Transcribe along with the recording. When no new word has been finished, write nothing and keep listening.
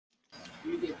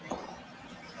You get paid.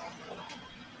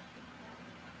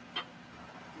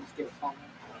 Just get a phone.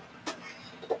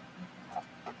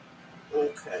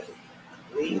 Okay.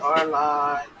 We are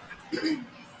live.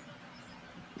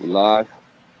 Live.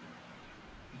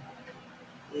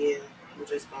 Yeah, I'm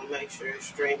just gonna make sure it's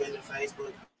streaming to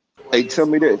Facebook. Hey, tell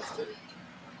me this.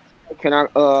 Can I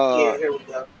yeah, here we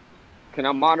go. Can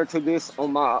I monitor this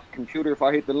on my computer if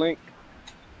I hit the link?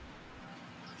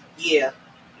 Yeah.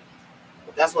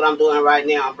 That's what I'm doing right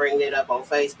now. I'm bringing it up on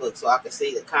Facebook so I can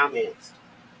see the comments.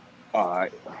 All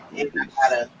right. And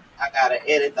I gotta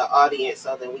edit the audience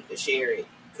so that we can share it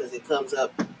because it comes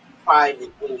up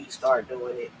private when you start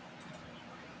doing it.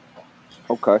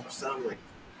 Okay. For some reason.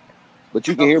 But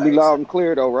you can hear me loud and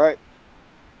clear though, right?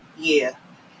 Yeah.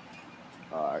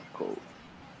 All right, cool.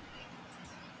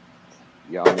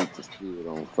 Y'all need to see it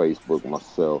on Facebook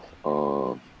myself.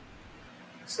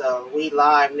 So we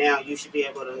live now. You should be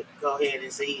able to go ahead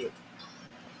and see it.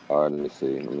 All right, let me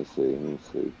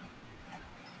see.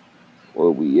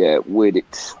 Where we at with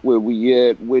it?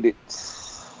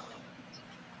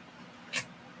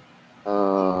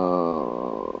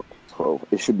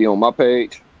 It should be on my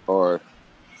page, or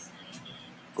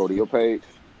go to your page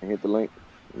and hit the link.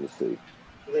 Let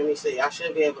me see. I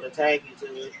should be able to tag you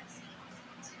to it.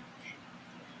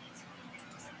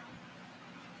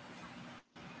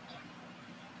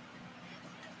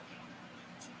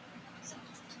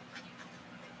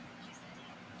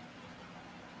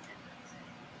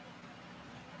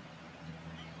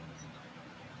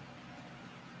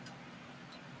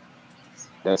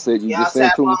 That's it. You Y'all just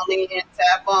sent to me.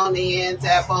 Tap on in.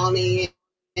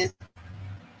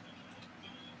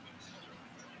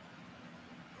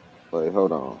 Wait,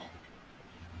 hold on.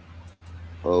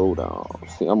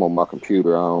 See, I'm on my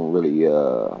computer. I don't really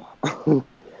I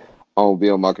don't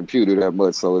be on my computer that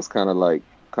much, so it's kind of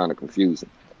confusing.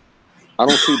 I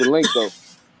don't see the link though.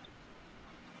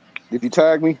 Did you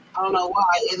tag me? I don't know why.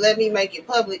 It let me make it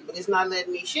public, but it's not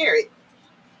letting me share it.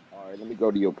 All right, let me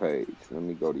go to your page.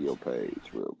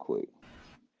 Real quick.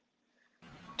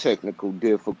 Technical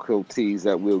difficulties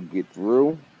that we'll get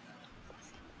through.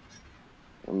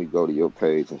 Let me go to your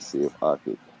page and see if I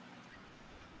could.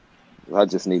 I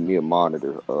just need me a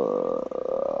monitor.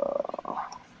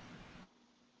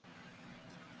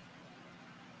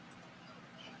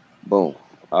 Boom.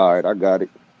 All right, I got it.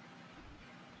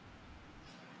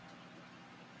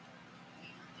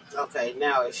 Okay,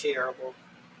 now it's shareable.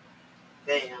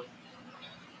 Damn.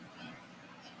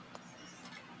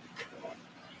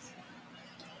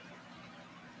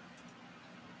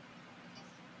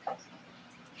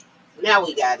 Now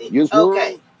we got it. Yes,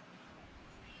 okay.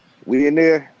 We in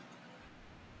there.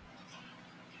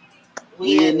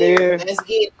 We in there. Let's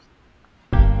get it.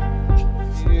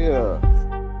 Yeah.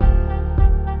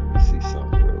 Let me see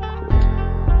something real quick.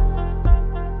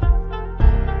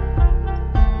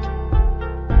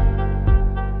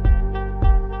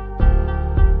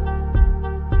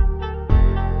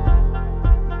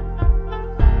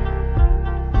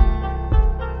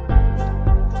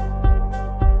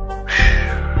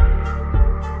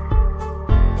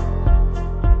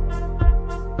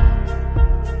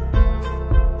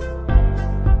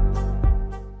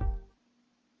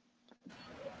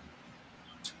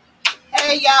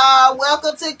 Hey y'all,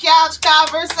 welcome to Couch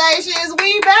Conversations.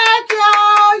 We back,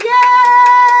 y'all.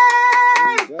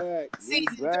 Yay!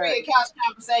 Season 3 of Couch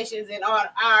Conversations, and on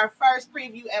our first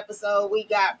preview episode, we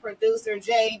got producer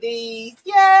J Dees.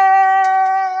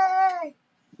 Yay!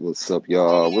 What's up,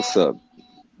 y'all? What's up,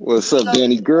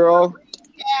 Danni Gyrl?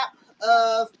 Recap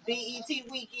of BET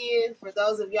weekend. For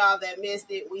those of y'all that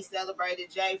missed it, we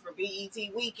celebrated Jay for BET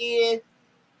weekend.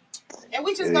 And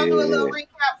we just gonna do a little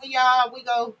recap for y'all. We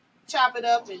go chop it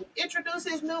up and introduce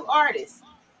his new artist.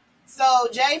 So,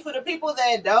 Jay, for the people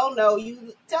that don't know,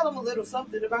 you tell them a little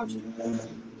something about you.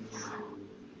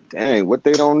 Dang, what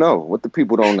they don't know, what the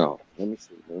people don't know. Let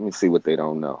me see what they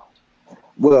don't know.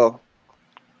 Well,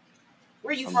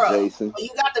 where you from? Jason. Oh, you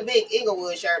got the big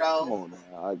Inglewood shirt on. Come on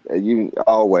now. You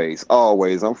always.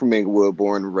 I'm from Inglewood,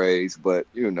 born and raised, but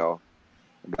I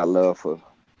got love for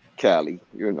Cali.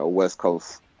 West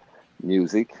Coast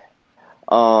music.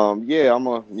 Yeah, I'm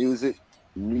a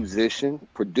musician,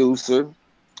 producer,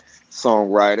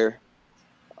 songwriter.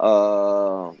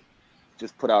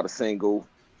 Just put out a single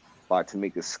by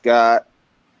Tamika Scott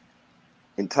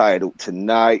entitled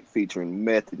Tonight, featuring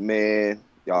Method Man.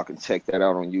 Y'all can check that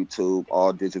out on YouTube,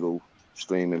 all digital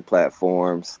streaming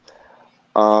platforms.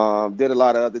 Did a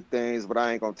lot of other things, but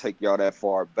I ain't gonna take y'all that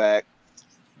far back.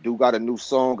 Do got a new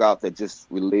song out that just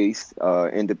released,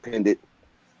 independent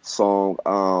song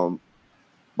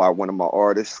by one of my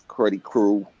artists, Cruddy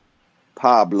Crew,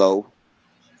 Pablo,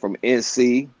 from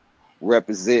NC,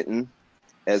 representing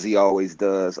as he always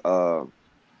does.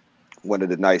 One of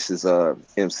the nicest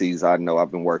MCs I know.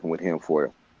 I've been working with him for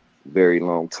a very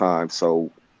long time. So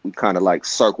we kind of like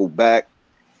circled back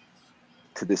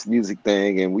to this music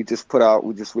thing, and we just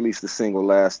released the single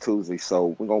last Tuesday.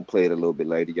 So we're gonna play it a little bit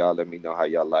later. Y'all let me know how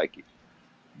y'all like it.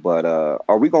 But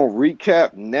are we gonna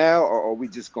recap now, or are we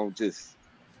just gonna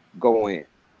go in?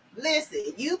 Listen,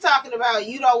 you talking about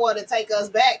you don't want to take us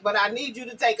back, but I need you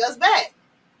to take us back.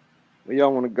 Where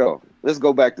y'all want to go? Let's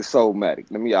go back to Soulmatic.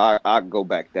 I go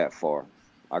back that far.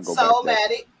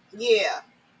 Soulmatic, yeah.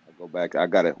 I go back.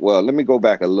 Let me go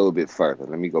back a little bit further.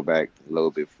 Let me go back a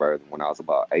little bit further when I was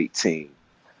about 18.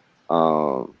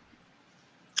 When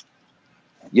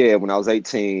I was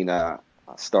 18, I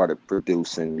started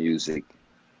producing music.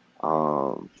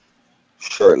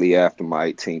 Shortly after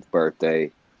my 18th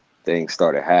birthday, things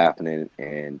started happening,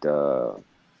 and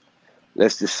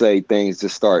let's just say things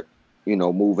just start,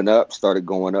 moving up, started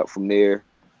going up from there.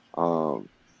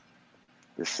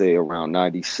 Let's say around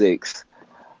 96,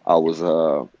 I was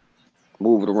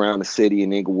moving around the city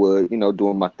in Inglewood,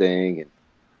 doing my thing, and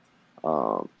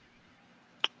a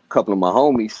couple of my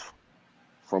homies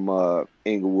from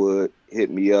Inglewood hit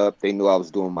me up. They knew I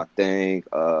was doing my thing.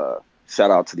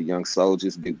 Shout out to the Young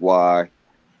Soldiers, Big Y,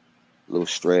 Little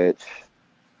Stretch,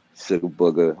 Sugar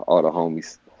Booger, all the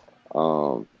homies.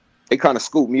 They kind of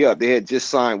scooped me up. They had just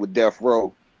signed with Death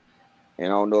Row, and I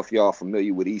don't know if y'all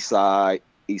familiar with East Side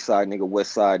nigga,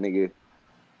 West Side nigga.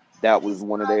 That was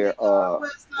one of their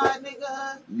West Side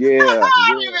nigga. Yeah,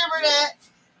 I remember that.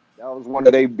 That was one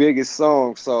of their biggest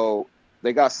songs. So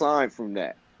they got signed from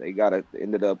that. They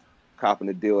ended up copping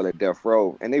a deal at Death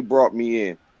Row, and they brought me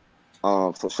in.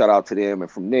 So shout out to them.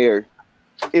 And from there,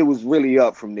 it was really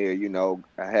up from there.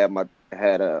 I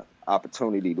had a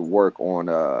opportunity to work on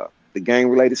the gang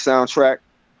related soundtrack.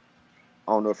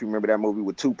 I don't know if you remember that movie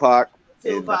with Tupac.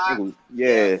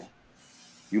 Yeah.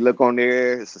 You look on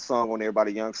there, it's a song on there by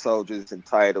the Young Soldiers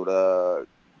entitled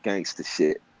Gangsta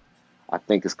Shit. I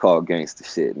think it's called Gangsta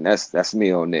Shit. And that's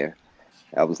me on there.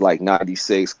 That was like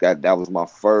 96. That was my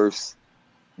first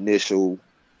initial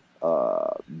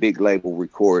big label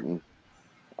recording.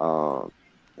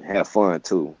 Had fun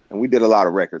too. And we did a lot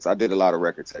of records. I did a lot of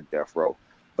records at Death Row.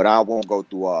 But I won't go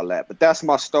through all that. But that's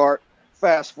my start.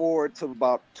 Fast forward to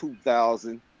about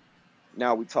 2000.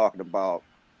 Now we're talking about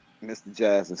Mr.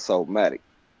 Jazz and Soulmatic.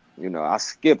 I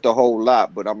skipped a whole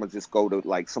lot, but I'm gonna just go to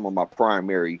like some of my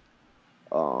primary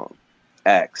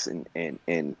acts and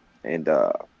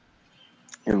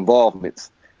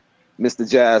involvements. Mr.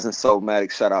 Jazz and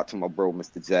Soulmatic. Shout out to my bro,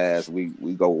 Mr. Jazz. We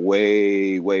go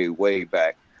way, way, way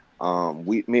back.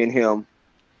 Me and him,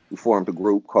 we formed a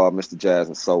group called Mr. Jazz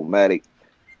and Soulmatic,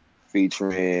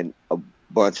 featuring a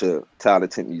bunch of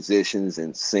talented musicians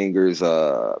and singers.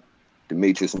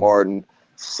 Demetrius Martin,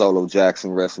 Solo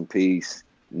Jackson, rest in peace.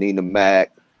 Nina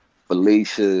Mac,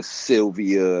 Felicia,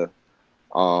 Sylvia.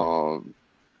 Who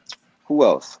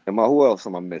else? Who else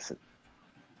am I missing?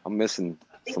 I'm missing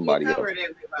somebody else.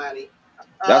 Everybody.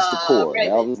 That's the core.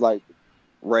 Raven. That was like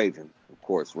Raven, of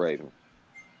course, Raven.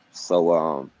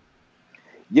 So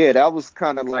that was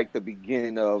kind of like the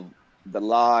beginning of the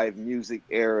live music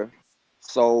era,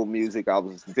 soul music. I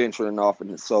was venturing off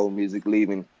into soul music,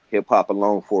 leaving hip hop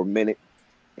alone for a minute,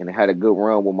 and I had a good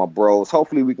run with my bros.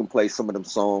 Hopefully we can play some of them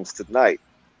songs tonight,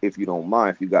 if you don't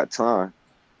mind, if you got time.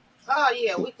 Oh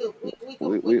yeah, we can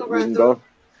run through.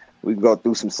 We can go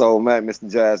through some Soulmatic,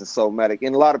 Mr. Jazz and Soulmatic.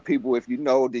 And a lot of people, if you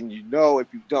know, then you know. If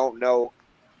you don't know,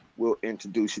 we'll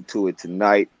introduce you to it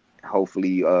tonight. Hopefully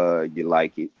you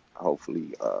like it.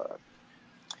 Hopefully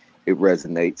it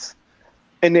resonates.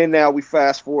 And then now we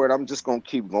fast forward. I'm just going to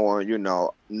keep going,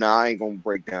 Now I ain't going to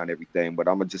break down everything, but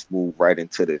I'm going to just move right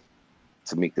into the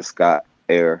Tamika Scott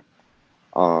era.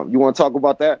 You want to talk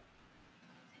about that?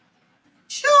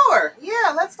 Sure.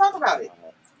 Yeah, let's talk about it.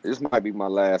 This might be my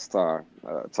last time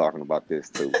talking about this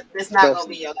too. It's not going to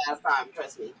be your last time,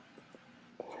 trust me.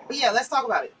 But yeah, let's talk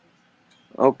about it.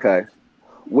 Okay.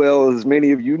 Well, as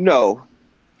many of you know,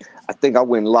 I think I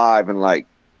went live in like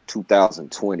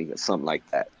 2020 or something like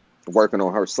that, working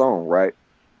on her song, right?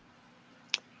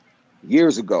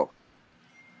 Years ago.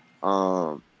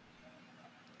 Let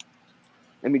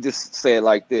me just say it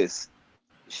like this.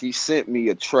 She sent me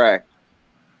a track.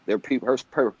 Her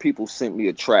people sent me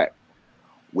a track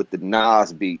with the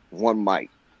Nas beat, one mic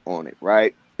on it,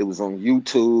 right? It was on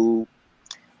YouTube.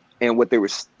 And what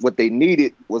they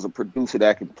needed was a producer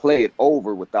that could play it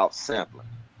over without sampling,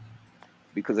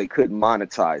 because they couldn't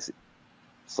monetize it.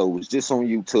 So it was just on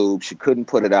YouTube. She couldn't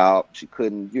put it out. She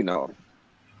couldn't, it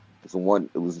was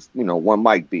one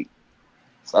mic beat.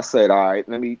 So I said, all right,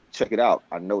 let me check it out.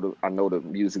 I know the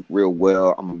music real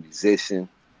well. I'm a musician.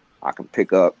 I can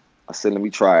pick up. I said, let me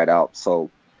try it out. So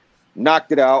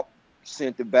knocked it out,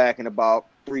 sent it back in about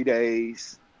 3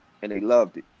 days, and they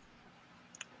loved it.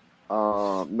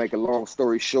 Make a long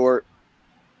story short,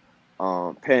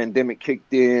 pandemic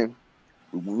kicked in.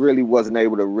 We really wasn't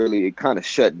able to really, it kind of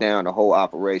shut down the whole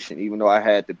operation. Even though I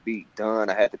had the beat done,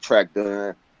 I had the track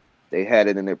done, they had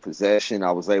it in their possession.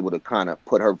 I was able to kind of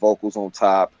put her vocals on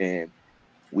top, and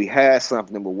we had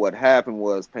something. But what happened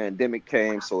was pandemic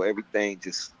came, so everything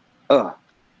just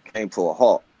came to a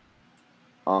halt.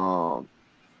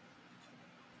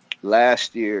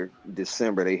 Last year,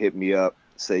 December, they hit me up,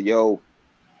 said, yo,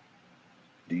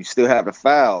 do you still have the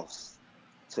files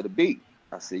to the beat?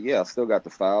 I said, yeah, I still got the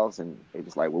files. And they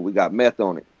was like, well, we got Meth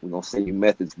on it. We're going to send you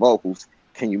Method's vocals.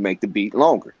 Can you make the beat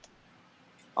longer?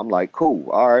 I'm like,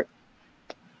 cool. All right.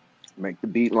 Make the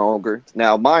beat longer.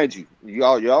 Now, mind you,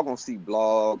 y'all going to see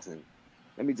blogs. And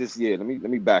let me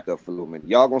back up for a little minute.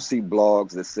 Y'all going to see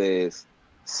blogs that says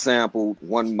sampled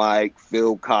one mic,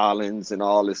 Phil Collins, and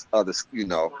all this other, you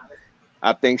know.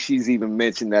 I think she's even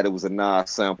mentioned that it was a Nas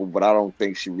sample, but I don't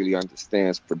think she really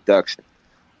understands production.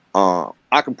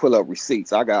 I can pull up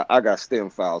receipts. I got stem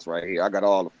files right here. I got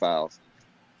all the files.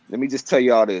 Let me just tell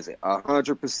y'all this: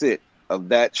 100% of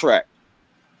that track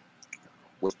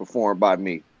was performed by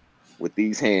me with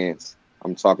these hands.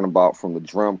 I'm talking about from the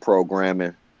drum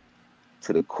programming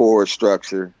to the chord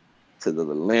structure to the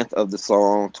length of the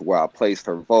song to where I placed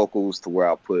her vocals to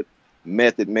where I put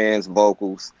Method Man's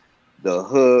vocals, the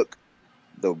hook,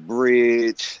 the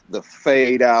bridge, the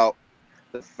fade out,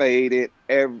 the fade in,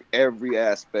 every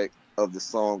aspect of the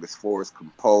song as far as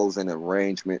composing and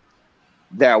arrangement.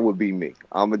 That would be me.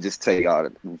 I'm gonna just tell y'all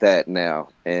that now.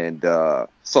 And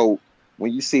so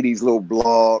when you see these little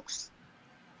blogs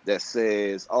that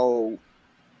says, oh,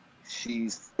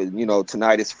 she's, you know,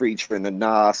 tonight is featuring a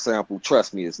Nas sample,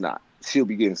 trust me, it's not. She'll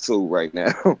be getting sued right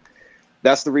now.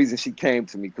 That's the reason she came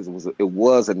to me, because it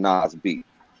was a Nas beat.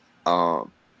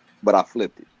 But I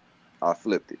flipped it.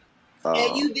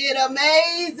 And you did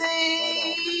amazing.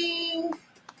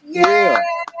 Yeah. You know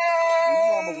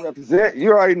I'm gonna represent.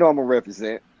 You already know I'm gonna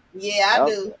represent. Yeah, I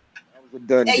do. That was a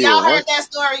done and deal. Y'all heard that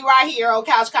story right here on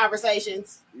Couch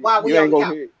Conversations. While we on the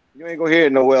couch. You ain't gonna hear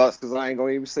it nowhere else, because I ain't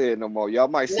gonna even say it no more. Y'all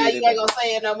might see it. Now you ain't gonna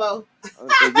say it no more.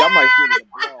 Y'all might see it in the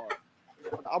blog.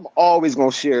 I'm always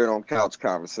gonna share it on Couch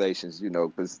Conversations, you know,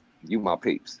 because you my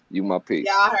peeps. Y'all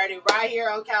heard it right here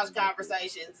on Couch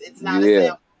Conversations. It's not a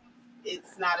sample.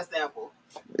 It's not a sample.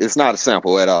 It's not a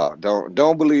sample at all.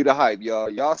 Don't believe the hype, y'all.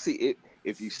 Y'all see it.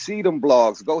 If you see them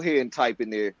blogs, go ahead and type in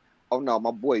there. Oh no,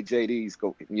 my boy J Dees,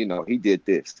 you know, he did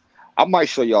this. I might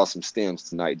show y'all some stems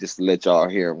tonight just to let y'all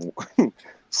hear them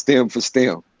stem for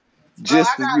stem. Just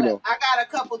I got a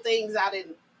couple things I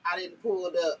didn't pull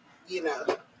it up, you know.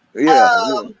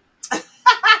 Yeah.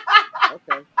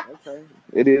 Okay.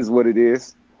 It is what it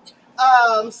is.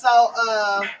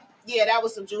 Yeah, that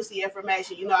was some juicy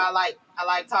information. You know, I like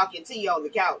talking to you on the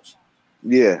couch.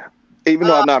 Yeah. Even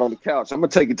though I'm not on the couch, I'm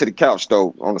gonna take it to the couch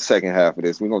though on the second half of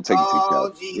this. We're gonna take it to the couch.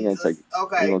 Oh Jesus.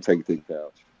 We're gonna take it to the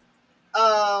couch.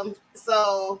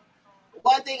 So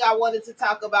one thing I wanted to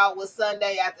talk about was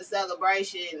Sunday at the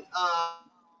celebration.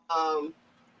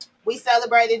 We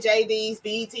celebrated J Dees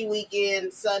BET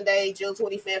weekend Sunday, June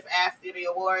 25th after the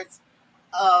awards,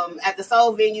 at the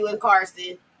Soul venue in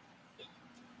Carson.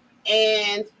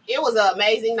 And it was an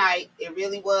amazing night. It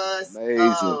really was.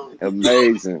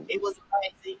 Amazing. It was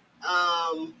amazing.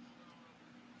 I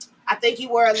think you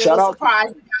were a little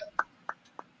surprised.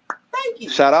 Thank you.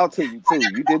 Shout out to you too.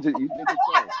 You did your thing.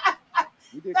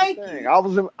 You did your thing.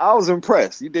 I was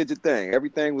impressed. You did your thing.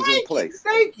 Everything was in place.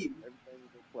 Thank you. Everything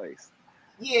was in place.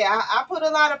 Yeah, I put a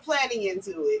lot of planning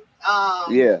into it.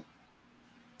 Yeah.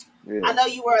 I know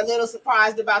you were a little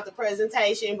surprised about the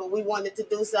presentation, but we wanted to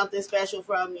do something special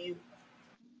from you,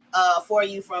 for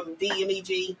you from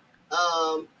DMEG.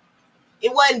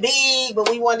 It wasn't big, but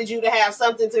we wanted you to have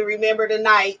something to remember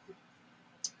tonight.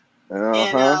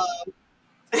 Yeah,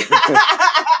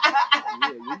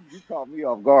 you caught me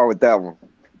off guard with that one.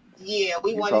 Yeah,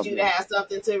 we wanted you to have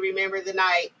something to remember the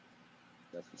night.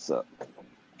 That's what's up.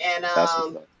 And That's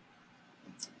what's up.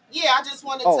 Yeah, I just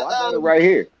wanted to. I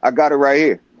got it right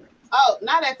here. Oh,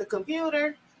 not at the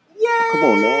computer. Yay! Come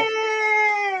on now.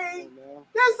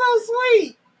 That's so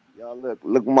sweet. Y'all look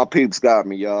what my peeps got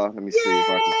me, y'all. Let me see if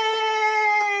I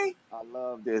can. I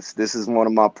love this. This is one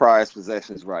of my prized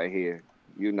possessions right here.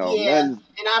 You know, and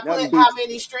I put how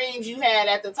many streams you had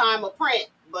at the time of print,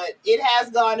 but it has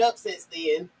gone up since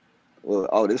then.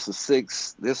 Well, this was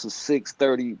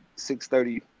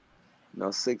 630 No,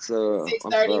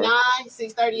 639,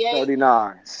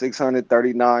 638.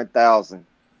 639,000.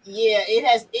 Yeah,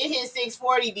 it hit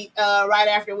 640 right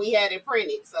after we had it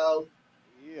printed. So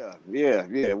Yeah.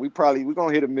 We're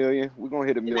gonna hit 1 million. We're gonna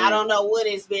hit a and million. I don't know what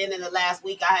it's been in the last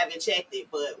week. I haven't checked it,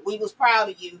 but we was proud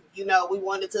of you. You know, we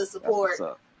wanted to support.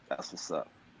 That's what's up.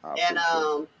 I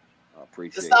the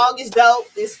appreciate song is dope.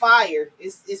 It's fire.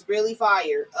 It's really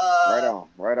fire.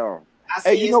 Right on.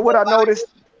 Hey, you know what I noticed?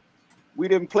 We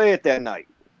didn't play it that night.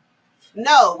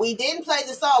 No, we didn't play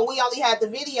the song. We only had the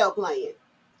video playing.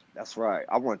 That's right.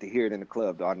 I wanted to hear it in the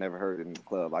club, though. I never heard it in the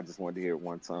club. I just wanted to hear it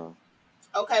one time.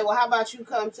 Okay, well, how about you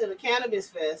come to the Cannabis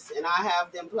Fest and I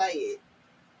have them play it?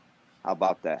 How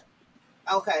about that?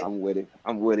 Okay. I'm with it.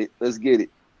 Let's get it.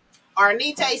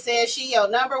 Arnite says she your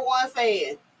 #1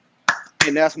 fan.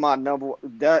 And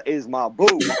that is my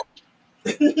boo.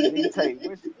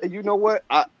 You know what?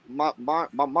 My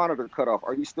monitor cut off.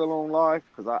 Are you still on live?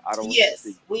 Because I don't Yes,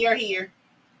 see. We are here.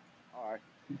 All right.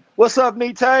 What's up,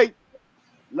 Nite?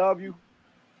 Love you.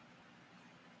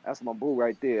 That's my boo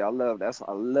right there. I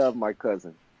love my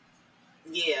cousin.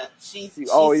 Yeah, she's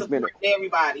always been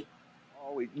everybody.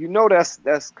 Always. You know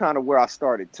that's kind of where I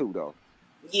started too, though.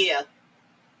 Yeah.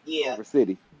 Over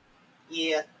City.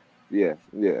 Yeah.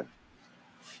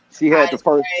 She had the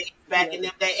first back in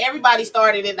them days. Everybody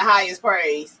started in the highest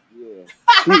praise. Yeah.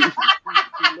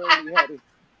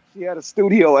 She had a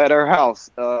studio at her house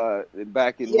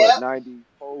back in what,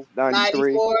 94,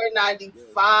 93? 94,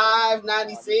 95,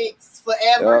 96,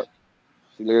 forever. Yep.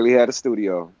 She literally had a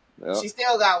studio. Yep. She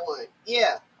still got one.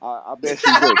 Yeah. I bet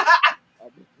she do.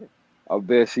 I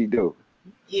bet she do.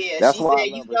 Yeah, that's she said,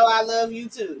 you know I love you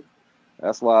too.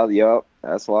 That's why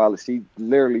she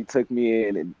literally took me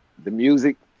in, and the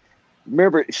music.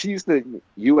 Remember, she used to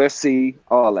USC,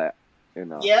 all that, you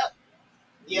know. Yep.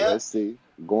 USC,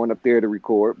 going up there to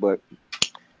record, but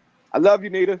I love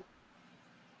you, Nita.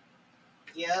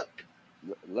 Yep.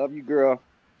 Love you, girl.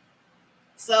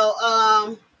 So,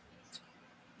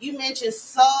 you mentioned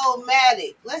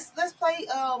Soulmatic. Let's play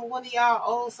one of y'all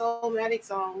old Soulmatic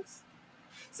songs.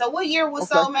 So, what year was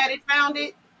Soulmatic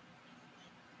founded?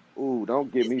 Ooh,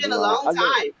 don't get me. It's been a long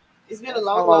time. It's been a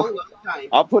long time.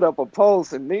 I put up a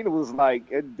post and Nina was like,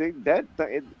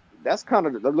 that's kind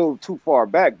of a little too far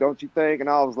back, don't you think? And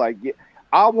I was like, yeah,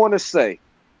 I want to say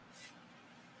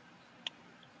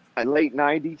late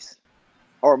 90s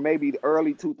or maybe the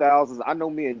early 2000s. I know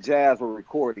me and Jazz were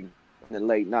recording in the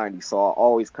late 90s, so I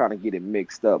always kind of get it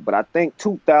mixed up. But I think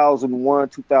 2001,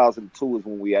 2002 is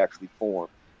when we actually formed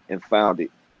and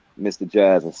founded Mr.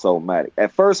 Jazz and Soulmatic.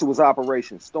 At first, it was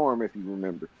Operation Storm, if you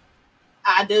remember.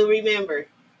 I do remember.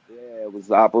 Yeah, it was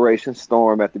Operation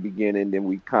Storm at the beginning. Then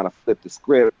we kind of flipped the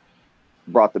script,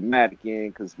 brought the Matic in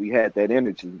because we had that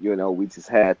energy. You know, we just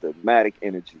had the Matic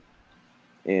energy.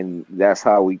 And that's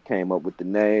how we came up with the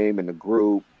name and the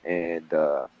group. And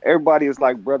everybody is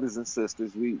like brothers and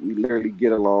sisters. We literally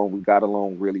get along. We got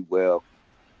along really well.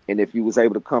 And if you was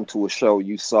able to come to a show,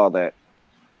 you saw that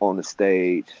on the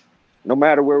stage. No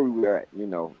matter where we were at, you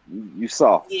know, you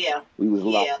saw. Yeah. We was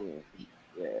locked in.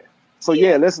 Yeah. So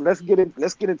let's get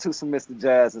into some Mr.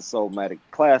 Jazz and Soulmatic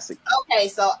classic. Okay,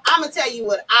 so I'm gonna tell you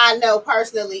what I know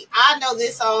personally. I know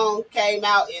this song came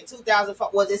out in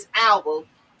 2005. Well, this album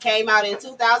came out in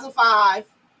 2005.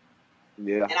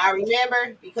 Yeah. And I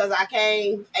remember because I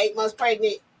came 8 months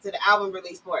pregnant to the album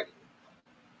release party.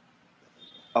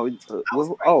 Okay,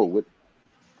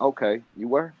 you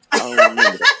were? I don't remember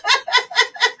that.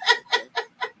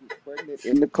 You were pregnant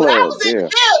in the club. But I was in the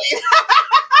building.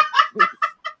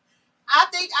 I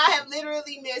think I have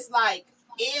literally missed, like,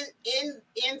 in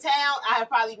town, I have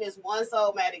probably missed one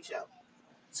Soulmatic show.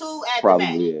 2 at the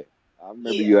Mac. Yeah. I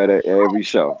remember you at every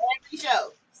show. Every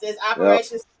show since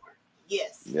Operation Storm.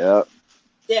 Yes. Yep.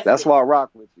 Definitely. That's why I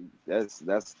rock with you.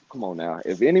 That's come on now.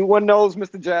 If anyone knows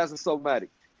Mr. Jazz and Soulmatic,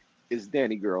 it's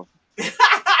Danni Gyrl. It's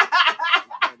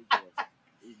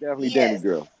definitely Danni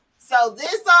Gyrl. So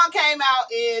this song came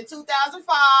out in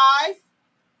 2005.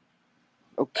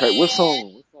 Okay, what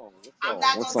song? I'm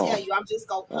not going to tell you. I'm just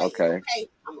going to play it. Okay?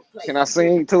 I'm going to play Can I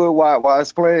sing to it while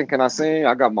it's playing? Can I sing?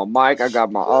 I got my mic. I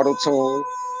got my auto-tune.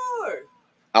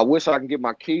 I wish I can get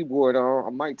my keyboard on.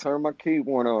 I might turn my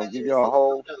keyboard on. Give you a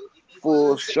whole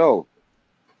full show.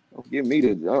 Don't give me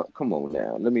the... come on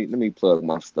now. Let me plug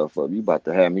my stuff up. You about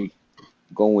to have me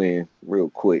go in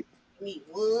real quick. Give me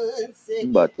 1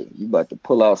 second. You about to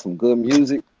pull out some good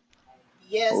music?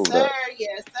 Yes, Hold sir. up.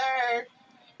 Yes, sir.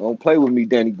 Don't play with me,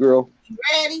 Danni Gyrl. You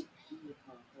ready?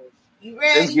 You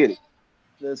ready? Let's get it.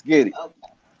 Let's get it. Okay.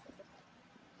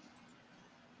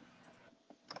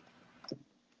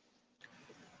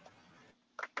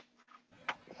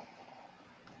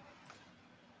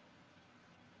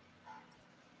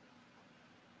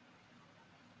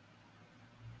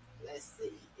 Let's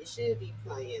see. It should be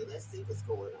playing. Let's see what's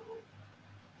going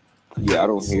on. Yeah, I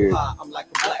don't hear it. I'm like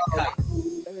a black kite.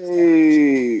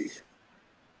 Hey,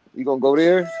 you gonna go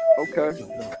there? Okay.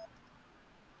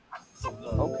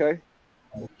 Okay.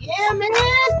 Yeah, man.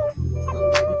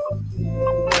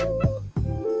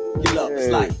 Your love is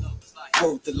life.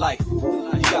 Road to life.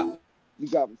 You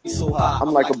got me so high.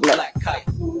 I'm like a black kite.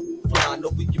 Flying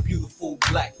over your beautiful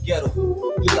black ghetto.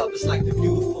 Your love is like the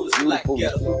beautifulest black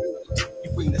ghetto.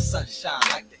 You bring the sunshine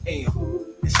like the air.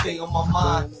 And stay on my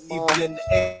mind, even in the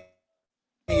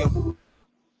air.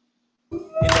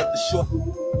 Another short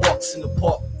walks in the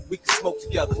park. We can smoke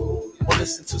together or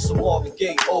listen to some Marvin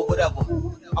Gaye or whatever.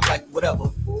 I'm like whatever.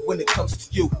 When it comes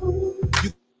to you,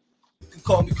 you can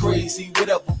call me crazy,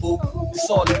 whatever, boo. It's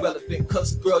all irrelevant,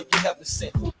 cause girl, you haven't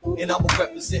sent. And I'ma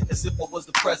represent as if I was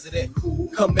the president.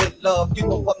 Come in, love, you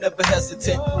know I'm never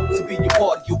hesitant to be your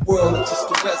part of your world, I'm just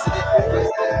a resident.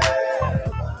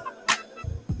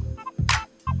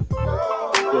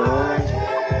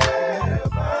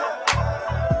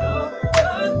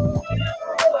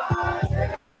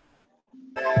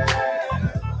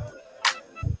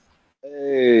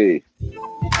 Hey.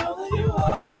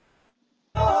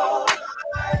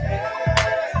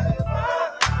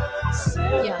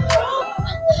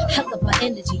 Hell of my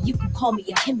energy, you can call me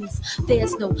a chemist.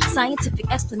 There's no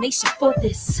scientific explanation for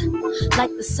this. Like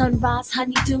the sunrise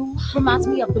honeydew reminds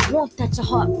me of the warmth that your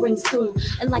heart brings through.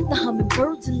 And like the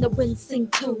hummingbirds in the wind sing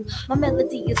too. My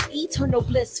melody is eternal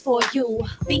bliss for you.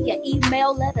 Via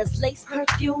email, letters, lace,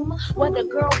 perfume. What a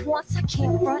girl wants, I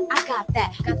can't front, I got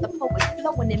that. Got the poet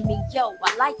flowing in me, yo,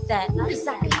 I like that. Cause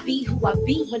I can be who I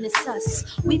be when it's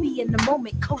us. We be in the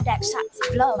moment, Kodak shots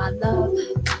of love. My love,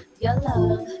 your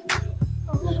love.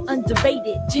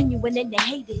 Underrated, genuine and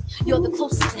hated. You're the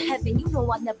closest to heaven, you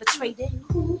know I never traded.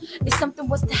 If something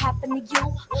was to happen to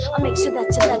you, I'll make sure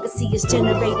that your legacy is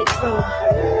generated through.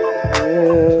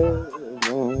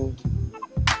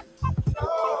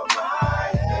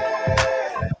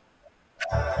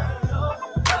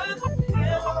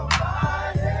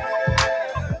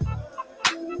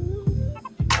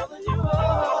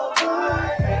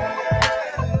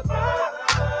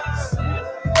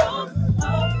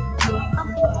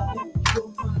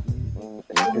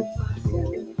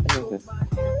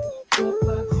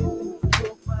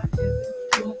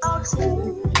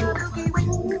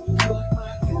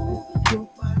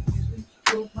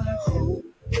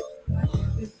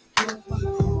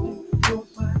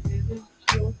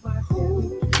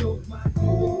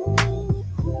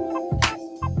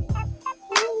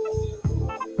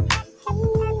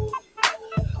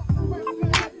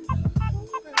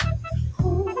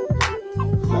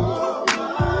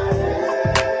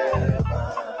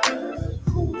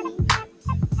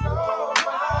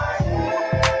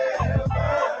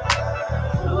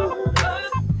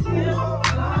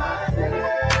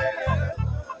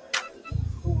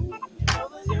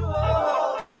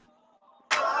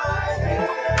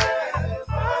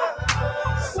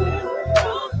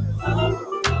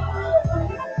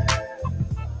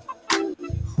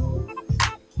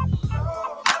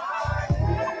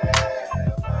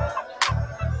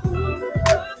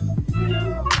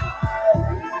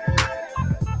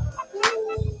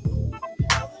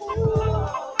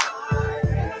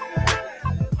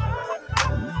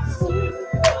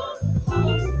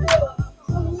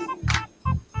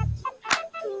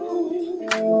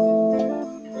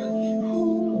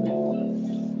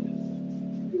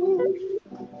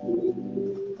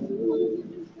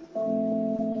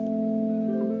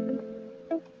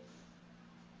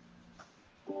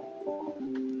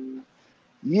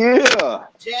 Yeah.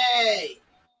 Jay.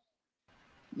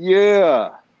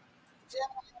 Yeah.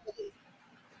 Jay.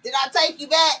 Did I take you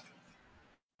back?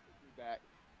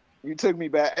 You took me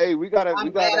back. Hey, we gotta.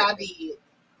 I'm glad I did.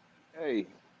 Hey,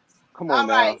 come on All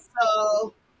now. right,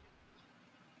 so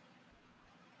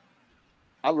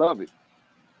I love it,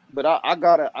 but I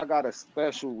got a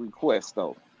special request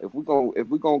though. If we're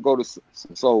gonna go to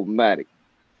Soulmatic,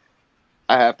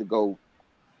 I have to go.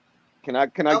 Can I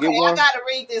get one? I gotta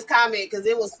read this comment because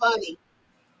it was funny.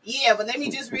 Yeah, but let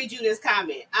me just read you this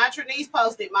comment. Antranice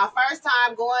posted, my first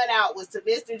time going out was to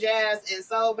Mr. Jazz and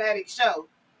Soulmatic show.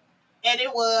 And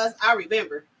it was, I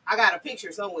remember. I got a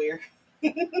picture somewhere.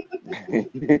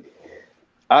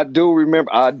 I do remember.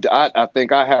 I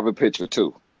think I have a picture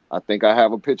too. I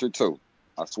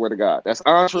swear to God. That's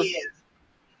Antra?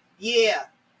 Yeah.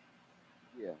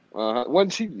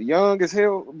 Wasn't she young as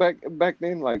hell back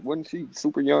then? Like, wasn't she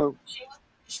super young?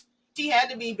 She had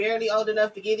to be barely old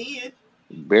enough to get in.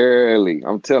 Barely.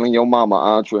 I'm telling your mama,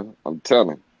 Antra. I'm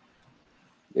telling.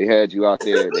 They had you out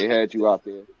there.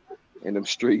 In them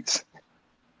streets.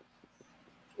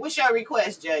 What's your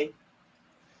request, Jay?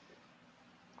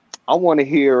 I want to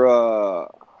hear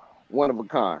One of a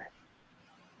Kind.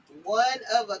 One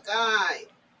of a Kind.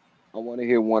 I want to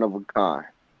hear One of a Kind.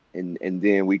 And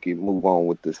then we can move on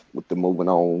with the moving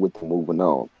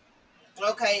on.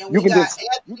 Okay, and we got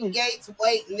Anthony Gates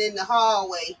waiting in the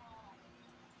hallway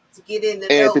to get in the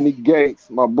door. Anthony Gates,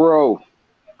 my bro.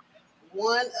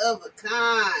 One of a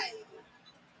kind.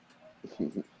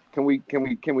 Can we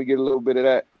get a little bit of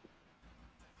that?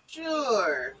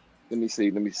 Sure. Let me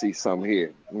see something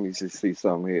here.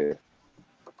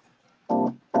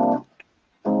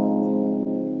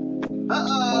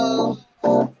 Uh-oh.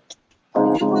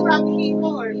 Did you pull out the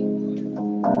keyboard?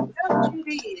 That's what you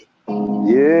did.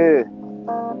 Yeah.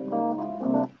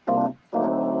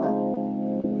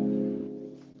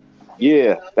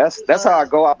 Yeah, that's how I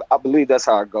go. I believe that's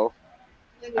how I go.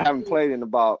 I haven't played in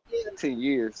about 10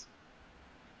 years.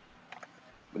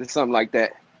 But it's something like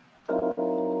that.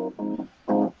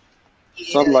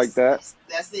 Yeah, something like that.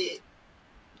 That's it.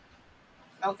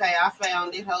 Okay, I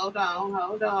found it. Hold on.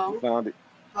 Found it.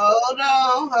 Hold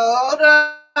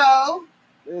on.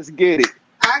 Let's get it.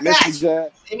 I got Mr. you.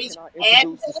 Jack, Let me add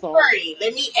it to the screen.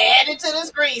 Let me add it to the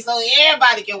screen so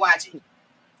everybody can watch it.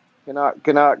 Can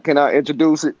I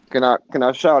introduce it? Can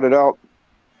I shout it out?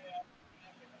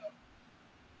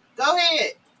 Go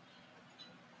ahead.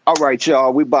 All right,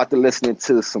 y'all. We about to listen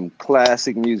to some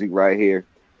classic music right here.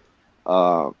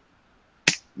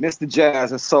 Mr.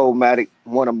 Jazz and Soulmatic,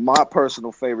 one of my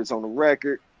personal favorites on the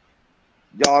record.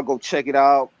 Y'all go check it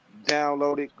out,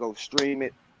 download it, go stream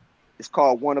it. It's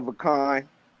called One of a Kind.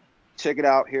 Check it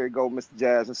out. Here it go, Mr.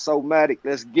 Jazz and Soulmatic.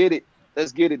 Let's get it,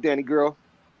 Danni girl.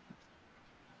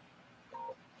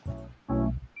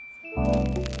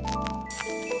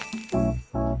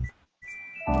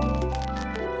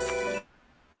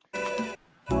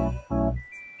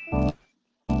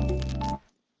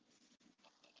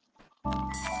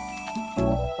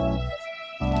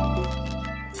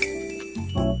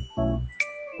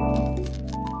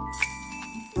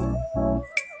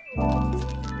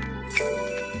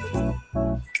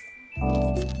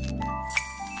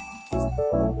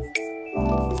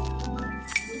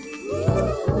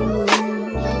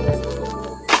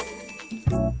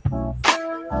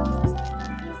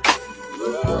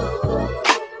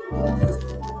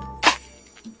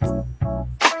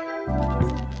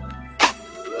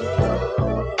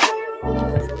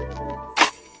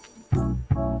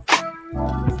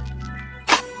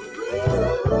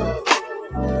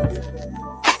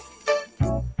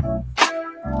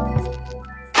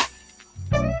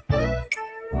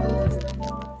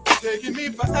 Taking me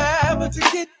forever to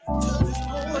get to this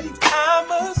point, I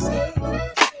must say.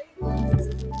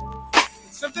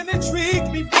 Something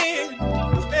intrigued me when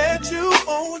I met you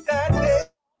on that day.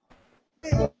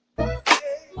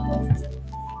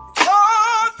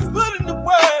 Hard to put into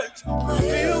words, I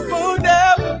feel for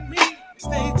never me.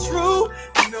 Stay true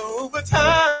and over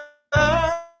time.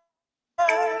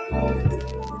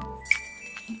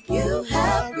 You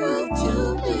have proved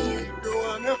to be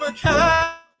one of a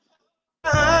kind.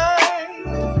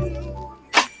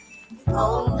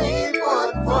 Only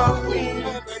one for me. I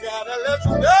gotta let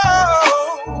you know.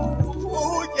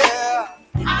 Oh yeah,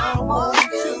 I want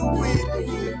you with me.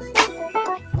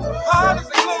 Heart is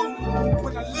aglow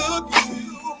when I look at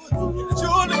you. And the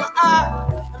joy in my eye,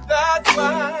 and that's why.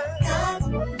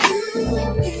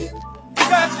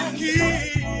 Got you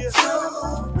here. So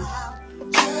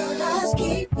should I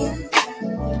keep you?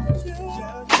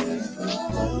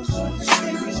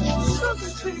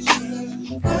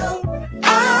 I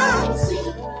see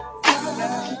the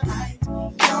light.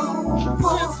 Don't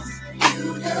want you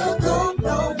to go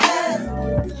nowhere.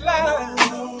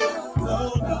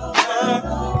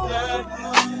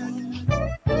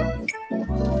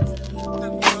 I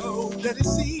know that it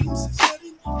seems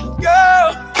sudden. Girl,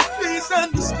 please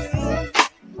understand.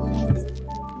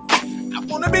 I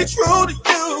wanna be true to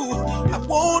you. I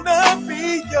wanna be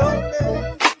your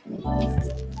man.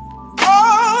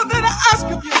 All that I ask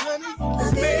of you, honey,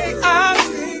 is may I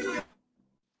take you.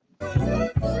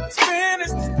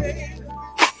 Finish this day.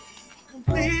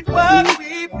 Complete what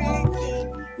we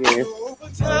begin over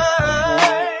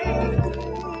time.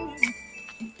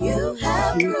 You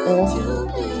have proved to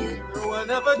be one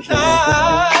of a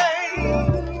kind.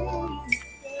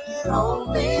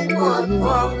 Only one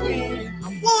for me. I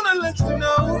wanna let you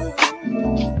know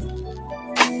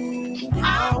I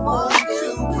want you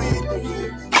with me.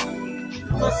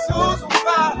 My soul's on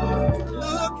fire.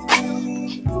 Look at you,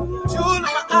 jewel in my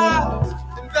eyes,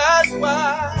 and that's why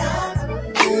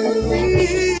you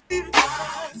need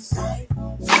my sight.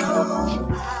 So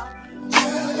how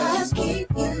should I keep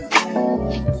you?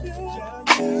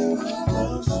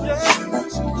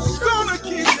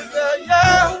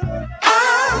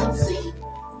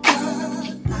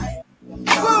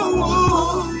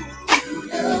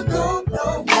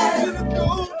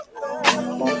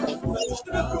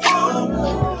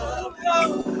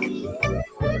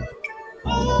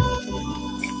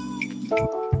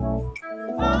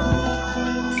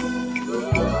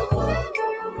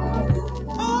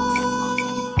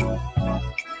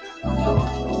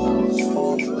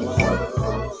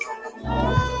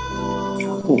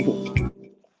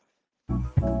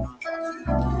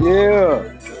 Yeah.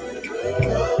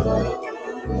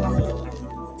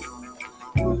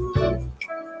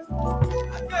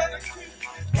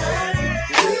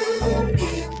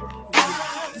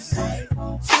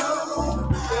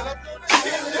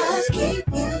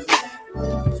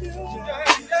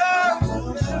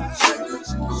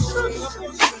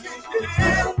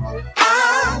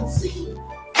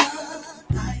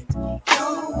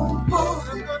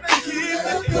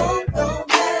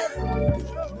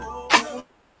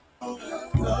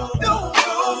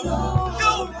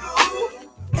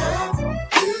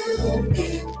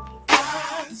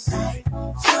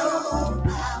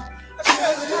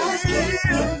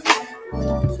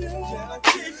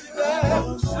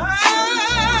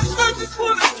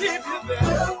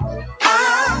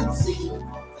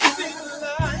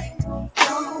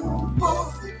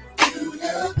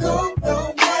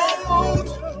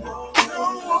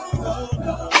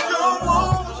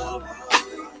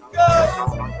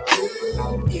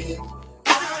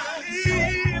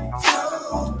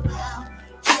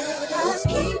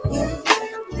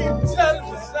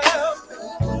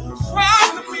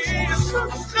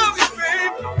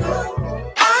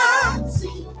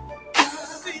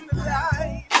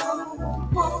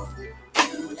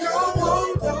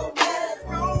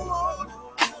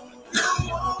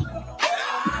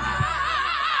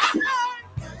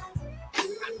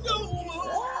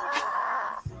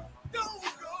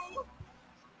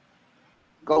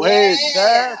 Go ahead,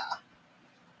 Jazz.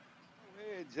 Go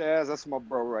ahead, Jazz. That's my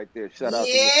bro right there. Shout out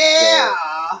to Mr. Jazz.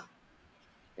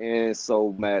 And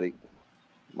Soulmatic,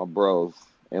 my bros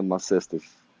and my sisters,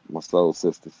 my soul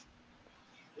sisters.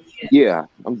 Yeah,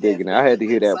 I'm digging it. I had to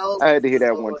hear that. I had to hear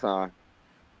that one time.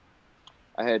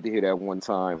 I had to hear that one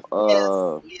time.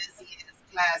 Yes.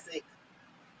 Classic.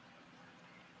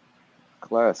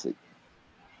 Classic.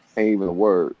 Ain't even a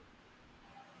word.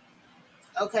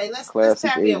 Okay, let's Classic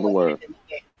tap ain't in even a with word. Anthony.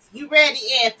 You ready,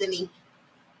 Anthony?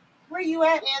 Where you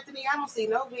at, Anthony? I don't see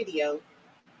no video.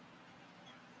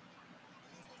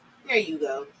 There you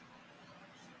go.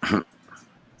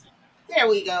 There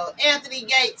we go. Anthony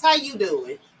Gates, how you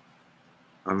doing?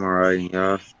 I'm alright,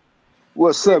 y'all.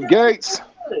 What's up, Gates?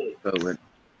 So,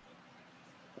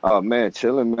 Oh man,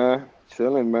 chilling, man.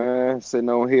 Sitting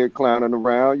on here clowning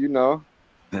around, you know,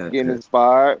 getting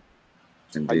inspired.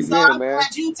 How you So doing, I'm man?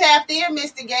 glad you tapped in,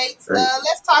 Mr. Gates. Right.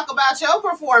 Let's talk about your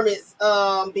performance,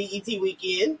 BET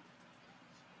weekend.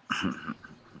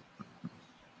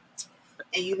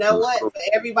 And you know what? For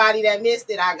everybody that missed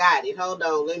it, I got it. Hold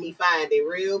on, let me find it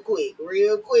real quick.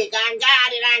 I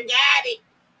got it.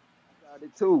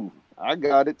 I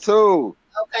got it too.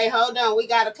 Okay, hold on. We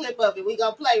got a clip of it. We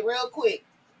gonna play real quick.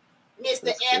 Mr.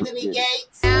 Let's Anthony get it.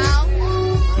 Gates.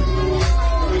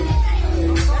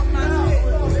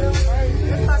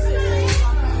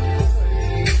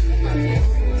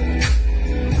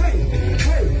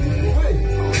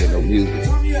 Ain't no music.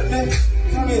 Turn me up, man.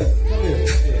 Turn me up.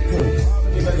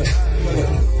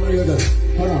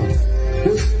 Hold on.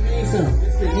 This is the main sound.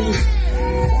 It's the main.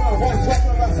 Hold on,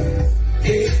 watch.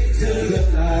 It took a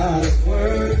lot of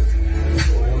work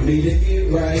for me to get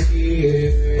right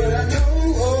here. But I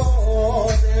know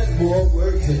there's more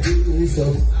work to do, so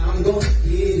I'm gonna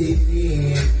get it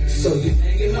in. So you're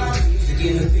making my music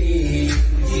in a bit,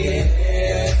 yeah.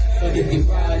 But if you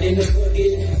ride in the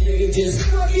bucket, you can just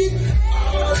fuck it.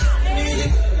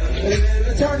 And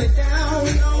never turn it down,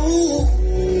 no.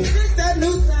 It's that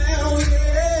new sound,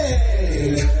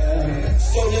 yeah.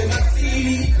 So let my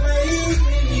CD play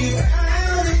when you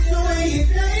out enjoying your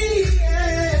day,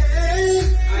 yeah.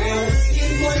 I only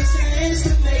get one chance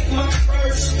to make my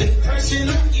first impression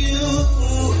on you.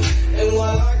 And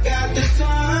while I got the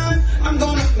time, I'm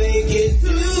gonna make it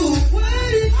through.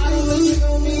 I lose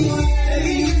on me, yeah.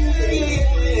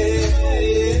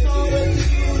 So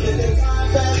let the time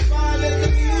pass by, let the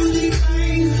music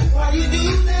play. While you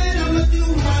do that, I'ma do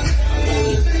my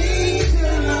thing. Sing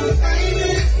till I'm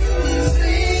famous.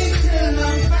 Sing till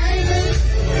I'm famous.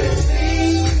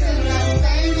 Sing till I'm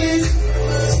famous.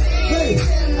 Hey,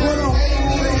 hold on.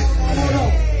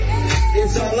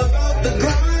 It's all about the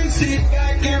grind. Sit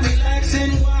back and relax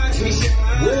and watch me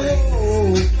shine.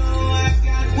 Whoa. You know I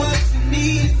got what you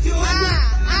need. You're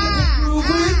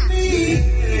with me.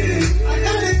 I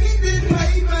gotta get this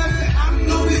paper. I'm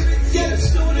gonna be rich, yeah,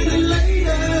 sooner than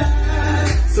later.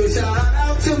 So shout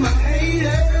out to my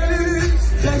haters.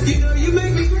 You know you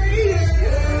make me greater.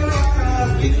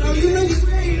 You know you make me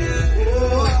greater.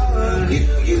 You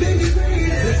know you make me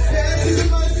greater. Success is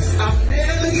a must. I'm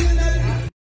never giving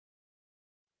up.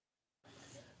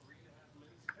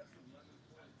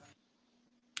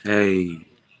 Hey,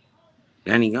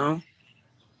 Danny gone?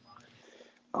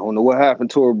 I don't know what happened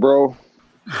to her, bro.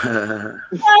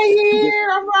 Right here.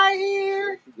 I'm right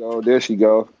here. There she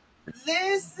go.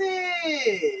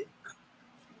 Listen.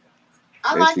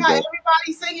 I There like she how go.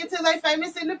 everybody's singing till they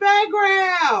famous in the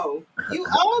background. You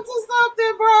on to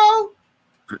something, bro.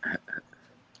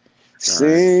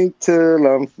 Sing till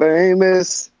I'm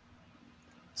famous.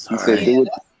 He said, Sorry. "Do it.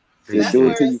 That's Do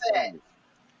where it till it's you at. famous."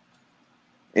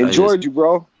 Enjoyed you,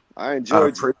 bro. I I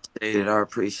enjoyed you. appreciate it. I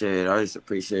appreciate it. I just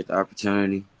appreciate the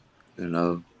opportunity. You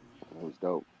know, It was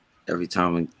dope. every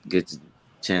time I get the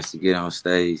chance to get on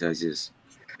stage, I just,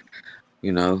 I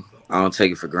don't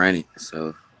take it for granted.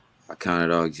 So I count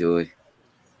it all joy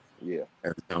Yeah,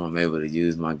 every time I'm able to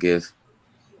use my gift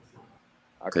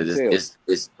I could because tell.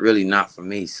 it's really not for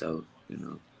me. So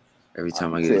every I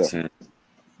time I could get a tell. chance,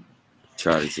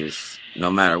 try to just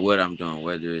no matter what I'm doing,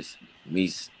 whether it's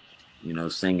me,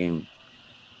 singing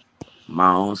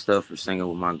my own stuff or singing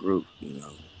with my group,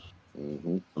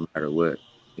 Mm-hmm. no matter what,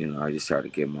 I just try to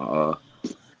get my all.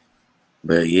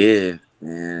 But yeah,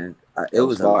 man, it That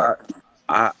was was a fire.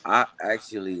 lot. I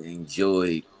actually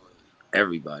enjoyed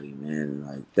everybody, man.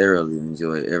 Like thoroughly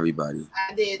enjoyed everybody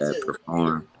I did that too.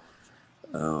 performed.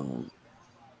 Um,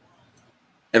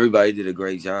 everybody did a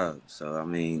great job. So I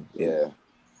mean, Yeah.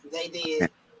 They did.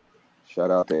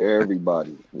 Shout out to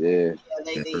everybody. Yeah. Yeah,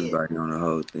 they did. everybody on the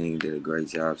whole thing did a great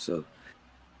job. So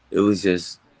it was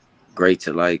just great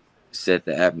to like set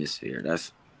the atmosphere.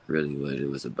 That's really what it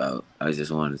was about. I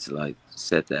just wanted to like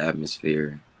set the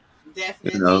atmosphere.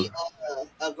 You know, Definitely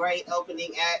a great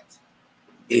opening act.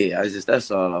 yeah.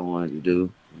 That's all I wanted to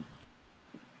do.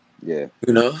 Yeah.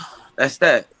 That's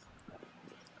that.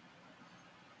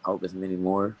 I hope it's many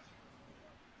more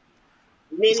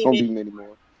It's Many, gonna many. be many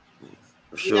more.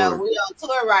 for You know, sure. we on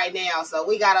tour right now, so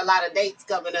we got a lot of dates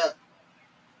coming up.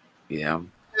 Yeah,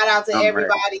 Shout out to I'm ready.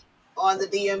 everybody on the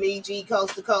DMEG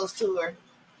Coast to Coast tour.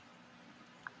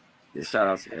 Yeah, shout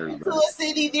out to To everybody. a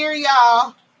city near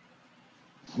y'all.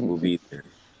 We'll be there,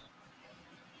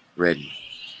 ready.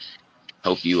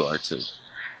 Hope you are too.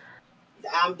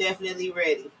 I'm definitely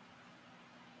ready.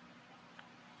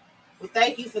 Well,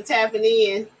 thank you for tapping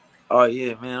in. Oh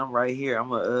yeah, man, I'm right here. I'm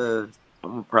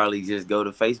gonna probably just go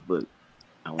to Facebook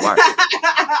and watch.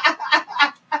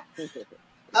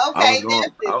 Okay, I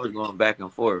was definitely. going back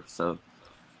and forth. So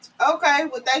Okay,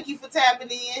 well, thank you for tapping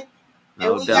in. And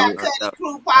no we got doubt, no Cuddy doubt.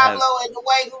 Crew I have. Pablo in the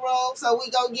waiting room, so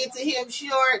we gonna get to him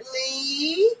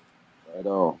shortly. Right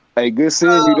on. Hey, good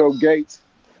seeing you though, Gates.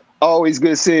 Always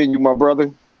good seeing you, my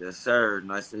brother. Yes, sir.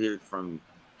 Nice to hear from you.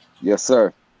 Yes,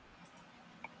 sir.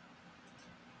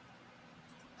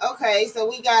 Okay, so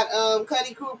we got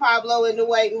Cuddy Crew Pablo in the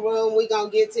waiting room. We gonna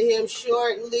get to him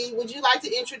shortly. Would you like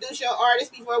to introduce your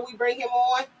artist before we bring him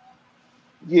on?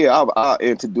 Yeah, I'll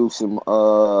introduce him.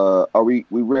 Are we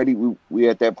ready? We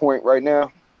at that point right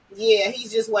now? Yeah,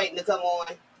 he's just waiting to come on.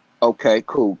 Okay,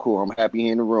 cool. I'm happy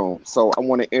in the room. So I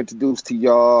want to introduce to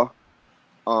y'all,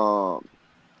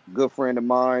 good friend of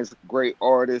mine's, great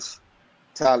artist,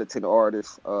 talented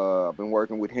artist. I've been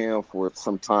working with him for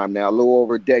some time now, a little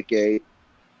over a decade.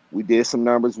 We did some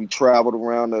numbers. We traveled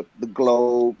around the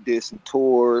globe, did some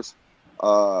tours.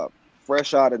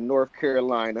 Fresh out of North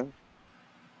Carolina,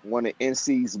 one of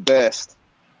NC's best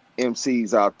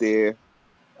MCs out there.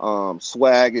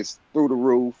 Swag is through the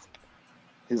roof.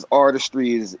 His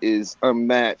artistry is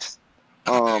unmatched.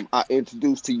 I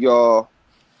introduced to y'all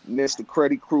Mr.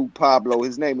 Credit Crew Pablo.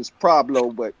 His name is Pablo,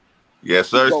 but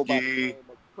Yes, he sir, go by the Ski. name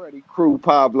of Credit Crew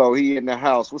Pablo. He in the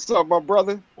house. What's up, my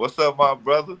brother? What's up, my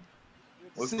brother?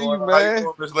 Good to What's see going you, on? How you man.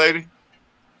 doing, Miss Lady?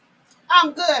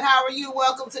 I'm good. How are you?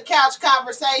 Welcome to Couch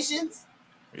Conversations.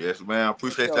 Yes, man. What's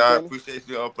Appreciate up, y'all. Danny? Appreciate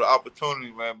you for the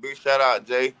opportunity, man. Big shout out,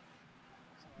 Jay.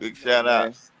 Big You know, shout out.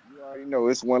 man. You already know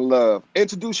it's one love.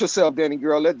 Introduce yourself, Danny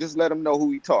girl. Let them know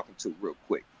who you talking to real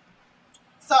quick.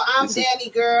 So I'm This is Danny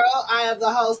Gyrl. I am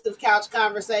the host of Couch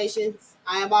Conversations.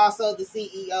 I am also the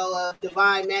CEO of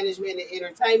Divine Management and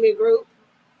Entertainment Group.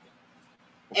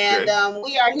 And Okay.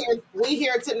 we are here. We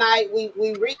here tonight. We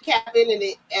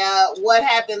recapping and what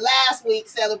happened last week,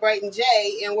 celebrating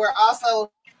Jay, and we're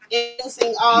also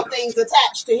introducing all things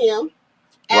attached to him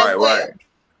as Right, well. right.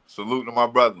 Salute to my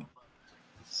brother.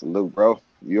 salute, bro.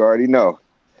 You already know.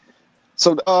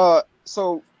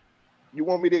 So you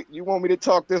want me to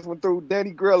talk this one through,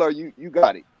 Danny Grill, or you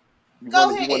got it? Go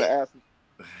You want to ahead. ask?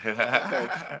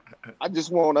 Okay. I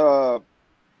just want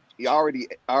he already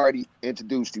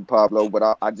introduced you, Pablo,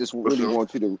 but I just really sure.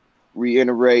 want you to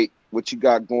reiterate what you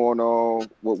got going on,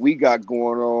 what we got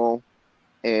going on,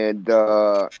 and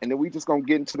then we just gonna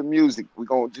get into the music. We're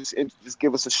gonna just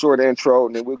give us a short intro,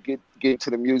 and then we'll get into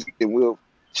the music, and we'll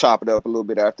chop it up a little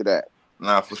bit after that.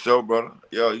 Nah, for sure, brother.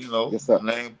 Yo, you know, Yes, the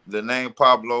name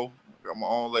Pablo. Got my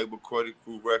own label, Credit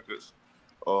Crew Records.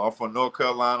 I'm from North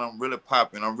Carolina. I'm really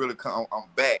popping. I'm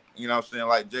back. You know what I'm saying?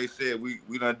 Like Jay said, we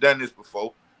done this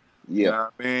before. Yeah. You know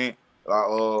what I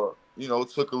mean? You know,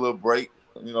 took a little break,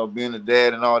 you know, being a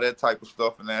dad and all that type of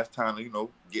stuff, and now it's time to, you know,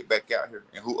 get back out here.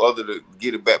 And who other to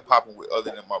get it back popping with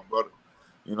other than my brother?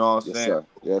 You know what I'm saying? Sir.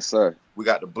 Yes, sir. We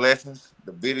got the blessings.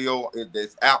 The video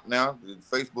that's out now. The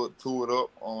Facebook toured up.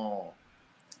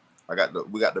 We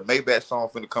got the Maybach song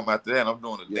finna come after that, and I'm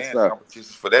doing the dance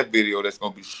competitions for that video. That's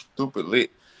gonna be stupid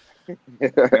lit.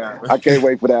 I can't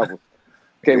wait for that one.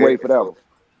 Can't wait for that one.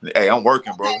 Hey, I'm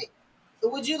working, bro. Okay.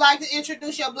 Would you like to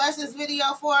introduce your blessings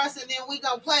video for us, and then we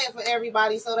gonna play it for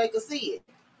everybody so they can see it?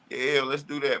 Yeah, let's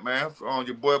do that, man.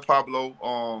 Your boy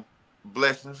Pablo,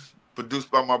 blessings, produced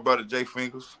by my brother J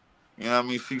Fingers. You know what I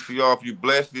mean? CCR, if you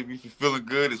blessed, if you feeling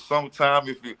good, it's summertime.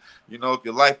 If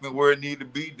your life ain't where it need to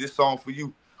be, this song for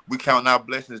you. We count our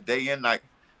blessings day and night.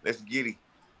 Let's get it.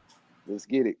 Let's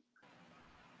get it.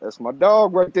 That's my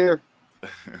dog right there.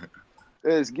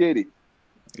 Let's get it.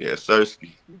 Yeah,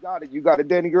 Sirski. You got it. You got it,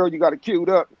 Danny girl. You got it queued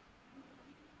up.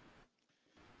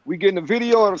 We getting the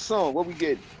video or the song? What we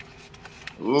getting?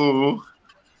 Ooh.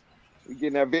 We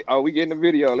getting that we getting the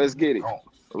video. Let's get it.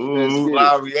 Ooh,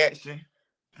 live reaction.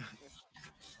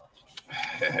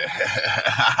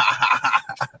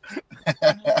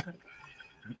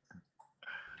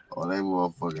 Oh, they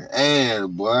motherfucking ass,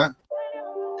 boy.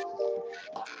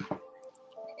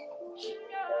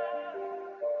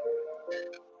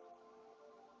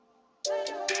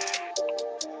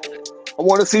 I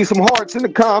want to see some hearts in the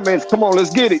comments. Come on, let's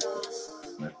get it.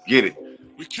 Let's get it.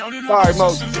 All right,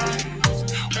 Moses.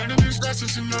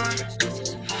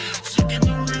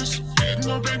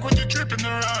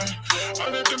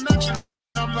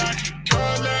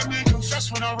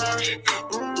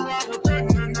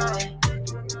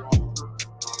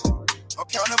 I'm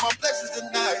counting my blessings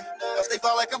tonight. I stay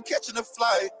fly like I'm catching a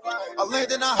flight. I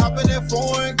land and I hop in that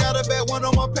foreign. Got a bad one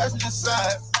on my passenger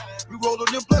side. We roll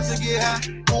on them blunts and get high.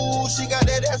 Ooh, she got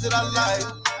that ass that I like.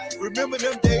 Remember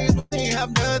them days when we ain't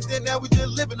have nothing. Now we just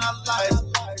living our lives.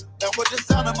 Now with the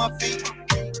sound of my feet,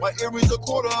 my earrings a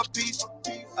quarter a piece.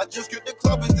 I just get the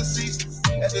club is deceased.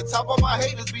 At the top of my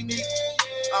haters beneath.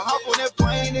 I hop on that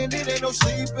plane and it ain't no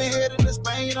sleeping. Heading to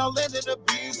Spain, I landed the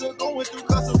visa. Going through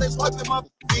customs, they swiping my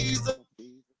visa.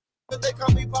 But they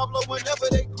call me Pablo whenever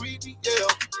they greedy, yeah.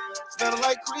 Smelling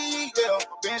like Creed, yeah.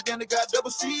 Bandana got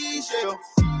double C's, yeah.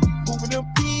 Moving them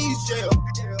P's, yeah.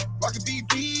 Rockin'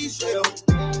 BB's, yeah.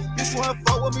 This one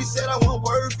fought with me, said I wasn't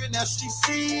worth it. Now she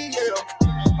see, yeah.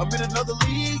 I'm in another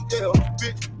league, yeah.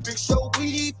 Big show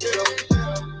weed, yeah.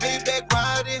 Maybach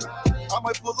riding. I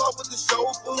might pull off with the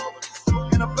chauffeur.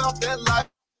 And about that life,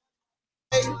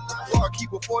 so I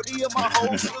keep a 40 in my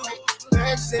holster.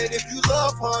 Dad said if you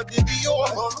love her, then be your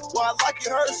her. Well, I like it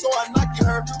her, so I knock it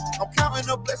her. I'm counting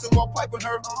her blessings while piping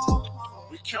her.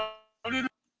 We counting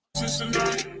since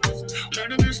tonight,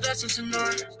 learning these lessons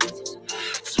tonight.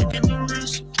 Taking the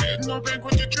risk, getting no bank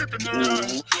when you're dripping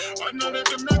around. Another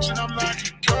dimension, I'm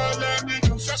like, girl, let me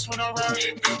confess when I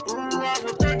ride. Ooh, I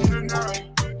repent tonight.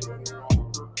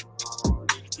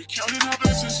 We counting our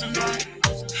blessings tonight,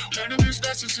 learning these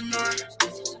lessons tonight.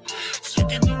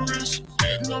 Taking the risk,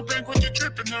 getting no bank when you're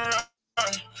dripping around.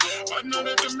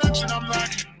 Another dimension, I'm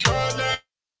like, girl, let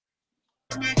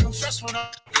me confess when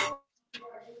I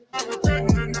repent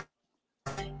tonight.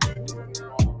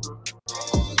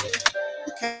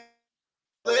 You can't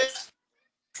let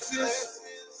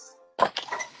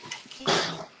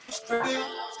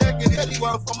stacking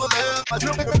anywhere from a left. I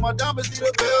drink my diamonds, see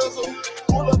the bells.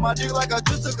 Pull up my dick like I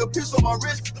just took a piece on my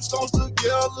wrist. The stones look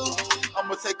yellow.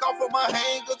 I'ma take off of my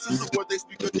hanger to support they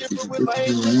speak a different with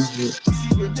language. See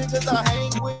the niggas I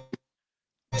hang with.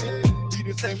 Be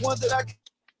the same ones that I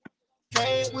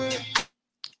came with.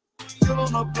 Still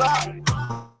on the block.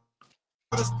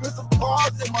 With a spit some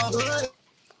cars in my hood.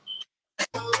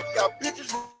 Got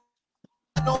bitches.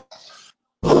 No.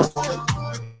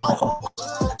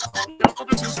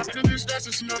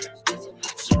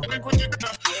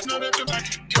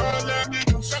 Girl, let me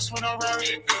confess when I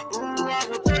ride. Ooh, I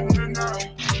repent tonight.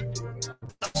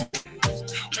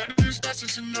 Let these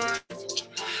lessons tonight.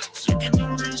 Taking the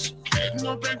risk, getting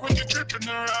no bank when you're tripping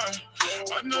around.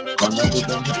 Another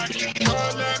dimension, I'm like,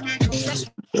 girl, let me confess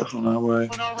when I ride.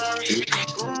 Ooh,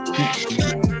 I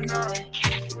repent tonight.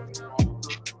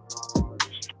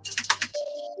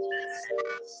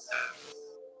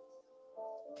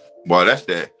 Boy, that's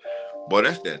that. Boy,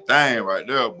 that's that thing right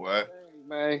there, boy. Hey,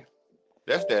 man.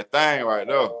 That's that thing right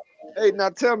there. Hey, now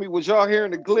tell me, was y'all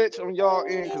hearing the glitch on y'all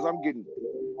end? Because I'm getting.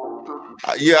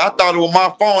 Yeah, I thought it was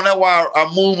my phone. That's why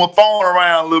I moved my phone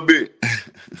around a little bit.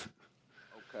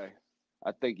 Okay.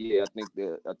 I think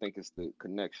it's the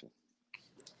connection.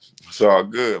 It's all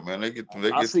good, man. They I get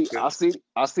see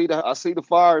the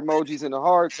fire emojis and the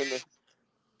hearts and the.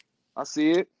 I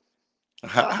see it.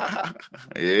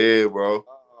 Yeah, bro.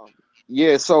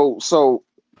 Yeah. So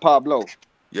Pablo.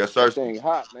 Yes, sir. That thing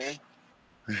hot, man.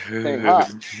 That thing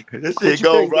hot. That What shit you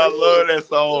go, think, bro. I Danny? love that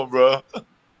song, bro. What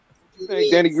you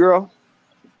think, Danny girl?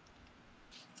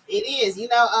 It is. You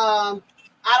know, I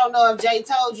don't know if Jay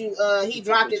told you, he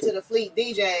dropped it to the Fleet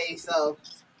DJ. So,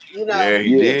 you know, Yeah,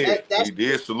 he did. that He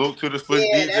did. Salute to the Fleet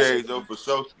yeah, DJs, though, for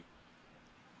sure.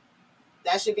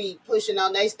 that should be pushing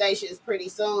on their stations pretty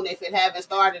soon if it haven't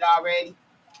started already.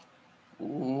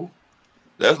 Ooh.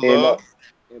 That's And love.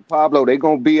 and Pablo, they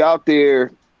gonna be out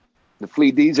there. The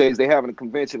Fleet DJs, they having a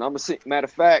convention. Matter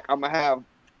of fact, I'm gonna have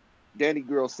Danny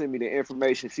girl send me the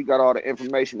information. She got all the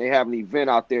information. They have an event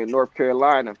out there in North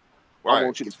Carolina. I Right.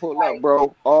 want you to pull up,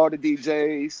 bro. All the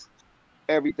DJs,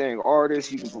 everything,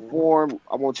 artists, you can perform.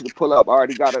 I want you to pull up. I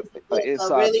already got an A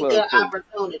inside really plug good for you.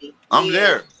 opportunity. I'm Yeah.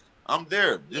 there. I'm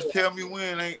there. Just tell me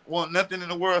when. Ain't want nothing in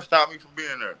the world stop me from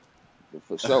being there.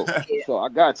 For sure. Yeah. So I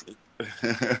got you. I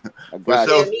For got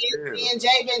sure. you. Me and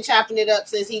Jay been chopping it up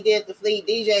since he did the Fleet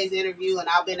DJs interview, and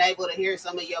I've been able to hear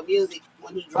some of your music.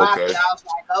 When he dropped it, I was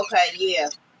like, okay, yeah.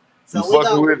 So You we're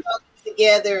fucking gonna with it? get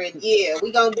together, and yeah,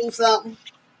 we gonna do something.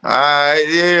 All right,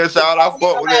 yeah, shout out,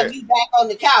 fuck with Have that. you back on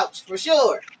the couch for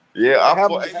sure. Yeah,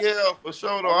 Yeah, for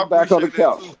sure though. I back on the appreciate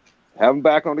that couch. too. Have them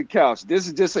back on the couch. This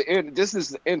is just this is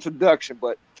the introduction,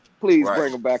 but please Right.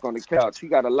 bring him back on the couch. He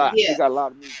got a lot. Yeah. He got a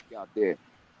lot of music out there.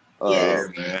 Yes.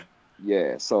 Yeah, man.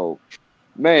 Yeah. So,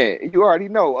 man, you already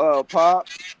know, Pop.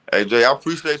 Hey Jay, I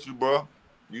appreciate you, bro.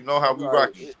 You know how we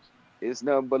rock it. It's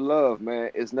nothing but love,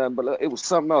 man. It's nothing but love. It was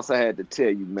something else I had to tell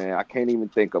you, man. I can't even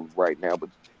think of it right now. But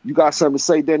you got something to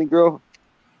say, Danny girl?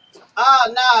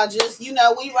 Oh no, just we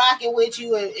rocking with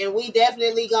you, and we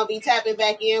definitely gonna be tapping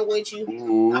back in with you.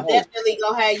 Ooh. I'm definitely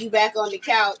gonna have you back on the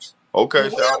couch. Okay, we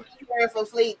will be here for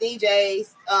Fleet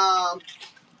DJs.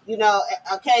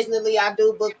 Occasionally I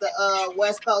do book the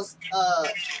West Coast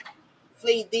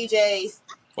Fleet DJs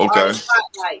artist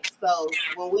spotlight. So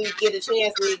when we get a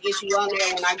chance, we'll get you on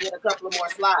there when I get a couple of more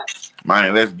slots.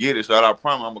 Man, let's get it. So I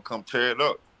promise I'm gonna come tear it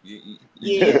up.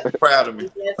 Yeah, proud of me.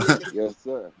 Yes,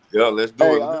 sir. Yeah, let's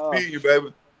do it. Good meeting you,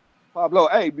 baby. Pablo,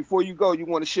 hey, before you go, you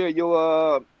want to share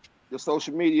your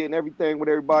social media and everything with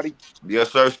everybody?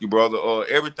 Yes, sir, brother.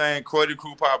 Everything Credit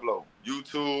Crew Pablo.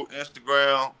 YouTube,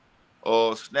 Instagram,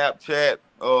 Snapchat,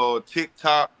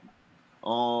 TikTok,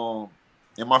 and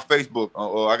my Facebook.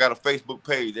 I got a Facebook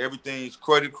page. Everything's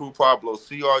Credit Crew Pablo.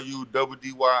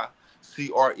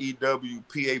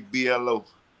 CRUDDYCREWPABLO.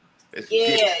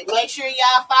 Yeah, make sure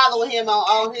y'all follow him on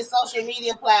all his social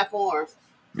media platforms.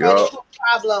 Yeah.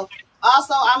 Pablo.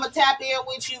 Also, I'm gonna tap in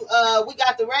with you. We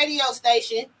got the radio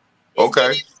station. It's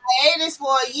been in hiatus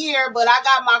for a year, but I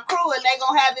got my crew, and they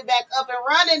gonna have it back up and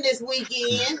running this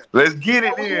weekend. Let's get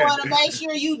it. We want to make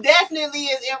sure you definitely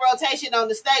is in rotation on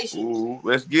the station. Ooh,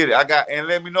 let's get it. And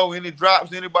let me know any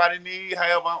drops anybody need.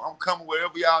 However, I'm coming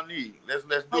wherever y'all need. Let's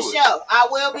do it. For sure. I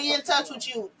will be in touch with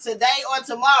you today or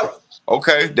tomorrow.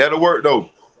 Okay, that'll work though.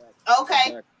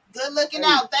 Okay. Good looking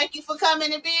out. Thank you for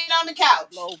coming and being on the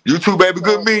couch. You too, baby.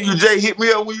 Good meeting you, Jay. Hit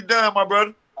me up when you done, my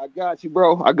brother. I got you,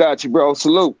 bro.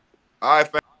 Salute. All right,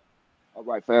 fam. All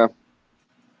right, fam.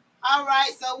 All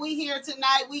right, so we here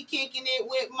tonight. We kicking it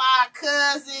with my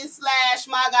cousin /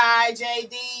 my guy, J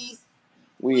Dees.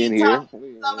 We in here.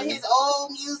 Some of his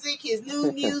old music, his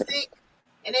new music.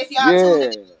 And if y'all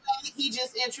tuned in, he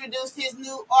just introduced his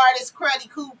new artist, Credit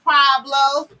Crew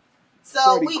Pablo.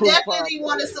 So we definitely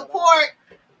want to support.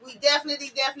 We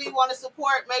definitely want to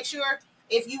support. Make sure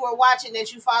if you were watching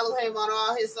that you follow him on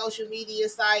all his social media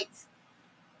sites.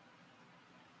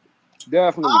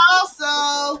 Definitely.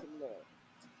 Also,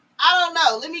 I don't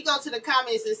know. Let me go to the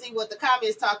comments and see what the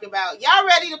comments talk about. Y'all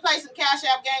ready to play some Cash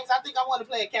App games? I think I want to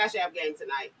play a Cash App game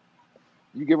tonight.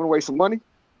 You giving away some money?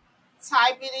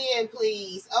 Type it in,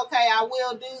 please. Okay, I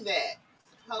will do that.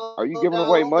 Are you giving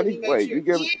away money? Wait, you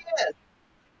giving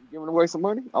away some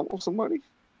money? I want some money.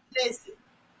 Listen,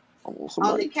 I want some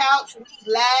on money. the couch, we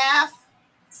laugh,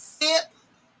 sip,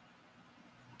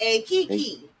 and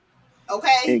kiki.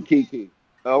 Okay? And kiki.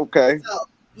 Okay. So,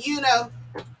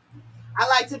 I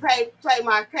like to play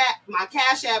my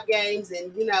Cash App games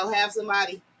and, have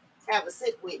somebody have a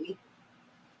sip with me.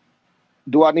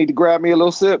 Do I need to grab me a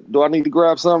little sip? Do I need to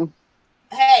grab something?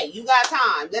 Hey, you got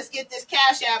time. Let's get this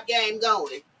Cash App game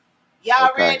going.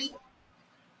 Y'all ready?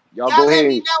 Y'all Y'all go let ahead.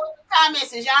 me know in the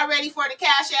comments. Is y'all ready for the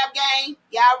Cash App game?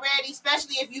 Y'all ready?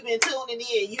 Especially if you've been tuning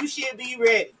in. You should be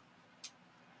ready.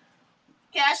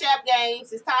 Cash App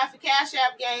games. It's time for Cash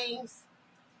App games.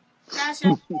 Cash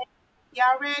App games.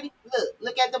 Y'all ready?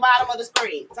 Look at the bottom of the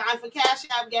screen. Time for Cash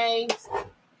App games.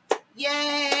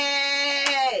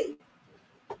 Yay!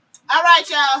 All right,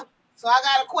 y'all. So I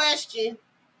got a question.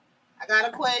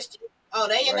 Oh,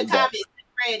 they in the comments.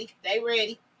 They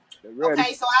ready.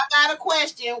 Okay, so I got a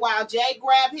question while Jay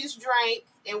grabbed his drink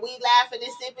and we laughing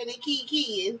and sipping and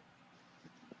kikiing.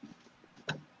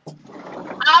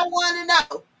 I want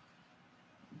to know,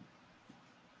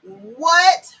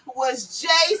 what was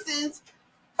Jason's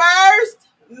first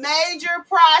major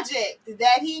project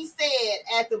that he said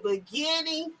at the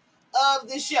beginning of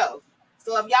the show?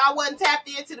 So if y'all wasn't tapped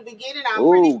into the beginning, I'm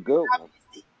pretty sure I missed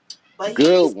it. But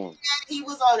he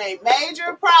was on a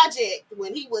major project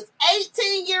when he was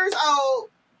 18 years old.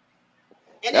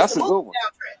 And That's it's a good movie one.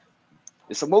 soundtrack.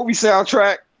 It's a movie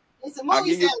soundtrack. It's a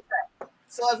movie soundtrack.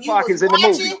 So if you was watching, in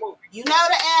the you know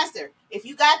the answer. If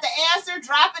you got the answer,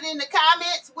 drop it in the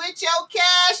comments with your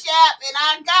Cash App, and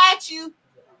I got you.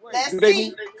 Let's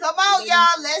see. Come on,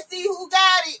 y'all. Let's see who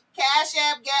got it. Cash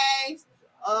App games.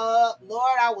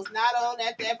 Lord, I was not on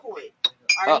at that point.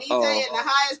 Arnita in the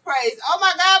highest praise. Oh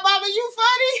my God, Mama, you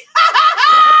funny.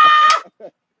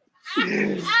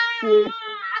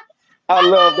 I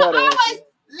love that answer.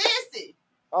 Listen.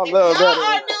 I If love y'all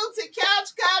that are new to Couch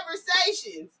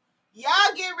Conversations,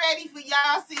 y'all get ready for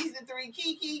y'all season 3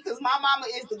 Kiki, because my mama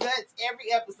is the guts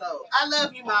every episode. I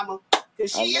love you, Mama,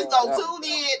 because she is going to tune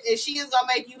in and she is going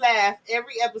to make you laugh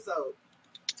every episode.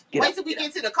 Wait till we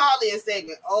get to the call-in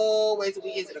segment. Oh, wait till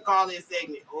we get to the call-in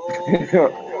segment.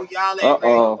 Oh, y'all ain't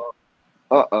ready.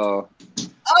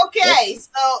 Okay,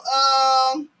 so,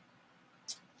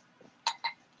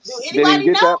 do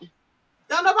anybody know?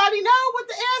 Don't nobody know what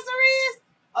the answer is?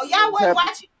 Oh, y'all wasn't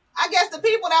watching. I guess the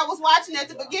people that was watching at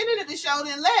the beginning of the show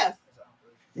then left.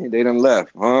 They done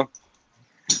left, huh?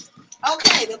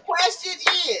 Okay, the question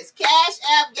is, Cash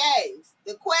App games.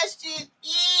 The question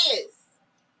is,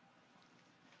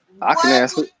 I can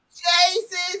answer. What was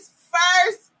Jason's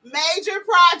first major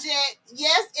project?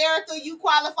 Yes, Erica, you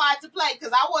qualified to play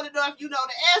because I want to know if you know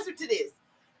the answer to this.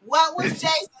 What was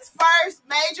Jason's first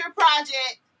major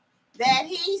project that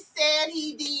he said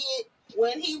he did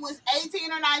when he was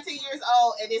 18 or 19 years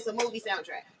old, and it's a movie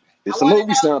soundtrack? It's a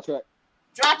movie soundtrack.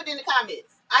 Drop it in the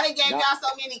comments. I done gave y'all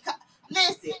so many.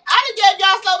 Listen, I done gave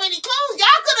y'all so many clues.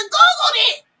 Y'all could have Googled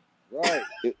it. Right.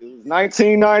 It was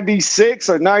 1996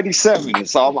 or 97.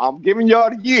 So I'm giving y'all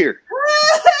the year.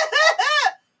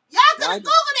 Y'all could have Googled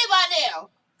it by now.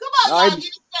 Come on, y'all, get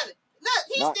it together. Look,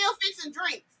 he's still fixing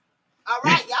drinks. All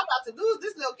right, y'all about to lose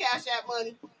this little Cash App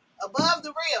money above the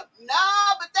rim. No,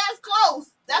 but that's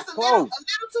close. That's a little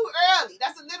too early.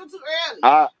 That's a little too early.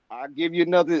 I'll give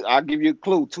you a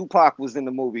clue. Tupac was in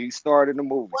the movie. He started the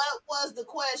movie. What was the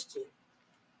question?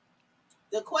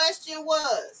 The question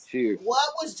was, Cheers.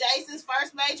 What was Jason's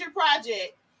first major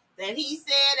project that he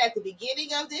said at the beginning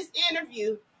of this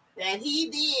interview that he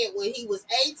did when he was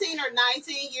 18 or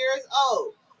 19 years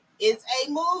old? It's a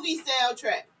movie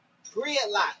soundtrack.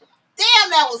 Gridlock.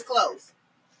 Damn, that was close.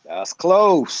 That's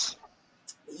close.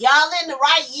 Y'all in the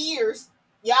right years.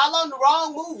 Y'all on the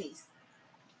wrong movies.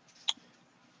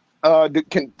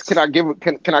 Can I give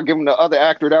him the other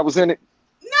actor that was in it?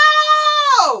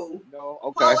 No. No.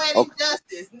 Okay. Poetic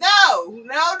Justice. No.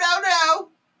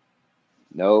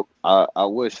 Nope. I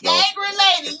wish though. Gang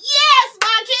related. Yes,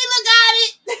 Marquila got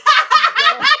it.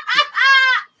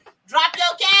 Drop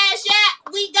your Cash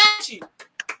App. We got you.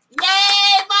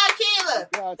 Yay,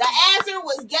 Marquila. The answer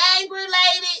was gang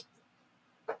related.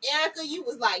 Erica, you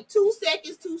was like 2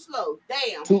 seconds too slow.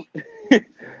 Damn.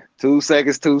 2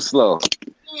 seconds too slow.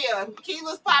 Yeah,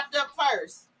 Keela's popped up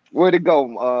first. Where'd it go,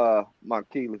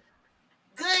 Marquila?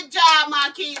 Good job,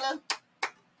 Marquila.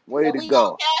 Where'd it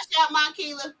go? Cash out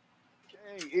Marquila.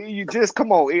 Hey, you just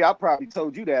come on, E. I probably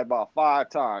told you that about 5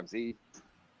 times, E.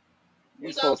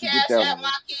 We gonna Cash out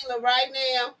Marquila right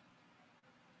now.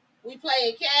 We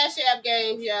playing Cash App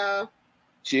games, y'all.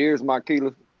 Cheers,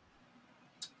 Marquila.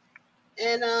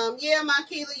 And yeah,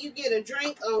 Marquila, you get a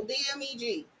drink on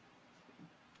DMEG.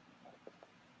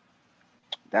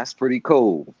 That's pretty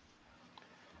cool.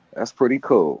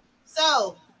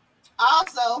 So,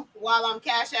 also, while I'm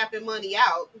Cash Apping money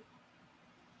out,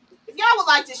 if y'all would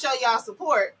like to show y'all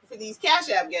support for these Cash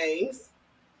App games,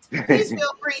 please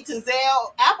feel free to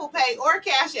Zelle, Apple Pay, or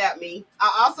Cash App me.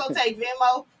 I also take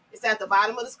Venmo. It's at the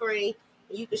bottom of the screen.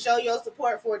 And you can show your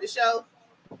support for the show.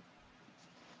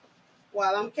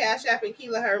 while I'm cash apping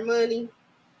Keela her money.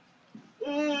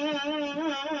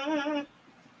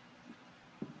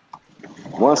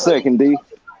 One second, D.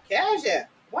 Cash app.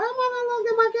 Why am I not gonna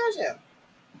get my cash app?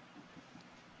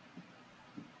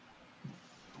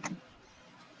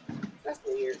 That's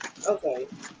weird. Okay.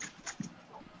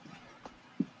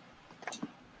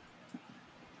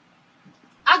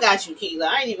 I got you, Keela.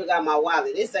 I ain't even got my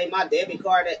wallet. This ain't my debit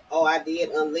card. Oh, I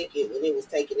did unlink it when it was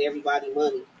taking everybody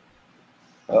money.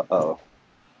 Uh-oh.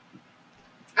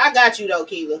 I got you though,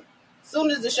 Keela.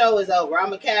 Soon as the show is over, I'm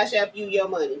gonna cash app you your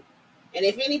money. And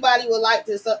if anybody would like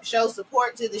to show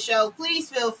support to the show, please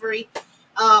feel free.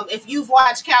 If you've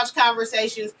watched Couch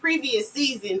Conversations previous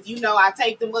seasons, you know I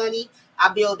take the money, I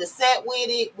build a set with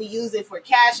it. We use it for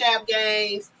cash app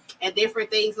games and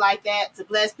different things like that to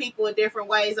bless people in different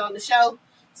ways on the show.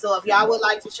 So if y'all would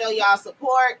like to show y'all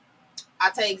support, I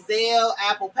take Zelle,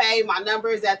 Apple Pay. My number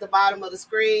is at the bottom of the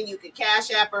screen. You can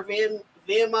cash app or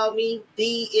Venmo me,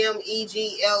 DMEGLLC.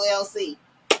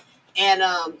 And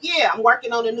yeah, I'm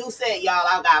working on a new set, y'all.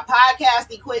 I got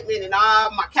podcast equipment and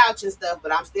all my couch and stuff,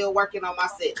 but I'm still working on my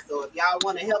set. So if y'all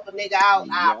want to help a nigga out,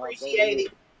 I appreciate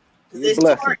it. Because this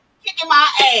tour kicking my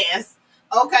ass.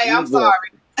 Okay, I'm sorry.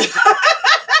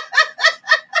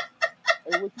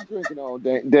 Hey, what you drinking on,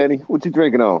 Danny? What you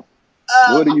drinking on?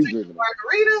 What are you drinking?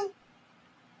 Margarita.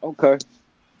 Okay.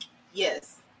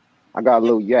 Yes. I got a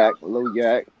little yak. Oh,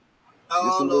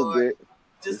 just a little bit.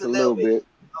 Just a little bit.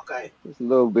 Okay. Just a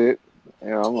little bit.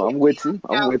 Yeah, I'm with you.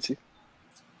 I'm with you.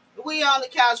 We on the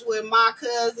couch with my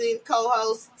cousin,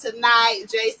 co-host tonight,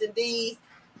 J Dees.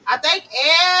 I thank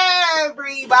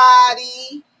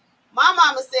everybody. My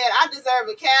mama said I deserve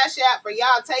a cash app for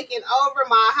y'all taking over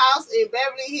my house in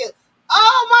Beverly Hills.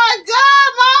 Oh my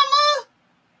God,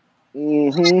 Mama!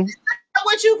 Mm-hmm. Look at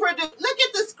what you produced. Look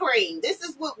at the screen. This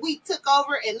is what we took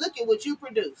over, and look at what you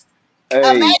produced. Hey.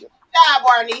 Amazing job,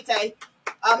 Arnite.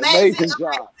 Amazing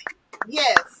job.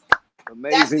 Yes.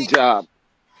 Amazing job.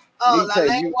 Oh,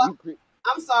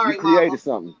 I'm sorry, you created Mama.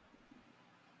 Something.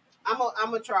 I'm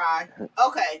gonna try.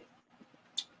 Okay.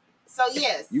 So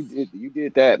yes. You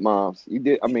did that, Moms. You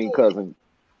did. I mean, cousin.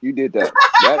 You did that.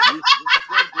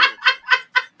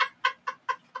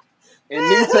 And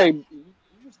Nite,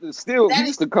 you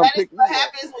used to come pick me up. What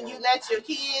happens when you let your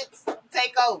kids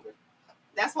take over.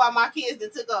 That's why my kids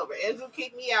that took over. Andrew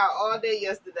kicked me out all day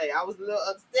yesterday. I was a little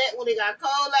upset when it got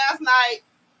cold last night.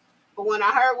 But when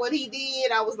I heard what he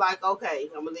did, I was like, okay,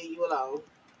 I'm going to leave you alone.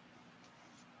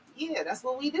 Yeah, that's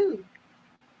what we do.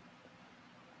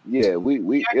 Yeah,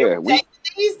 we take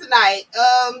these tonight.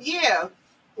 Yeah.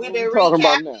 We've been talking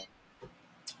about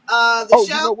now. The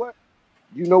show.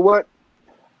 You know what?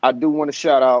 I do want to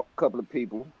shout out a couple of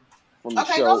people from the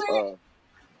show. Go ahead.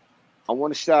 I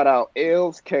want to shout out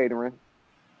Elves Catering.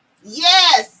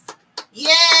 Yes.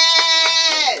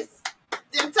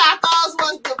 Them tacos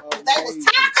they was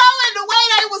tacoing the way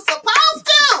they was supposed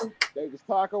to. They was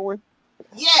tacoing?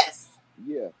 Yes.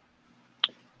 Yeah.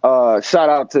 Shout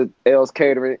out to Elves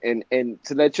Catering, and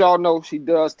to let y'all know, she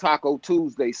does Taco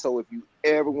Tuesday. So if you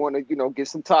ever want to, get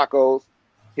some tacos,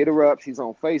 hit her up. She's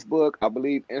on Facebook, I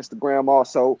believe, Instagram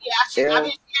also. Yeah, I've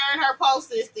been sharing her posts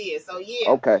this year. So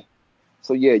yeah. Okay.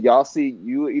 So yeah, y'all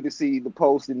you either see the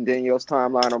post in Danielle's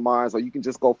timeline or mine, or you can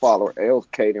just go follow her. Elves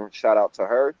Catering. Shout out to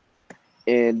her.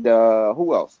 And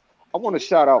who else? I want to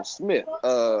shout out Smith.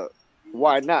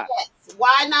 Why not? Yes.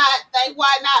 Why not? Thank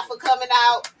Why Not for coming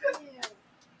out.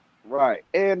 Right.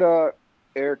 And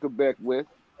Erica Beckwith.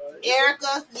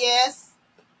 Erica, yes.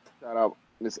 Shout out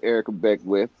Miss Erica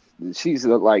Beckwith. She's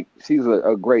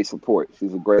a great support.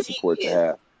 She's a great support to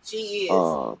have. She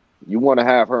is. You want to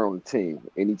have her on the team.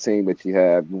 Any team that you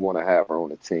have, you want to have her on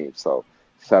the team. So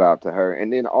shout out to her.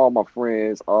 And then all my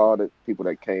friends, all the people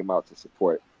that came out to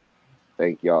support.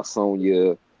 Thank y'all,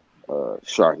 Sonia,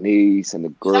 Sharnice, and the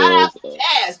girls. Shout out to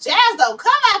Jazz. Jazz don't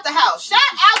come out the house. Shout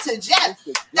out to Jazz.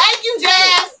 Thank you,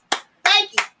 Jazz.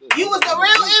 Thank you. You was the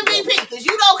real MVP because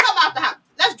you don't come out the house.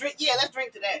 Let's drink. Yeah, let's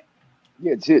drink to that.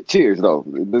 Yeah, cheers though.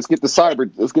 Let's get the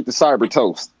cyber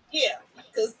toast. Yeah,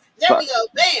 because there we go.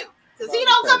 Bam. Because he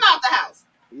don't come out the house.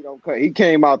 He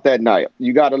came out that night.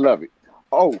 You gotta love it.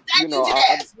 Oh, thank you,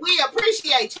 Jazz. We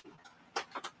appreciate you.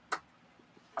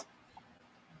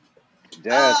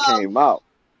 Jazz came out.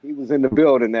 He was in the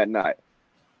building that night.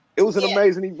 It was an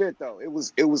amazing event, though. It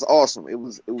was awesome. It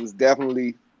was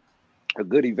definitely a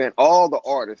good event. All the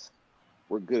artists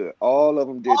were good. All of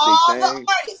them did their thing.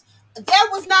 There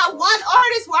was not one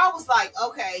artist where I was like,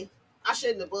 okay, I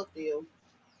shouldn't have booked them.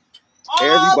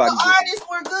 All the artists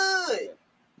were good.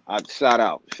 Shout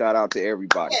out to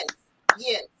everybody.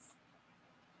 Yes.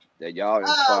 That y'all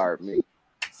inspired me.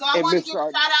 So I And want to Miss give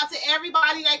a shout out to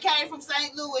everybody that came from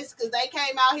St. Louis because they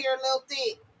came out here a little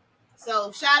thick.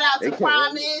 So shout out to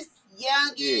Promise,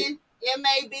 Youngin,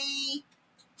 MAB.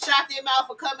 Shout them out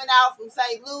for coming out from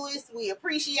St. Louis. We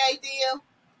appreciate them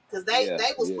because they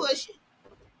was pushing.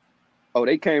 Oh,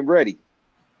 they came ready.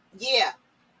 Yeah.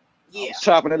 I was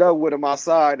chopping it up with them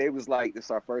outside. They was like, "This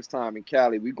is our first time in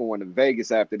Cali. We going to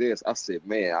Vegas after this." I said,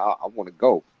 "Man, I want to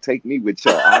go. Take me with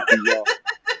y'all. I'll be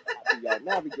y'all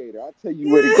navigator. I'll tell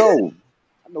you where to go.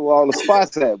 I know all the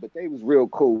spots at." But they was real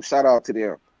cool. Shout out to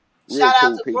them. Shout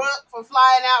out to Brooke for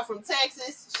flying out from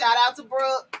Texas. Shout out to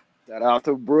Brooke. Shout out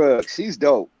to Brooke. She's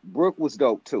dope. Brooke was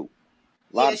dope too.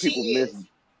 A lot of people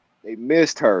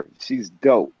missed her. She's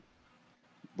dope.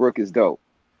 Brooke is dope.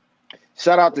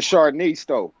 Shout out to Charnice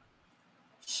though.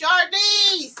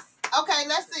 Charnice. Okay,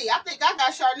 let's see. I think I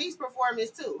got Charnice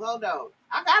performance too. Hold on.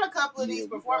 I got a couple of these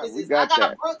performances. I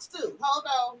got Brooks too. Hold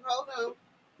on.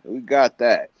 We got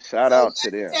that. Shout out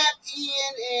to them. Tap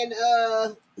in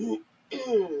and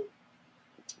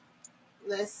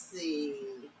let's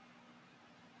see.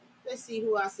 Let's see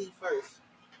who I see first.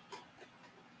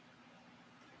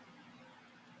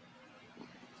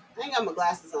 I ain't got my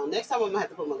glasses on. Next time I'm gonna have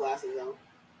to put my glasses on.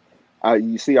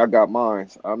 You see, I got mine.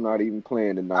 I'm not even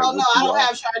playing tonight. Oh no, I don't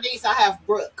have Charnice. I have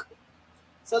Brooke.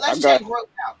 So let's check Brooke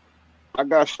out. I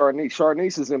got Charnice.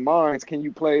 Charnice is in mine. Can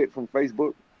you play it from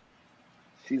Facebook?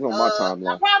 She's on my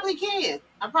timeline. I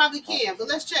probably can, but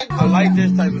let's check. I like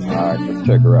this type of stuff. All right, let's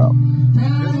check her out.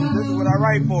 This is what I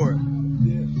write for.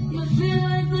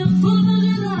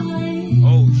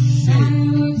 Oh shit.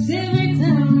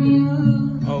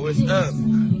 Oh, it's up.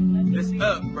 It's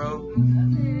up, bro.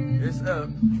 It's up.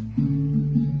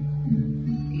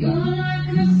 You're like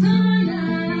a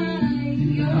sunlight.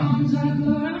 Your arms are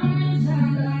around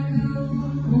like a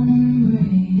warm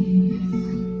embrace.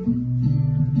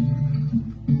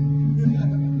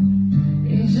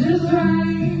 It's just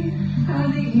right how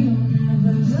the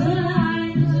universe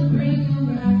aligns to bring you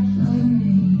back for me.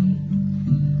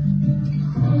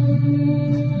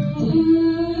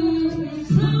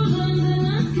 Explosions in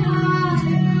the sky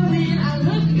when I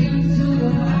look into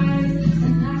your eyes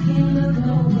and I can't look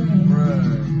away.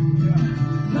 Bruh.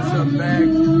 What's up, Max?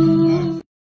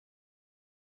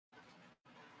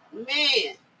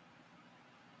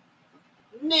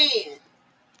 Man.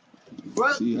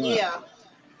 Brooke, yeah.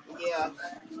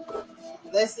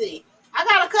 Let's see. I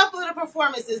got a couple of the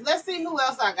performances. Let's see who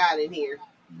else I got in here.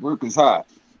 Brooke is hot.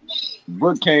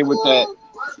 Brooke came with that.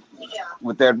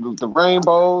 With the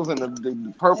rainbows and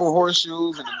the purple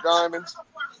horseshoes and the diamonds.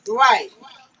 Right.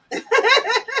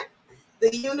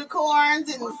 The unicorns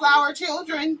and the flower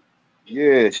children.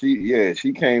 Yeah,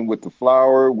 she came with the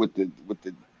flower, with the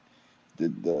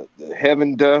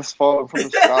heaven dust falling from the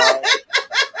sky.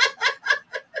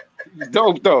 She was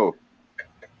dope though.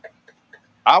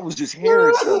 I was just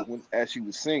hearing stuff as she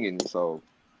was singing, so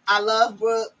I love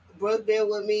Brooke. Brooke been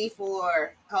with me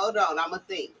for, hold on, I'm going to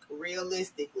think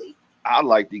realistically. I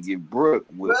like to give Brooke.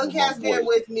 Brooke has been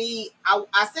with me,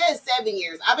 I said 7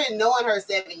 years. I've been knowing her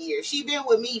 7 years. She's been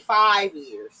with me 5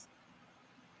 years.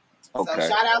 Okay. So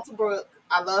shout out to Brooke.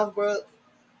 I love Brooke.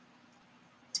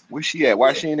 Where's she at?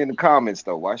 Why she ain't in the comments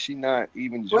though? Why she not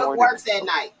even joining? Brooke works at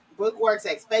night. Brooke works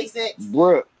at SpaceX.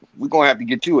 Brooke, we're going to have to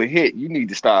get you a hit. You need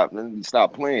to stop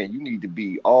playing. You need to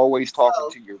be always talking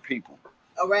to your people.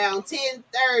 Around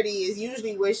 10:30 is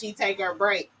usually when she take her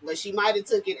break, but she might have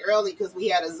took it early because we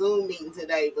had a Zoom meeting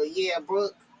today. But yeah,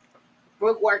 Brooke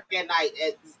worked at night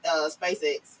at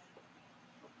SpaceX.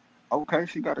 Okay,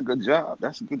 she got a good job.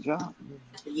 That's a good job.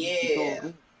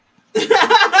 Yeah.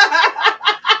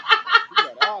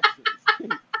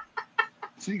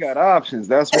 She got options.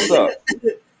 That's what's up.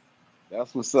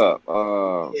 That's what's up.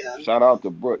 Shout out to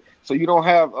Brooke. So you don't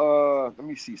have let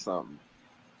me see something.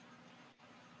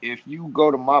 If you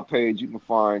go to my page, you can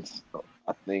find,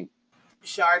 I think,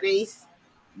 Charnice.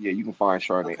 Yeah, you can find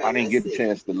Charnice. Okay, I didn't get the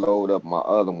chance to load up my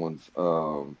other ones.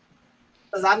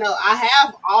 Because I know I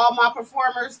have all my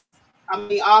performers. I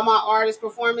mean, all my artist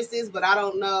performances, but I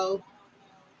don't know.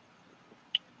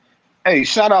 Hey,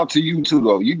 shout out to you too,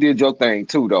 though. You did your thing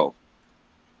too, though.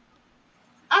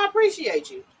 I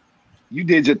appreciate you. You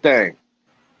did your thing.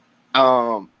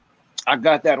 I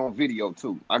got that on video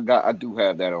too. I do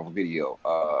have that on video.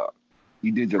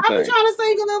 You did your thing. I'm trying to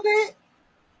sing a little bit.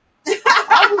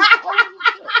 I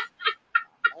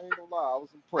ain't gonna lie, I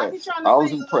was impressed. I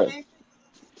was impressed.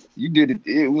 You did it.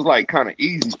 It was like kind of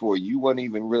easy for you. You wasn't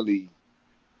even really.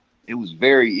 It was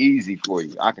very easy for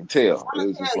you. I can tell. It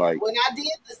was just like when I did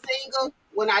the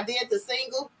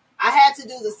single. I had to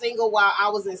do the single while I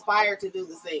was inspired to do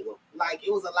the single. Like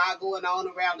it was a lot going on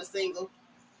around the single.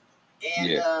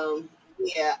 And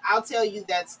Yeah, I'll tell you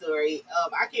that story.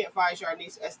 I can't find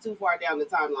Sharnice. That's too far down the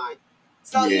timeline.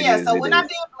 So Yeah, it yeah, is. so It when I is.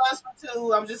 did Blunts for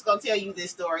Two, I'm just gonna tell you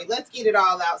this story. Let's get it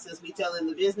all out since we telling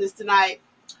the business tonight.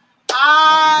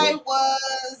 I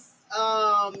was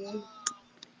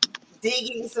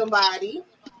digging somebody,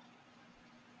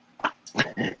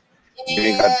 You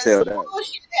ain't got to and tell some that.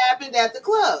 bullshit happened at the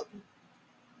club.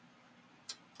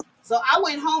 So I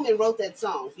went home and wrote that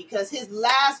song because his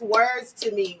last words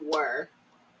to me were,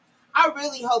 "I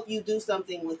really hope you do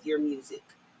something with your music."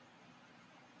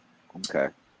 Okay.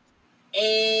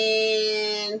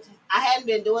 And I hadn't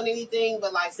been doing anything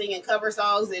but like singing cover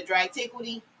songs at Drag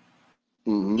Tiquity,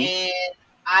 Mm-hmm. and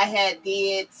I had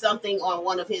did something on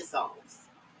one of his songs.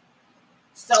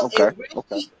 So Okay. it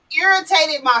really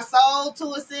irritated my soul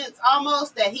to a sense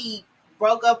almost that he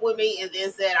broke up with me and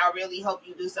then said, "I really hope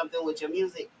you do something with your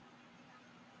music."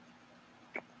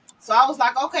 So I was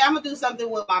like, okay, I'm gonna do something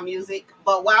with my music.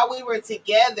 But while we were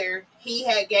together, he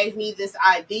had gave me this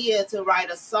idea to write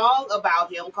a song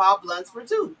about him called Blunts for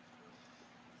Two.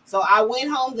 So I went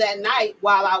home that night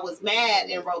while I was mad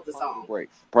and wrote the song.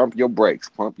 Pump your brakes.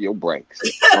 Pump your brakes.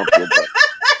 Pump your brakes.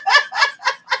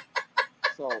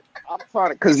 So I'm trying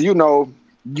to, because you know,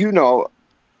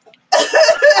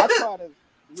 I try to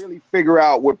really figure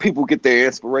out where people get their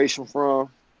inspiration from.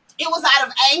 It was out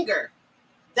of anger.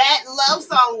 That love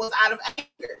song was out of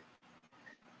anger.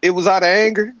 It was out of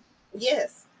anger?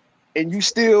 Yes. And you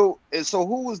still, and so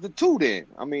who was the two then?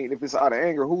 I mean, if it's out of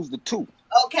anger, who's the two?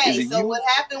 Okay, so what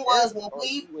happened was when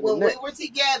we were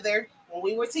together,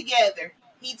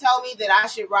 he told me that I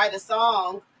should write a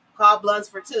song called Blunts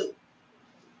for Two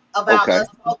about us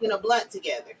smoking a blunt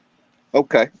together.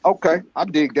 Okay, I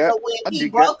dig that. So when he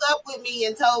broke up with me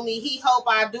and told me he hoped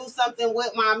I do something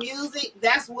with my music,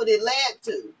 that's what it led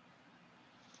to.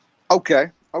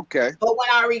 Okay. But when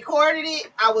I recorded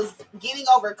it, I was getting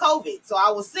over COVID, so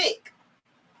I was sick.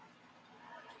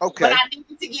 Okay. But I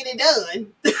needed to get it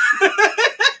done.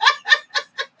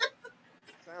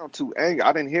 Sound too angry.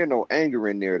 I didn't hear no anger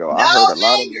in there though. No I heard a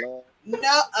lot anger. of love.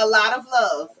 No, a lot of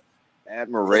love.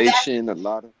 Admiration, a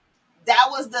lot of. That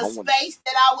was the space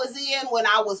that I was in when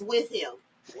I was with him.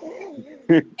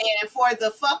 And for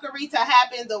the fuckery to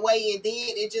happen the way it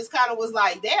did, it just kind of was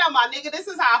like, damn, my nigga, this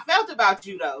is how I felt about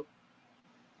you though.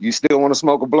 You still want to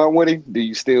smoke a blunt with him?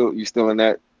 You still in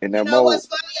that mode? You know what's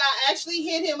funny? I actually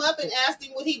hit him up and asked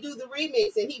him would he do the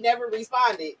remix, and he never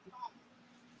responded.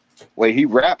 Wait, he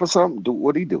rap or something?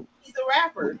 What'd he do? He's a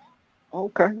rapper.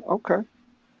 Okay.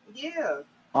 Yeah.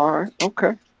 All right.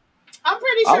 Okay. I'm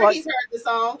pretty sure he's heard the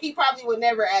song. He probably would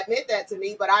never admit that to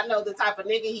me, but I know the type of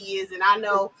nigga he is, and I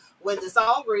know when the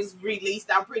song was released,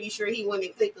 I'm pretty sure he went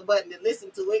and clicked the button and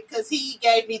listened to it because he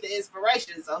gave me the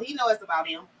inspiration, so he knows about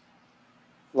him.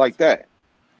 Like that.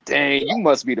 Dang, you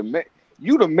must be the man.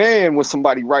 You the man with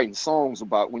somebody writing songs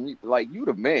about when you you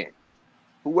the man.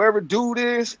 Whoever do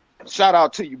this, shout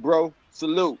out to you, bro.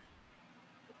 Salute.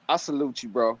 I salute you,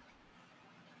 bro.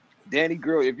 Danni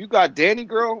Gyrl. If you got Danni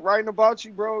Gyrl writing about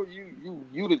you, bro, you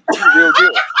the real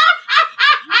deal.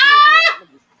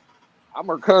 I'm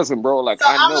her cousin, bro. Like, so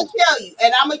I know. I'm gonna tell you,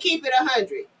 and I'm gonna keep it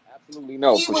 100. Absolutely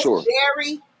no, for sure.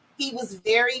 He was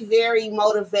very, very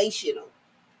motivational.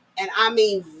 And I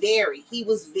mean he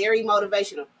was very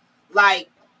motivational. Like,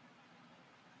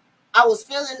 I was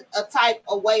feeling a type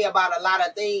of way about a lot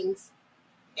of things,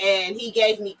 and he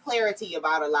gave me clarity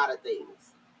about a lot of things.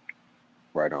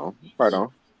 Right on. He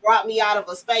brought me out of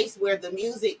a space where the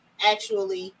music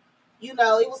actually, it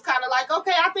was kind of like,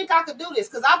 okay, I think I could do this.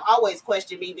 Because I've always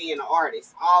questioned me being an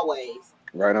artist. Always.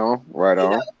 Right on.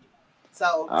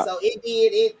 So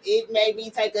it made me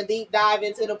take a deep dive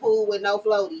into the pool with no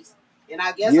floaties. And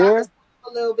I guess I can swim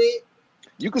a little bit.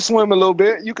 You can swim a little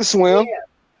bit. You can swim.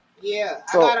 Yeah.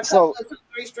 I got a couple of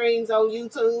 2-3 streams on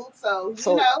YouTube.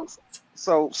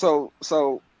 So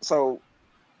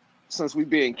since we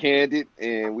being candid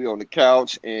and we on the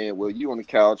couch and you on the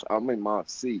couch, I'm in my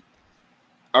seat.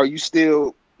 Are you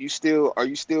still, is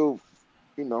there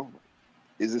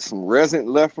some resin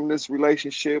left from this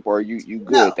relationship, or are you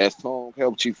good? No. That song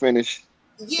helped you finish?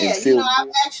 Yeah,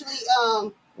 I'm actually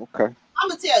okay. I'm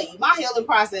gonna tell you, my healing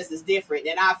process is different,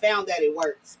 and I found that it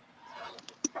works.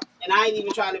 And I ain't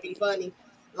even trying to be funny.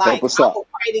 Like, I will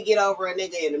pray to get over a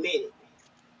nigga in a minute.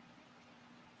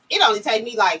 It only take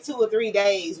me like 2 or 3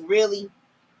 days, really,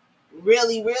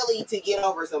 to get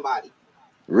over somebody.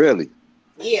 Really?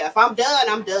 Yeah, if I'm done,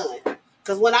 I'm done.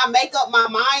 Because when I make up my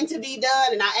mind to be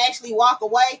done and I actually walk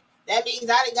away, that means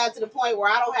I done got to the point where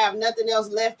I don't have nothing else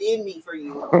left in me for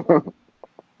you.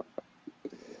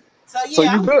 So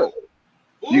you good?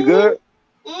 Mm-hmm. You good?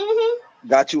 Mm-hmm.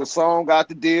 Got you a song, got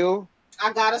the deal?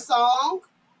 I got a song.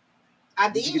 I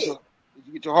Did you get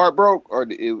did. your heart broke, or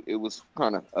it was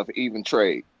kind of even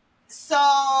trade? So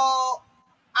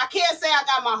I can't say I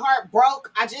got my heart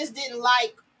broke. I just didn't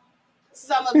like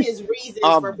some of his reasons for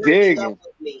I'm breaking up digging.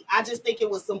 with me. I just think it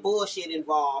was some bullshit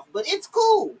involved, but it's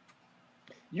cool.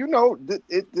 You know,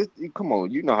 come on.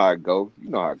 You know how it go. You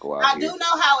know how it go out I do here.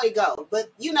 know how it go,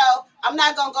 but I'm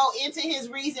not gonna go into his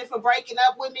reason for breaking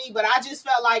up with me. But I just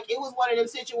felt like it was one of them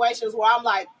situations where I'm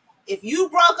like, if you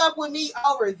broke up with me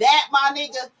over that, my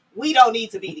nigga, we don't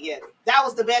need to be together. That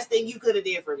was the best thing you could have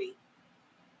did for me.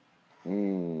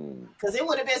 Because it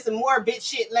would have been some more bitch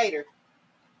shit later.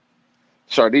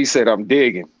 Shardy said, "I'm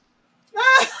digging."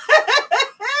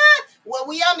 Well,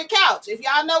 we on the couch. If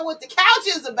y'all know what the couch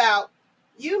is about,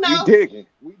 you We know. digging.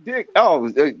 We dig.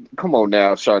 Oh, come on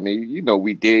now, Shardy. You know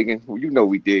we digging. You know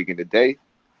we digging today.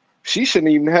 She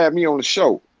shouldn't even have me on the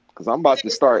show because I'm about to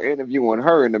start interviewing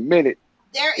her in a minute.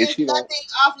 There If is she don't, nothing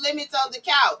off limits on the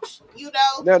couch. You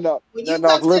know, when you nothing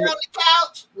off come sit limit. on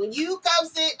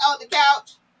the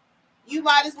couch, you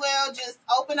might as well just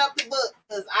open up the book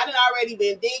because I done already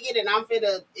been digging and I'm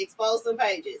finna expose some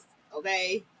pages.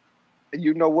 Okay.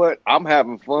 You know what? I'm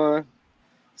having fun.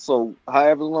 So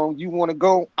however long you want to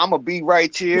go, I'm gonna be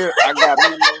right here. I got me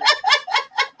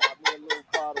a little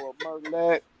bottle of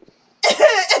Merlot.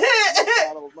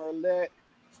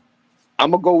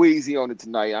 I'm gonna go easy on it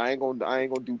tonight. I ain't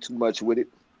gonna do too much with it.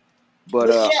 But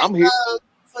yeah, I'm here.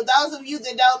 For those of you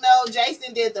that don't know,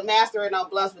 Jason did the mastering on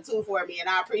Blunts for Two for me, and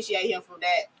I appreciate him for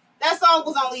that. That song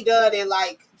was only done in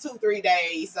like 2-3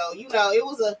 days, so it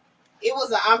was a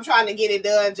I'm trying to get it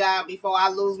done job before I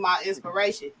lose my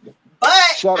inspiration. But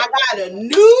I got a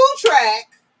new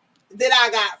track that I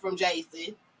got from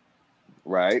Jason.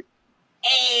 Right.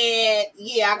 And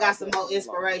yeah, I got some more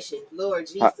inspiration. Lord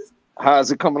Jesus.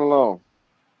 How's it coming along?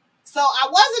 So I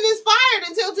wasn't inspired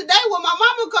until today when my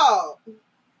mama called.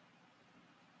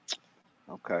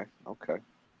 Okay.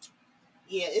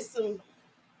 Yeah, it's some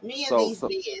me and these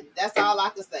men. That's all I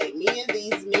can say. Me and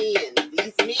these men.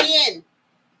 These men.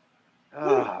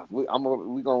 We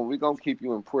gonna keep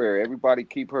you in prayer. Everybody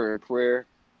keep her in prayer.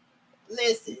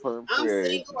 Listen, I'm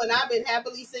single and I've been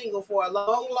happily single for a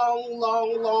long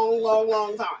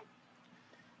time.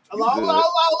 A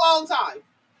long time.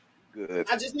 Good.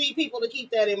 I just need people to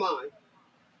keep that in mind.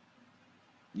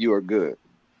 You are good.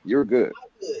 You're good. I'm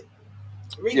good.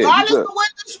 Regardless of what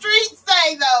the streets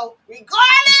say, though,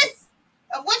 regardless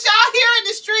of what y'all hear in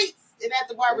the streets and at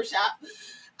the barbershop,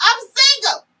 I'm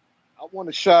single. I want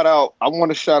to shout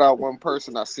out one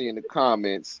person I see in the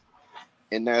comments,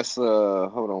 and that's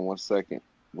hold on one second.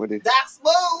 What is Doc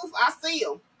Smooth? I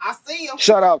see him.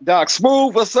 Shout out Doc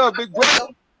Smooth. What's up, big brother?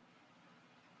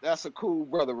 That's a cool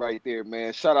brother right there,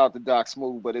 man. Shout out to Doc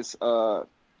Smooth, but it's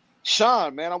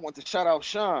Sean, man. I want to shout out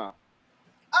Sean.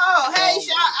 Oh, hey,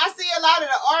 Sean. I see a lot of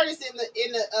the artists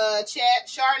in the chat.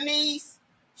 Sharnice,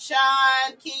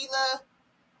 Sean, Keela,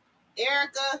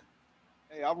 Erica.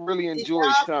 Hey, I really enjoy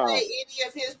Sean. Play any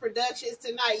of his productions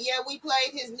tonight? Yeah, we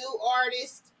played his new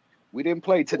artist. We didn't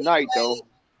play tonight, though.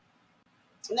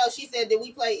 No, she said, did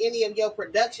we play any of your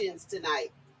productions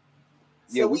tonight?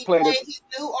 Yeah, so we played his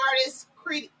new artist,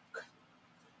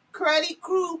 Cruddy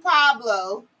Crew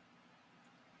Pablo.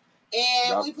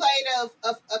 And we played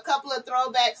a couple of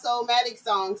throwback Soulmatic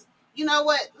songs. You know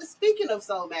what? Speaking of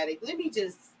Soulmatic, let me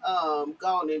just go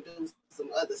on and do some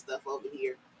other stuff over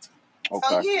here. Okay.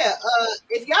 So yeah,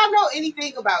 if y'all know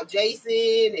anything about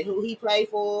Jason and who he played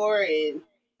for and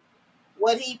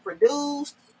what he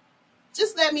produced,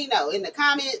 just let me know in the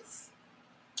comments.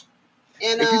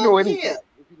 And if you know anything,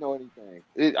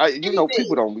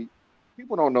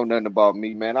 people don't know nothing about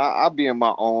me, man. I be in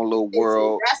my own little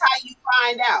world. That's how you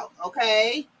find out,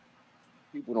 okay?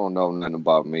 People don't know nothing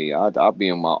about me. I be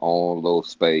in my own little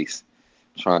space,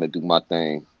 trying to do my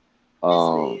thing.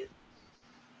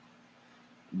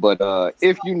 But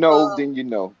if you know, then you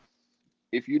know.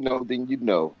 If you know, then you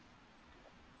know.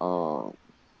 I'm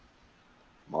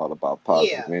all about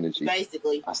positive energy.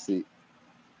 Basically. I see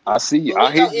you. Well,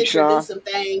 I hear you, Sean. Introduce some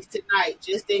things tonight,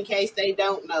 just in case they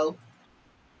don't know.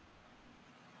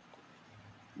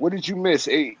 What did you miss?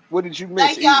 What did you miss?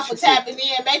 Thank y'all for tapping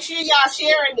in. Make sure y'all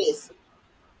sharing this.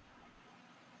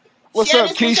 What's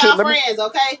up, Keisha? With y'all friends,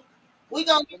 okay? We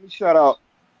gonna let me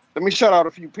shout out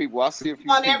a few people. I see a few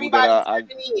people everybody that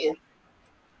tapping in.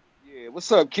 Yeah,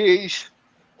 what's up, Keish?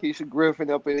 Keisha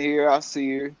Griffin up in here. I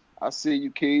see her. I see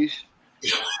you, Keish.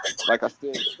 Like I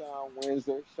said, Sean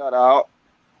Wednesday. Shout out.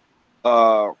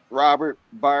 Robert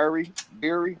Byrie.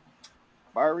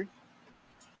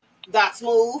 Doc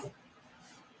Smooth.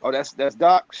 Oh, that's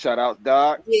Doc. Shout out,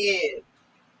 Doc. Yeah.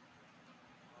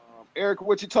 Erica,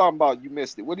 what you talking about? You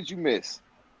missed it. What did you miss?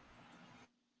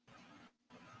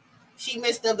 She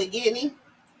missed the beginning.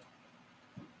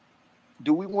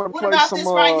 Do we want to What play about some? this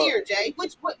right here, Jay?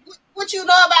 What you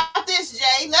know about this,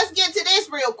 Jay? Let's get to this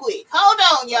real quick. Hold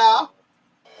on, y'all.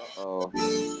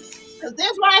 Cause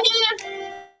this right here,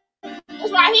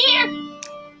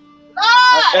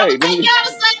 Lord, hey, I'm gonna take y'all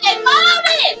to Sunday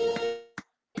morning.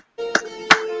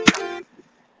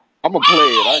 I'm gonna play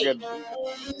it. I got.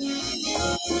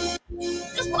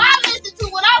 That's what I listen to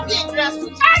when I'm getting dressed for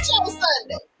church on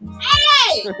Sunday.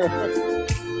 Hey,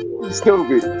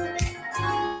 Stupid.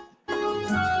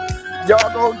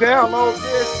 Y'all go download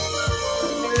this,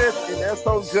 and that's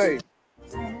OJ.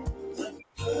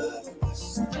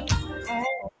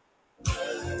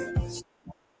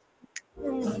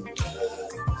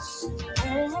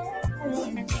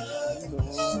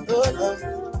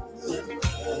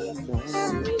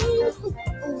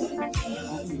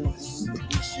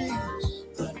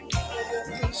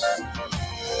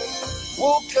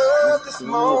 Woke up this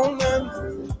morning,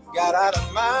 got out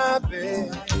of my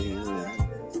bed,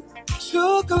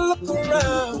 took a look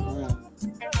around.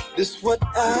 This what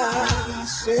I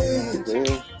said.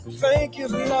 Thank you,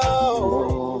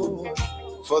 Lord,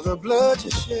 for the blood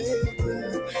you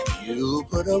shed. You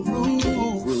put a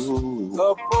roof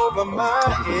up over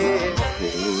my head.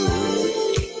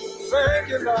 Thank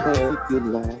you, Lord,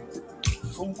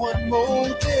 for one more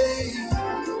day.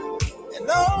 And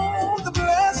all the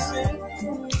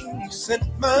blessings you sent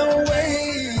my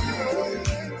way.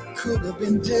 Could have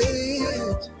been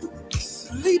dead,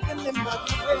 sleeping in my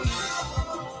grave.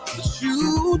 But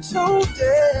you told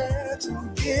Dad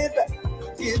to get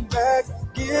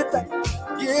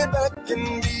back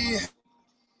and be.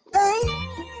 Hey,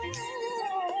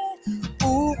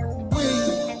 ooh,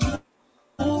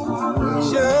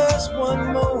 just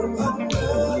one moment.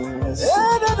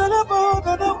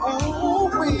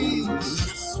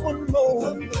 Just one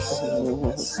moment.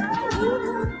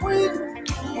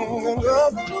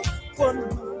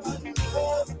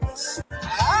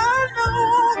 I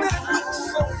know that it looks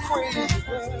so crazy,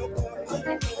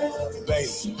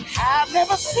 baby. I've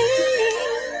never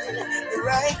seen the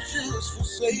righteous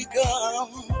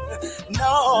forsaken,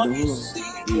 nor his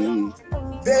seed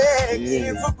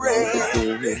begging for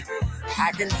bread.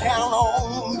 I can count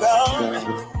on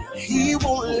God, He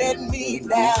won't let me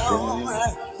down.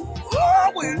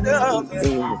 Oh, we love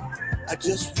Him.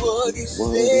 Just what He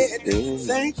said.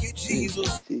 Thank you,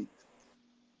 Jesus.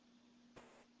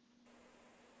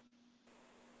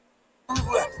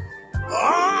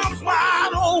 Arms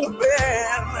wide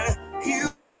open, He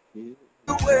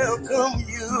welcome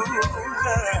you.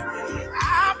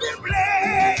 I've been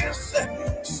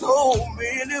blessed so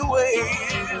many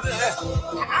ways.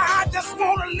 I just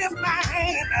want to lift my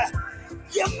hand,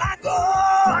 give my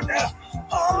God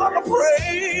all the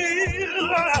praise.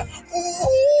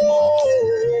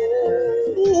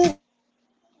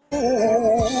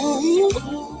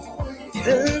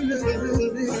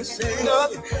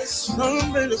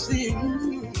 Somebody see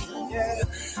you. Yeah,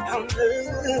 I'm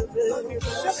loving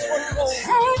just one more.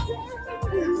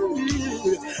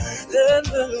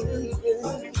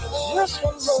 Just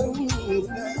one more.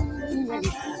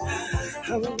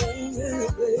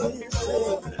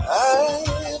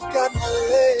 I've got my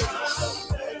legs,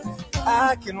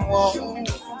 I can walk.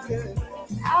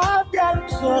 I've got a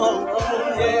tongue,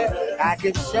 yeah, I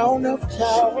can show enough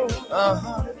talk.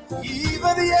 Even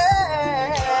the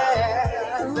air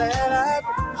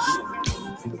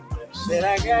that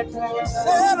I got,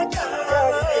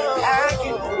 I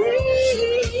can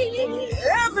breathe.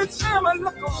 Every time I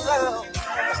look around,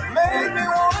 it's made me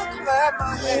want to clap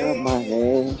my hands.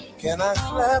 Can I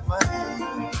clap my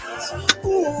hands?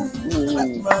 Ooh, clap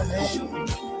my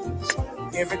hands.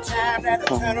 Every time that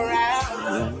I turn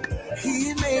around,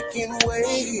 He's making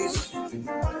ways.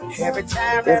 Every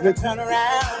time that I turn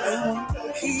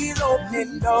around, He's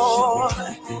opening doors.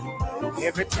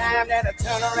 Every time that I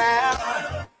turn around,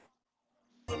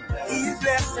 He's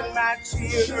blessing my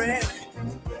children.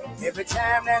 Every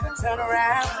time that I turn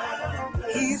around,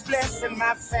 He's blessing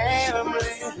my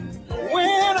family.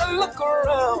 When I look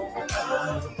around,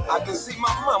 I can see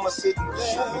my mama sitting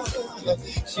there.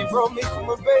 She brought me from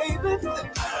a baby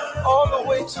all the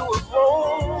way to a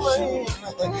grown man.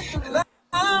 And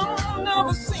I've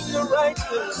never seen the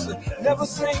righteous, never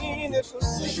seen it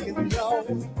forsaken, no.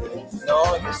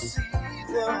 No, you see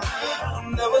them,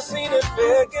 never seen it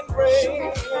beg and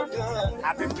break.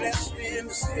 I've been blessed in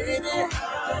the city,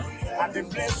 I've been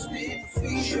blessed in the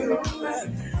field,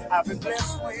 I've been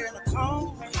blessed when I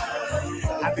come,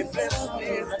 I've been blessed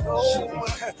when I go.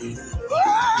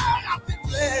 Oh, I've been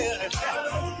blessed.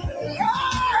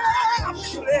 Oh, I've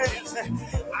been blessed.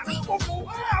 I don't know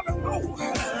where I go.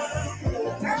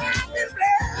 I've been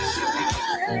blessed.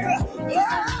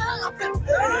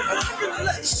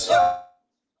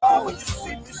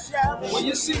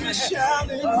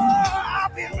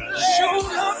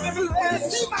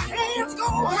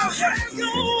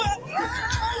 Ooh,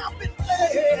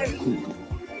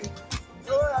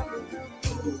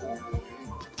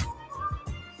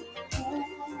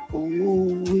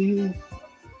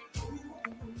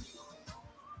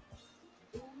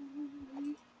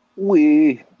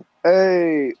 we,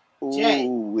 hey, Jay,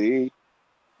 ooh, we,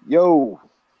 yo,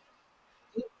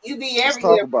 you be let's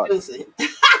talk everywhere about it. producing.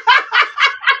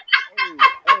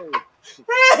 Hey,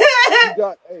 you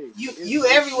got, hey, you it's you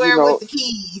everywhere with know, the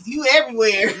keys. You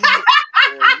everywhere.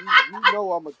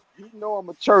 you know I'm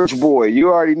a church boy. You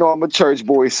already know I'm a church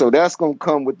boy, so that's gonna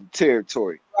come with the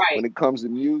territory. When Right, it comes to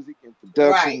music and right.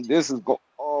 production, this is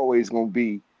always gonna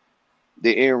be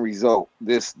the end result.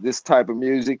 This type of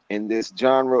music and this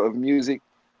genre of music.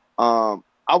 I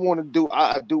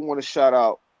do want to shout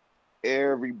out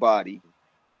everybody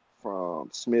from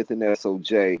Smith and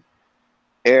SOJ.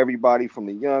 Everybody from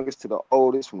the youngest to the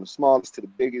oldest, from the smallest to the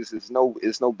biggest. It's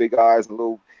no big eyes and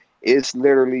little. It's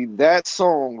literally that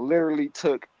song. Literally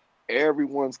took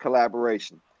everyone's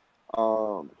collaboration.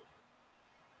 Um,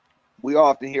 we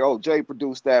often hear, "Oh, Jay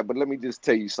produced that," but let me just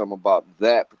tell you something about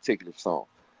that particular song.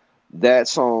 That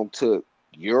song took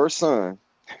your son,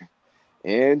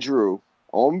 Andrew,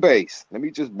 on bass. Let me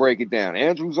just break it down.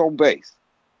 Andrew's on bass.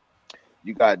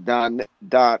 You got Danye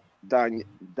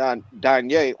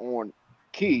on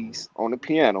keys on the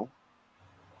piano.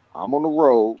 I'm on the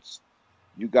Rhodes.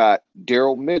 You got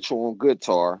Daryl Mitchell on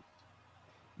guitar.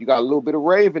 You got a little bit of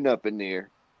Raven up in there.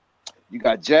 You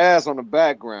got Jazz on the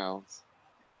backgrounds.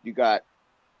 You got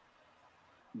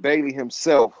Bailey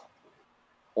himself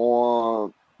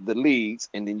on the leads,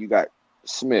 and then you got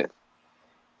Smith.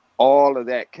 All of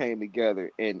that came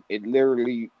together, and it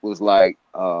literally was like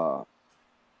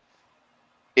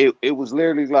it was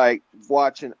literally like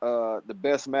watching the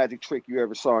best magic trick you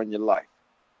ever saw in your life.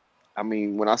 I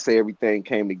mean, when I say everything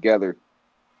came together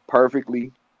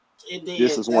perfectly, It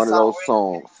this did. is That one of song those really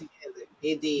songs. came together.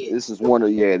 It did. This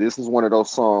is one of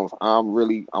those songs. I'm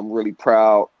really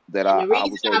proud that And the I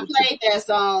reason was I able to. played that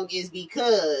song is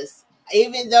because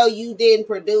even though you didn't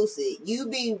produce it, you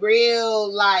be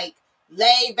real like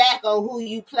laid back on who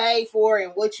you played for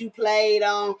and what you played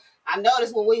on. I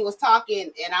noticed when we was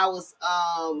talking and I was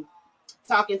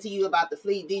talking to you about the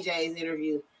Fleet DJs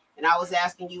interview, and I was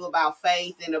asking you about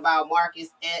Faith and about Marcus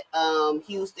at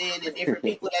Houston and different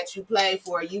people that you play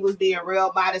for. You was being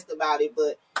real modest about it,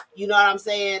 but you know what I'm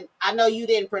saying? I know you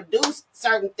didn't produce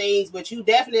certain things, but you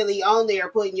definitely on there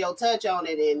putting your touch on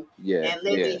it Yeah, and yeah,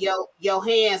 lending your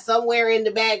hand somewhere in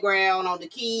the background on the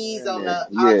keys, and on the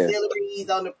yeah, auxiliaries,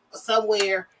 on the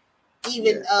somewhere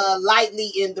even yeah,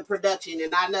 lightly in the production.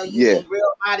 And I know you yeah, was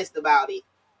real modest about it.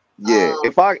 yeah.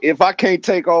 Um, If I can't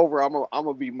take over, I'm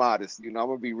gonna be modest. You know, I'm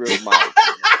gonna be real modest.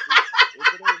 You know,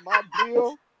 if it ain't my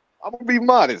deal, I'm gonna be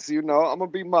modest. You know, I'm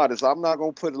gonna be modest. I'm not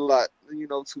gonna put a lot,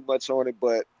 too much on it,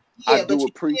 but I Yeah, but do you still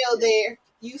appreciate. there.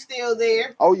 You still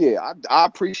there. Oh yeah, I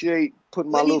appreciate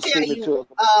putting my Let me little tell you, signature.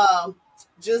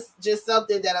 just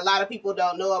something that a lot of people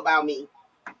don't know about me.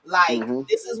 Like Mm-hmm.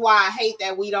 this is why I hate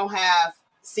that we don't have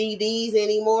CDs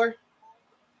anymore.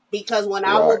 Because when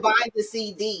I would Right, buy the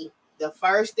CD, the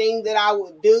first thing that I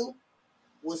would do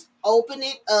was open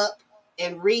it up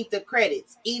and read the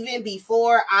credits, even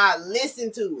before I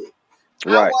listened to it.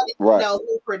 I right, wanted to right, know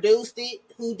who produced it,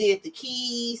 who did the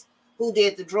keys, who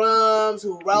did the drums,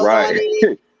 who wrote on right,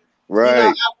 it. You know, right.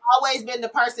 I've always been the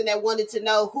person that wanted to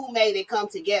know who made it come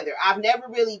together. I've never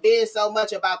really been so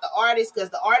much about the artist because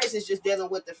the artist is just dealing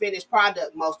with the finished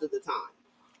product most of the time.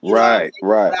 You know what I'm Right, saying?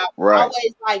 right, But I've right,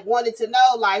 always like wanted to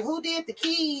know like who did the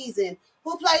keys and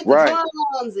who played the right,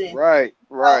 drums and right,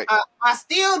 right. I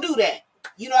still do that.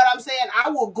 You know what I'm saying? I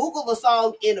will Google a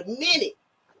song in a minute.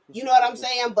 You know what I'm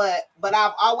saying? But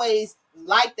I've always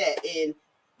liked that. And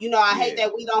I hate Yeah,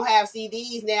 that we don't have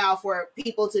CDs now for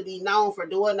people to be known for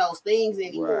doing those things right,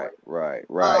 anymore. right,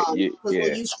 right. Yeah, Because when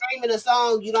yeah, you streaming a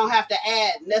song, you don't have to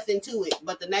add nothing to it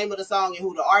but the name of the song and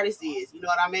who the artist is. You know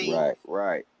what I mean? right,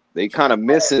 right. They kind of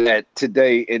missing that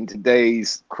today in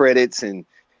today's credits, and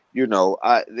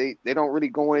they don't really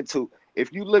go into.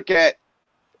 If you look at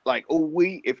like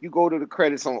if you go to the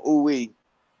credits on Ooh,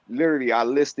 literally I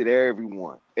listed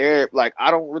everyone. Like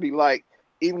I don't really like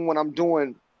even when I'm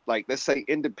doing like let's say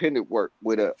independent work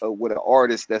with with an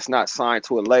artist that's not signed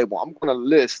to a label. I'm gonna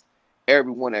list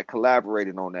everyone that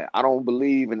collaborated on that. I don't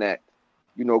believe in that,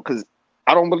 because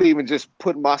I don't believe in just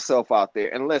putting myself out there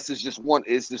unless it's just one.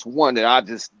 It's just one that I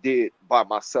just did by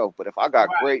myself. But if I got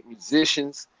Right. great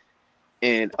musicians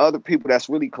and other people that's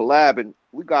really collabing,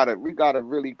 we gotta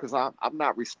really because I'm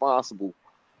not responsible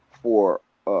for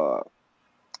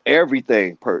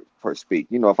everything per speak.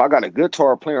 If I got a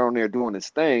guitar player on there doing this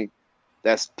thing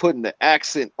that's putting the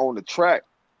accent on the track,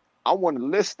 I want to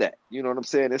list that. You know what I'm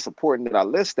saying? It's important that I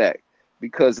list that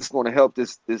because it's going to help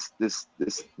this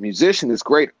musician, this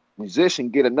great musician,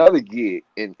 get another gig.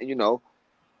 And you know,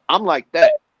 I'm like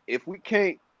that. If we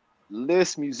can't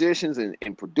list musicians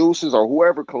and producers or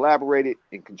whoever collaborated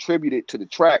and contributed to the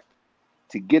track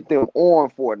to get them on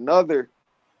for another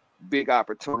big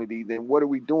opportunity, then what are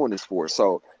we doing this for?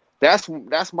 So that's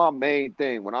my main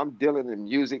thing. When I'm dealing in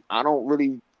music, I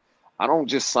don't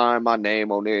just sign my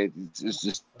name on there.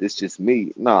 It's just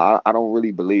me. No, I don't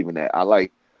really believe in that. I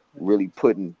like really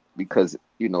putting, because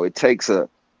you know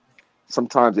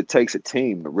sometimes it takes a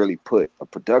team to really put a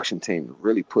production team to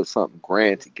really put something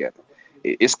grand together.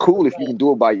 It's cool if you can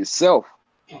do it by yourself.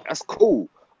 That's cool.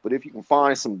 But if you can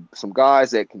find some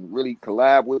guys that can really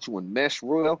collab with you and mesh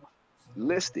real,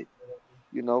 list it.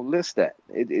 You know, list that.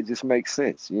 It just makes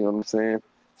sense. You know what I'm saying?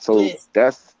 So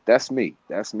that's me.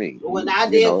 That's me. When I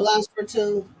did Blunts for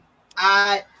Two,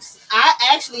 I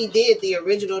actually did the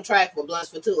original track for Blunts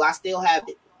for Two. I still have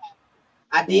it.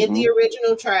 I did the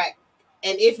original track.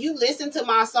 And if you listen to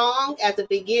my song at the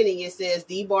beginning, it says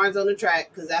D Barnes on the track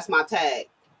because that's my tag.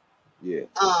 Yeah.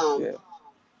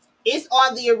 It's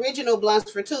on the original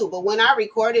Blunts for Two. But when I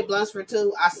recorded Blunts for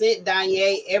Two, I sent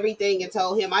Danni everything and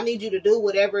told him I need you to do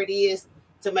whatever it is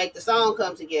to make the song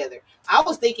come together. I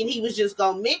was thinking he was just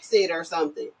gonna mix it or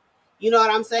something. You know what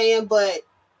I'm saying? But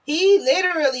he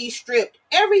literally stripped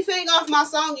everything off my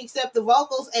song except the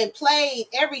vocals and played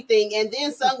everything and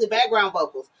then sung the background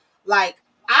vocals. Like,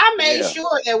 I made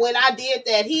sure that when I did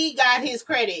that, he got his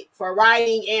credit for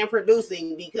writing and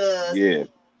producing because it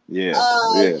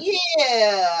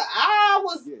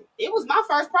was my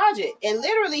first project. And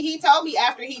literally he told me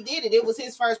after he did it, it was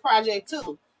his first project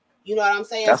too. You know what I'm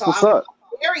saying? That's what's up.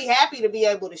 Very happy to be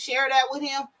able to share that with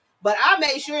him. But I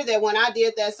made sure that when I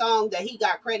did that song that he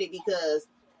got credit because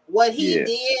what he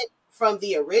did from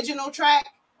the original track,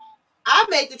 I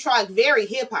made the track very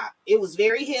hip hop. It was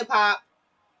very hip hop.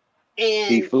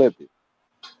 And he flipped it.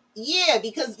 Yeah,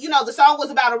 because you know the song was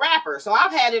about a rapper. So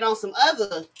I've had it on some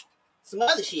other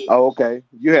shit. Oh, okay.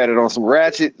 You had it on some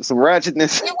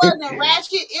ratchetness. It wasn't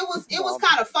ratchet. It was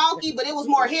kind of funky, but it was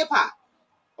more hip hop.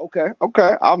 Okay.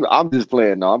 I'm just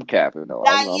playing. No, I'm capping. No,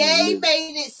 Danni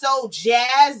made it so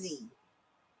jazzy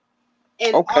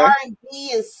and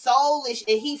R&B and soulish,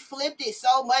 and he flipped it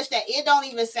so much that it don't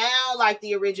even sound like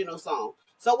the original song.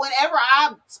 So whenever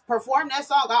I perform that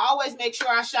song, I always make sure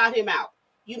I shout him out.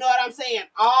 You know what I'm saying?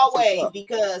 Always,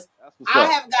 because I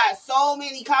have got so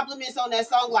many compliments on that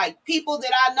song. Like, people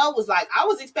that I know was like, I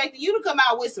was expecting you to come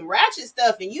out with some ratchet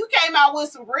stuff, and you came out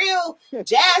with some real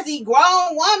jazzy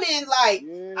grown woman. Like,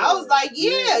 I was like,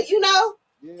 you know.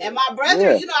 And my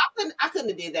brother, you know, I couldn't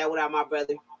have did that without my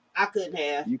brother. I couldn't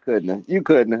have. You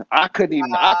couldn't. I couldn't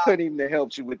even have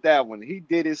helped you with that one. He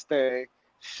did his thing.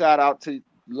 Shout out to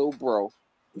little bro,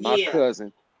 my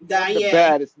cousin. Danni.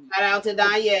 Shout out to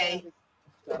Danni.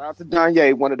 Shout out to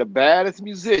Danni, one of the baddest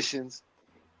musicians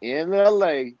in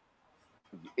LA.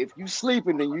 If you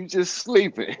sleeping, then you just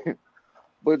sleeping.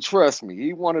 But trust me,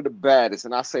 he's one of the baddest,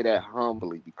 and I say that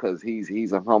humbly because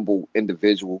he's a humble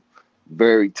individual,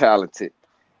 very talented,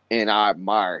 and I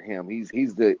admire him.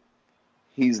 He's the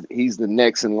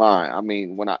next in line. I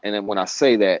mean, when I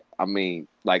say that, I mean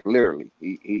like literally.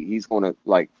 He's gonna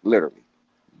like literally,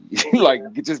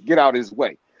 like just get out his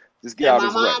way. Just get out his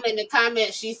way. My mom in the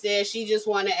comments, she said she just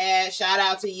want to add shout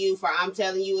out to you for I'm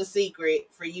telling you a secret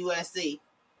for USC.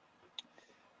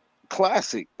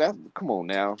 Classic. That come on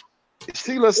now. Is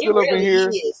Sheila still up in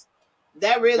here?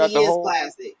 That really is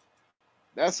classic.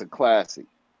 That's a classic.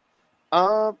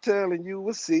 I'm telling you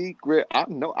a secret. I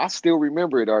know. I still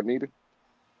remember it, Arnita.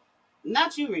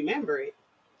 Not you remember it.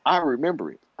 I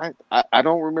remember it. I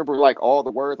don't remember like all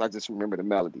the words. I just remember the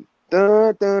melody.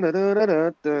 Dun, dun, dun, dun,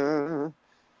 dun, dun.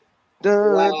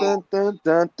 Wow. Dun, dun,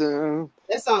 dun, dun.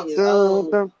 That song is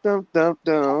old. Dun, dun, dun,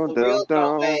 dun, dun,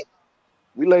 dun.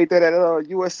 We laid that at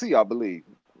USC, I believe.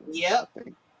 Yep.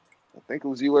 I think it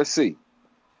was USC.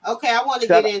 Okay, I want to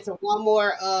get into one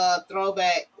more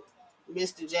throwback,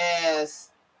 Mr. Jazz.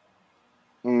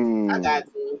 I got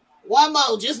to. One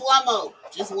more, just one more.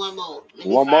 Just one more.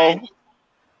 One more?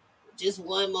 Just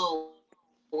one more.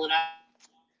 When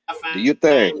I find Do your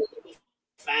thing.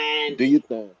 Do your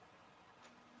thing.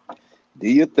 Do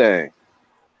your thing.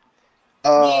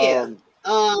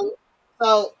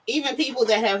 So even people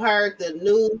that have heard the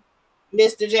new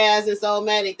Mr. Jazz and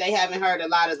Soulmatic, they haven't heard a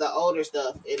lot of the older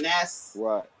stuff, and that's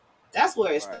right. That's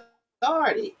where it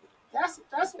started. That's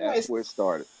where it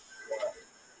started.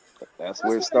 That's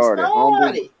where it started.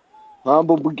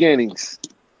 Humble beginnings.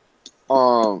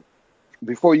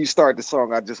 Before you start the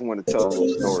song, I just want to tell a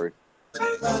little story.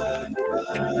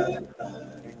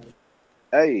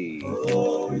 Hey,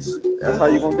 that's how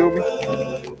you gonna do me?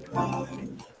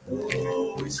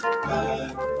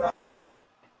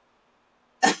 You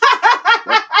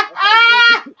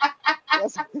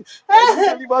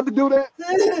really about to do that?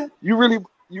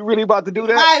 You really about to do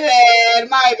that?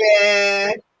 My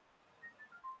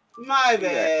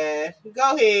bad.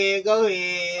 Go ahead.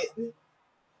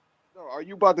 No, are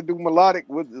you about to do melodic?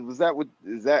 Was that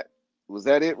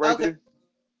it right Okay. there?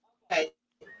 Okay.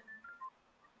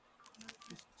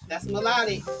 That's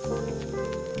melodic.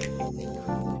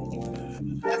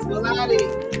 Listen, I'm gonna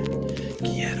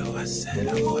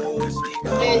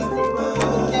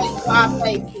tell you why I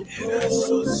play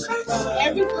this.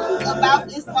 Everything about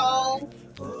this song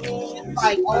is just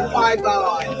like, oh my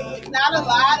god. It's not a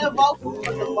lot of vocals,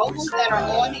 but the vocals that are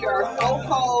on here are so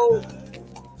cold.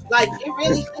 Like, it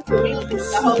really took the music to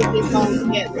hold this song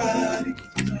together.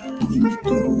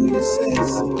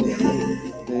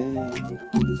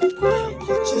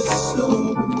 Just so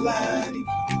melodic.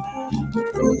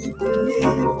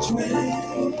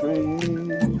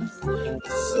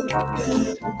 So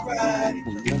damn erotic.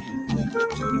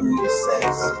 Do the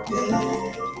sexy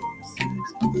dance.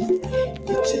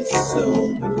 You're just so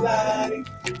melodic.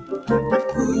 Put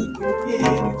me in a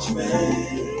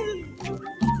trance.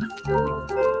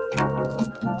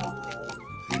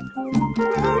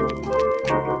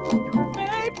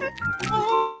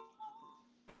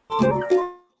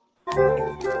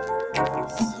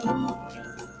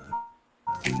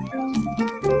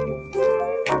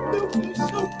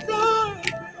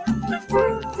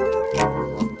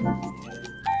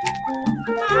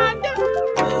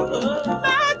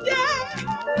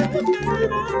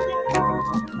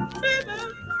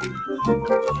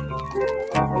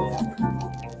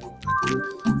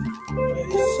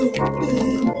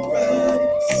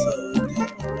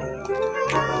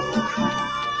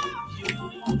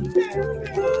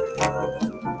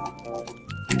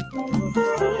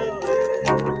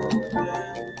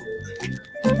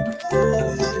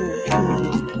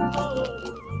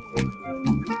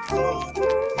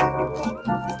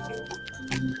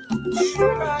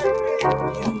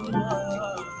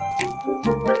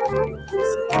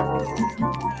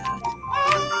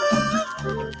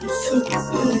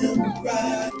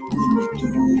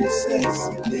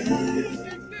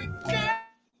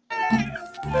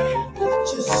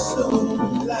 Just so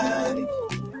melodic.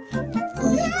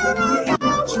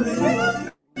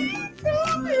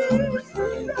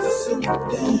 So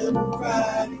damn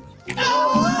erotic.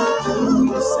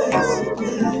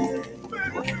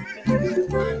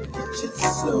 Just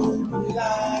so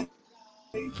melodic.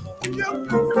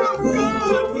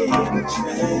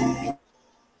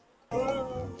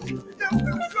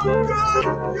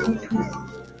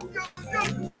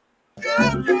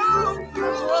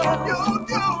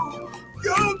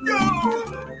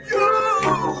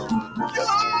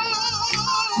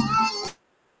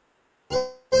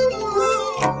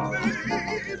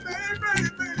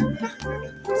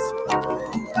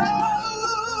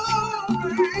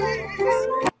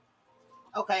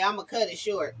 Okay, I'm gonna cut it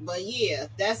short, but yeah,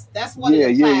 that's one of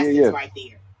the classics right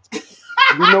there.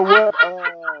 You know what?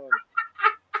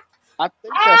 I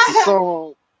think that's the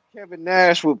song Kevin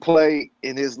Nash would play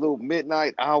in his little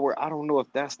midnight hour. I don't know if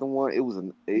that's the one. It was that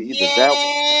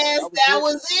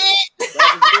was it.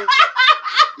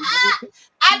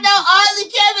 I know all the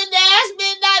Kevin Nash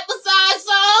midnight massage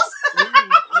songs.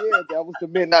 Yeah, that was the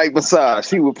midnight massage.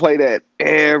 He would play that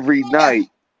every night.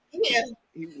 Yeah.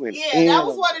 That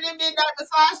was one of them midnight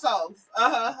massage songs.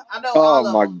 I know.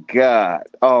 Oh my God.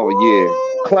 Oh yeah,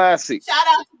 classic. Shout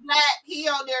out to Black. He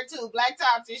on there too. Black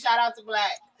Thompson. Shout out to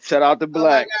Black. Shout out to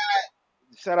Black. Oh my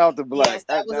God. Shout out to Black. Yes,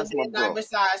 that was a midnight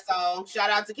massage song. Shout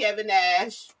out to Kevin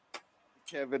Nash.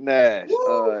 Yeah,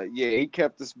 he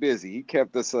kept us busy. He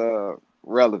kept us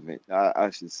relevant. I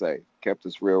should say, kept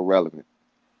us real relevant.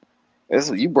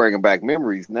 You bringing back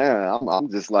memories now. I'm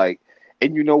just like.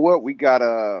 And you know what? We got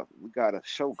a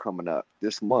show coming up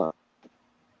this month.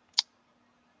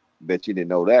 Bet you didn't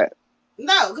know that.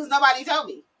 No, because nobody told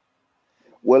me.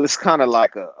 Well, it's kind of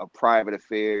like a private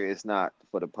affair. It's not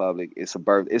for the public. It's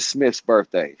Smith's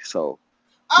birthday, so.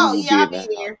 Oh yeah,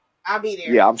 I'll be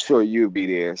there. Yeah, I'm sure you'll be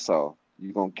there. So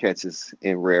you're gonna catch us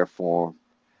in rare form,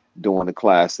 doing the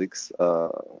classics.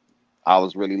 I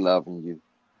Was Really Loving You.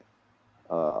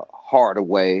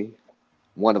 Hardaway,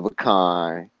 One of a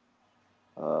Kind.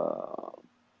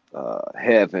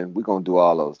 Heaven. We're gonna do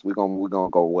all those. We're gonna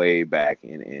go way back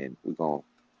and we're gonna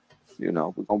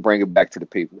bring it back to the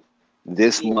people.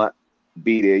 This month,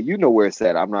 be there. You know where it's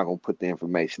at. I'm not gonna put the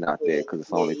information out there because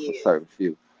it's only for certain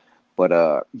few. But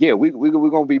we're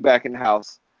gonna be back in the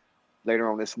house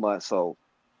later on this month. So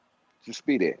Just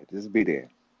be there. Just be there.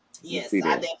 Just Yes, be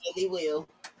I there. definitely will.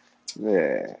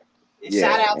 Yeah. And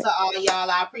shout out Yeah. to all y'all.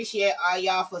 I appreciate all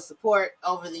y'all for support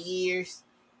over the years.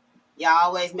 Y'all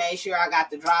always made sure I got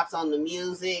the drops on the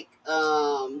music,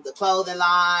 the clothing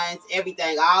lines,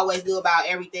 everything. I always do about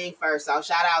everything first. So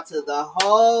shout out to the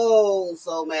whole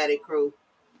Soulmatic crew.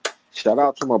 Shout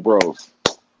out to my bros.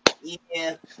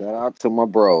 Yeah. Shout out to my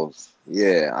bros.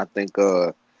 Yeah, I think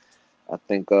yeah,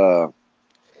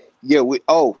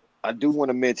 I do want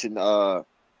to mention for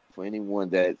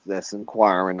anyone that's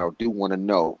inquiring or do want to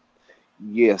know.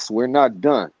 Yes, we're not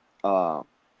done.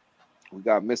 We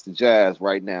got Mr. Jazz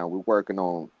right now. We're working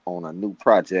on a new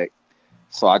project.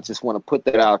 So I just want to put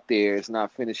that out there. It's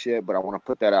not finished yet, but I want to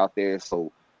put that out there. So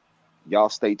y'all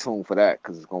stay tuned for that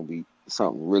because it's gonna be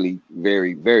something really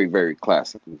very, very, very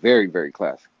classic. Very, very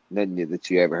classic. Nothing that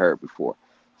you ever heard before.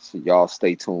 So y'all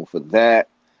stay tuned for that.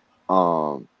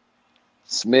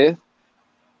 Smith,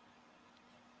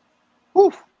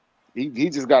 whew, he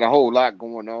just got a whole lot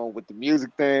going on with the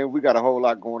music thing. We got a whole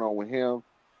lot going on with him.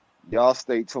 Y'all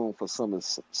stay tuned for some of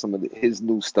his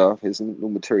new stuff, his new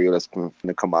material that's going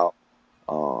to come out.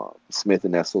 Smith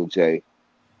and SOJ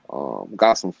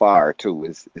got some fire too.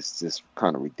 It's just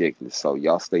kind of ridiculous. So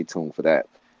y'all stay tuned for that.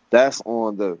 That's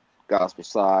on the gospel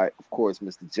side, of course.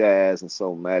 Mr. Jazz and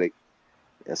Soulmatic.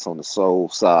 That's on the soul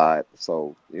side.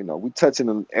 So we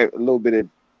touching a little bit of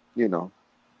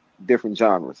different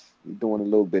genres. We're doing a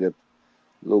little bit of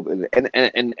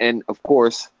and of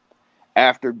course.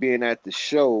 After being at your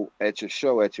show, at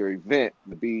your event,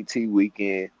 the BET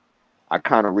weekend, I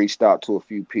kind of reached out to a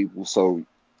few people. So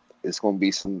it's going to be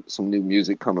some new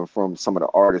music coming from some of the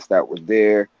artists that were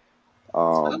there.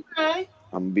 Okay.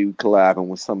 I'm going to be collabing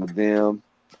with some of them.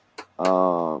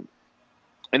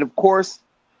 And of course,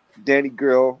 Danni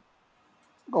Gyrl,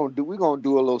 we're gonna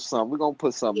do a little something. We're gonna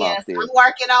put something out Yes, there. I'm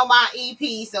working on my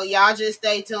EP, so y'all just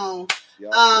stay tuned.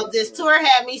 This tour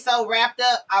had me so wrapped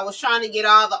up. I was trying to get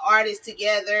all the artists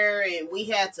together, and we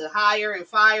had to hire and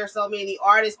fire so many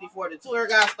artists before the tour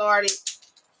got started.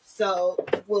 So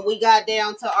when we got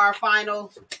down to our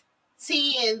final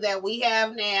 10 that we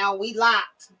have now, we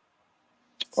locked.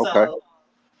 Okay. So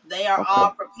they are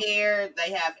all prepared.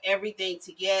 They have everything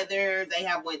together. They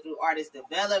have went through artist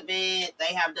development.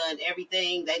 They have done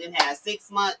everything. They didn't have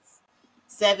 6 months,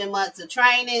 7 months of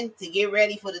training to get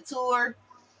ready for the tour.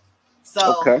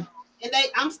 So, and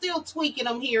I'm still tweaking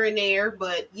them here and there,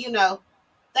 but they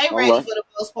ready for the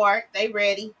most part. They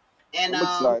ready, and I'm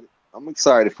excited. I'm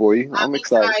excited for you. I'm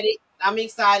excited. I'm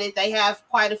excited. They have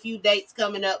quite a few dates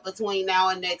coming up between now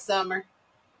and next summer,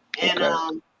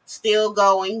 and still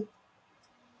going.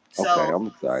 So I'm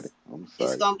excited.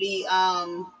 It's gonna be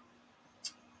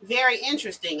very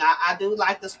interesting. I do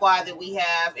like the squad that we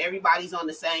have. Everybody's on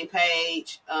the same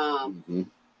page.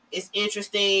 It's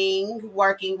interesting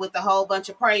working with a whole bunch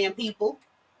of praying people.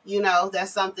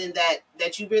 That's something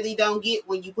that you really don't get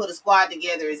when you put a squad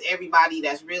together, is everybody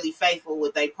that's really faithful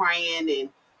with their praying and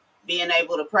being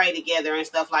able to pray together and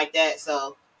stuff like that.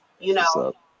 So,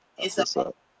 it's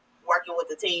working with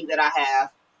the team that I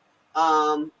have.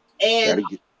 And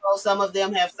some of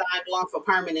them have signed on for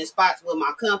permanent spots with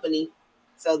my company.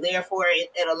 So therefore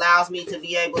it allows me to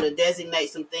be able to designate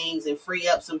some things and free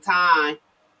up some time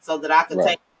so that I could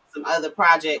take some other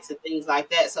projects and things like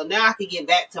that. So now I can get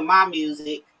back to my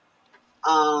music.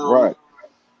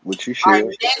 Which you should. Our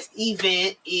next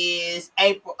event is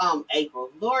April,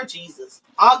 Lord Jesus,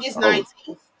 August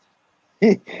 19th.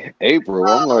 April,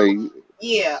 I'm like...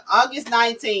 Yeah, August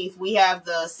 19th, we have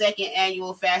the second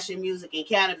annual Fashion, Music, and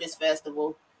Cannabis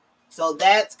Festival. So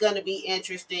that's going to be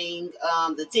interesting.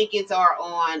 The tickets are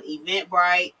on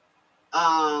Eventbrite.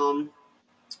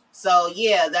 So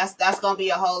yeah, that's going to be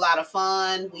a whole lot of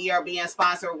fun. We are being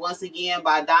sponsored once again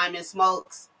by Diamond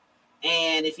Smokes.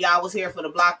 And if y'all was here for the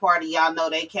block party, y'all know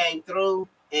they came through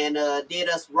and did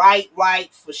us right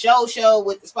for show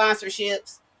with the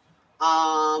sponsorships.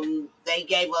 They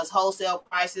gave us wholesale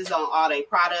prices on all their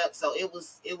products, so it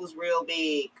was real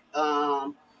big.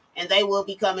 And they will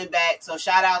be coming back. So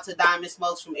shout out to Diamond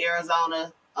Smokes from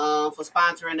Arizona for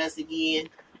sponsoring us again.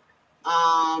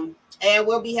 And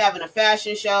we'll be having a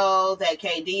fashion show that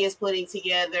KD is putting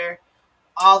together.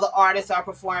 All the artists are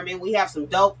performing. We have some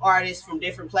dope artists from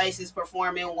different places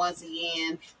performing once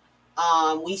again.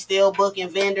 We still booking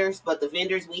vendors, but the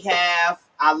vendors we have,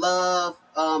 I love.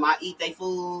 I eat their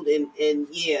food, and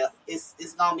yeah,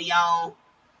 it's gonna be on.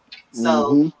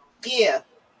 So yeah,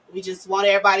 we just want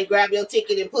everybody to grab your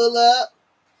ticket and pull up.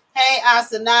 Hey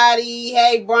Asanati,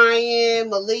 hey Brian,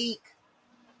 Malik,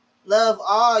 love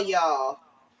all y'all.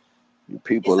 You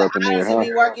people up in there, to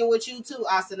be working with you too,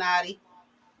 Asanati.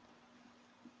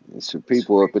 There's some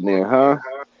people up in there, huh?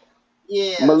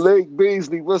 Yeah. Malik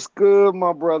Beasley, what's good,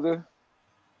 my brother?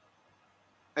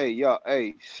 Hey, y'all.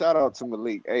 Hey, shout out to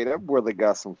Malik. Hey, that brother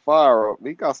got some fire up.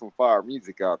 He got some fire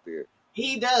music out there.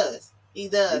 He does. He He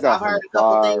does. got I've some heard a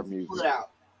couple fire things he music. put out.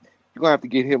 You're gonna have to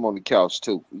get him on the couch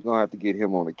too. You're gonna have to get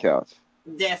him on the couch.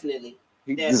 Definitely.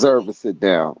 He Definitely. deserves to sit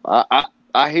down.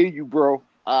 I hear you, bro.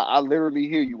 I literally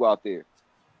hear you out there.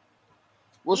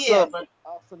 What's Yeah, up, but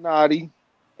Alsanati?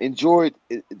 Enjoyed.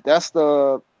 That's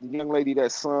the young lady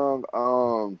that sung.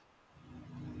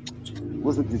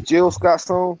 Was it the Jill Scott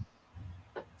song?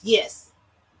 yes.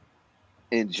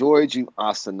 Enjoyed you,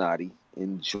 Asanati.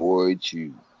 Enjoyed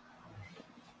you.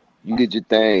 You did your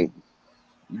thing.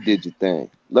 You did your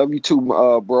thing. Love you too,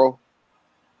 bro.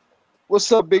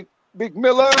 What's up, Big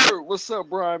Miller? What's up,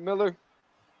 Brian Miller?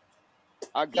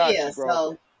 I got Yeah, you, bro.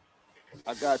 so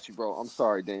I got you, bro. I'm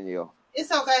sorry, Danielle.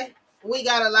 it's okay. We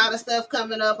got a lot of stuff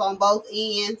coming up on both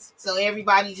ends. So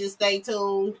everybody just stay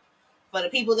tuned. For the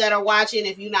people that are watching,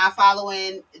 if you're not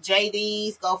following J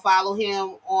Dees, go follow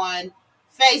him on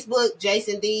Facebook,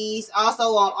 Jason Dees.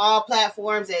 Also on all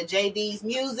platforms at J Dees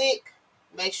Music.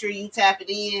 Make sure you tap it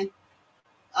in.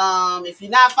 If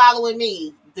you're not following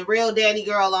me, The Real Danny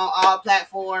Girl on all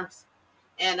platforms.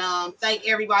 And thank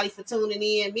everybody for tuning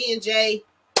in. Me and Jay,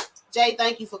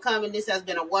 thank you for coming. This has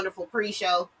been a wonderful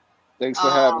pre-show. Thanks for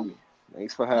having me.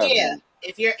 Thanks for having Yeah. me.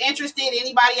 If you're interested,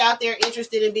 anybody out there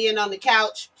interested in being on the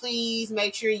couch, please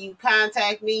make sure you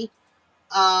contact me.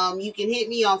 You can hit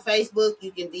me on Facebook.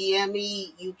 You can DM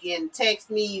me. You can text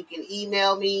me. You can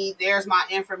email me. There's my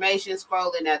information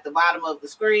scrolling at the bottom of the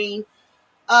screen.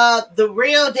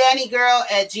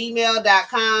 therealdannigyrl at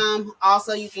gmail.com.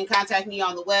 Also, you can contact me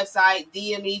on the website,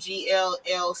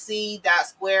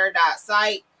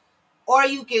 dmegllc.square.site, or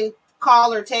you can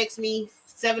call or text me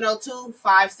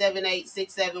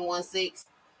 702-578-6716.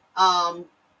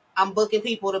 I'm booking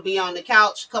people to be on the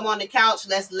couch. Come on the couch.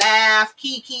 Let's laugh,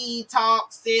 kiki,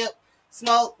 talk, sip,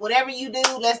 smoke, whatever you do.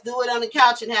 Let's do it on the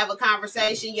couch and have a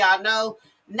conversation. Y'all know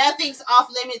nothing's off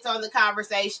limits on the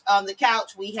conversation on the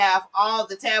couch. We have all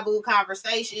the taboo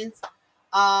conversations.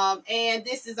 And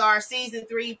this is our season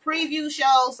 3 preview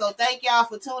show. So thank y'all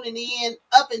for tuning in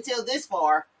up until this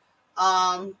far.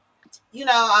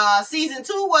 Season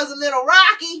 2 was a little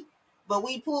rocky, but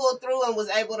we pulled through and was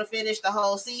able to finish the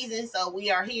whole season. So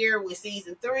we are here with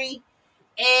season 3.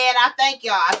 And I thank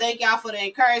y'all. I thank y'all for the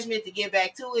encouragement to get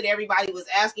back to it. Everybody was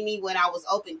asking me when I was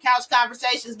open couch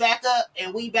conversations back up,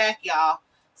 and we back, y'all.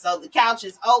 So the couch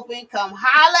is open. Come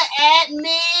holla at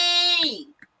me.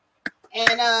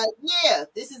 And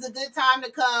this is a good time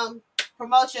to come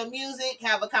promote your music,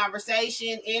 have a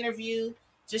conversation, interview,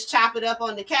 just chop it up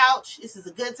on the couch. This is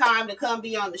a good time to come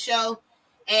be on the show.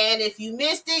 And if you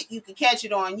missed it, you can catch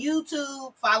it on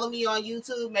YouTube. Follow me on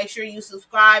YouTube. Make sure you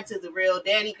subscribe to The Real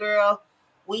Danny Girl.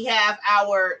 We have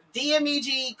our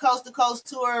DMEG Coast to Coast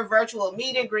Tour virtual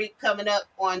meet and greet coming up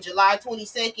on July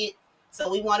 22nd. So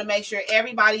we want to make sure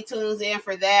everybody tunes in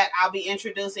for that. I'll be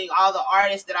introducing all the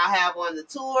artists that I have on the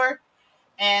tour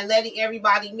and letting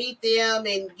everybody meet them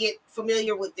and get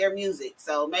familiar with their music.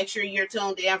 So make sure you're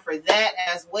tuned in for that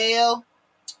as well.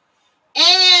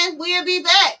 And we'll be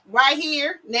back right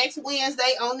here next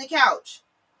Wednesday on the couch.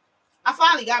 I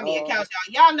finally got me a couch,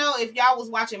 y'all. Y'all know if y'all was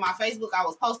watching my Facebook, I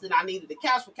was posting I needed a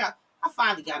couch for couch. I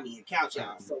finally got me a couch,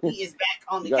 y'all. So he is back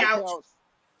on the couch.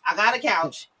 I got a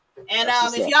couch. And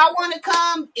if y'all want to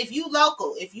come, if you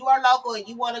are local and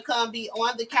you want to come be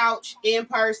on the couch in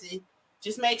person,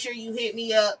 just make sure you hit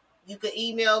me up. You can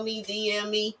email me, DM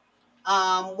me,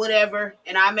 whatever,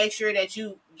 and I'll make sure that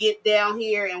you get down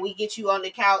here and we get you on the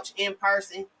couch in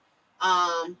person.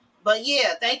 But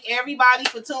yeah, thank everybody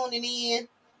for tuning in.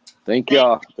 Thank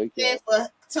y'all. Thank you for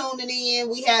tuning in.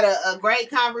 We had a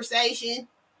great conversation.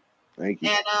 Thank you.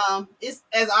 And it's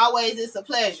as always, it's a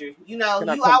pleasure. You know,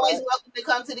 you always welcome to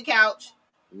come to the couch.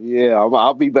 Yeah,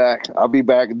 I'll be back. I'll be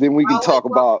back. And then we can talk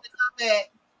about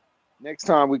next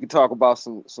time. We can talk about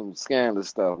some scandalous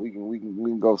stuff. We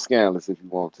can go scandalous if you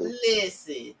want to.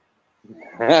 Listen,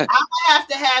 I'm gonna have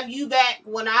to have you back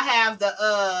when I have the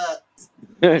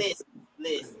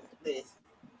listen.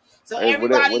 So hey,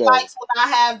 everybody likes when I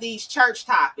have these church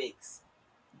topics.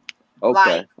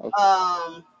 Okay.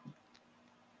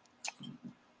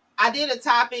 I did a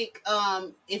topic,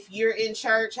 if you're in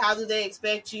church, how do they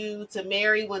expect you to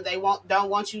marry when they don't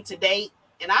want you to date?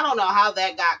 And I don't know how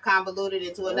that got convoluted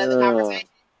into another conversation.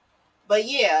 But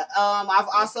yeah, I've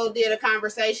also did a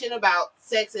conversation about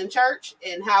sex in church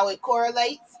and how it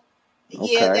correlates. Okay.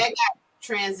 Yeah, that got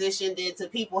transitioned into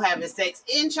people having sex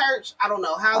in church. I don't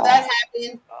know how that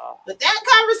happened, but that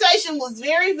conversation was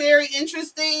very, very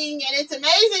interesting, and it's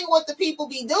amazing what the people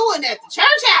be doing at the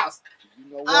church house. You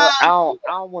know what? I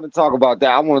don't want to talk about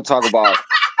that. I want to talk about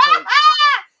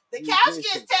the couch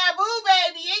gets taboo,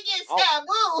 baby. It gets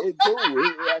taboo. It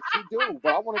actually do.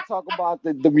 But I want to talk about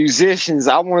the musicians.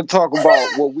 I want to talk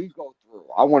about what we go through.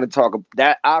 I want to talk about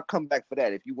that. I'll come back for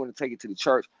that. If you want to take it to the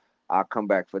church, I'll come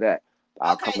back for that.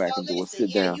 I'll come back and do a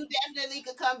sit down. You definitely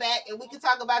could come back and we can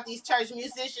talk about these church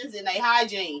musicians and their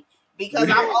hygiene because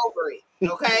I'm over it.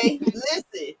 Okay,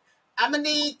 listen. I'm gonna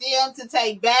need them to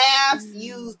take baths,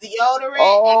 use deodorant.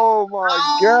 Oh my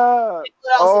God!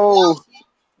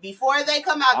 Before they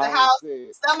come out the house.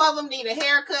 Some of them need a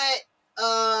haircut.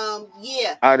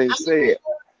 Yeah. I didn't say it.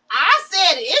 I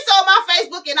said it. It's on my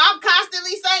Facebook and I'm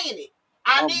constantly saying it.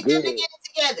 I need them to get it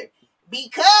together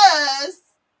because,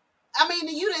 I mean,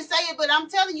 you didn't say it, but I'm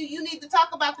telling you, you need to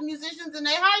talk about the musicians and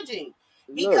their hygiene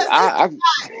because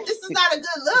this is not a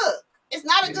good look. It's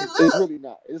not a good look. It's really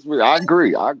not. It's really. I agree.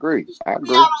 You be out on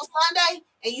Sunday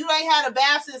and you ain't had a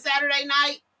bath since Saturday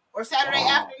night or Saturday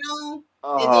afternoon.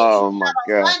 Oh my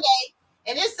God! Sunday,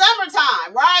 and it's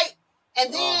summertime, right?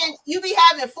 And then you be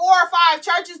having 4 or 5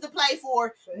 churches to play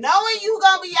for, knowing you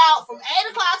gonna be out from 8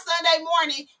 o'clock Sunday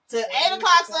morning to 8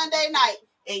 o'clock Sunday night,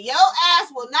 and your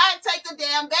ass will not take a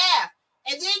damn bath.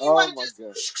 And then you want to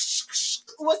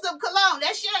just with some cologne.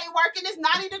 That shit ain't working. It's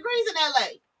 90 degrees in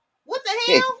LA. What the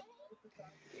hell?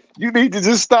 You need to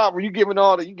just stop when you giving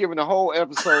the whole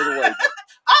episode away.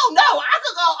 Oh no, I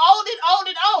could go on.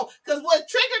 Because what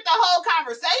triggered the whole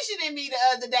conversation in me the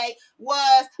other day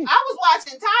was I was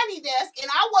watching Tiny Desk and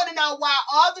I want to know why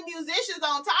all the musicians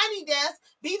on Tiny Desk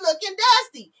be looking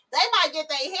dusty. They might get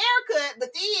their hair cut,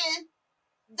 but then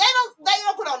they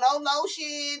don't put on no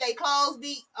lotion. They clothes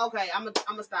be okay. I'm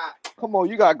gonna stop. Come on,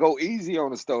 you gotta go easy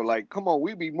on us though. Like, come on,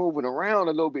 we be moving around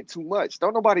a little bit too much.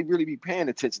 Don't nobody really be paying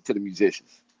attention to the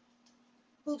musicians.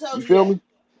 Who told you? You feel me?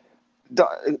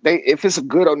 If it's a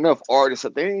good enough artist,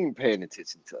 they ain't paying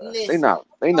attention to us. Listen,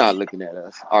 they not looking at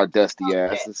us, our dusty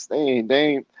asses. They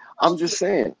ain't. I'm just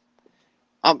saying.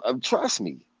 Trust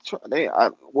me.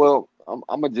 I'm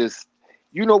gonna just.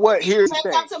 You know what? Here's the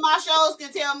thing. Come to my shows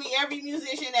can tell me every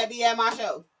musician that be at my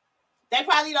show. They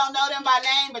probably don't know them by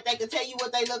name, but they can tell you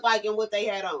what they look like and what they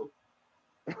had on.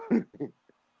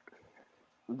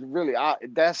 Really,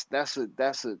 that's a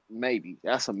maybe.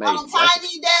 That's a maybe. On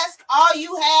Tiny Desk, all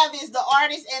you have is the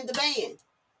artist and the band.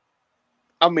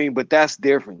 I mean, but that's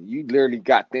different. You literally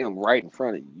got them right in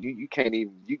front of you. You can't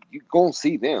even you gonna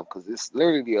see them because it's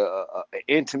literally an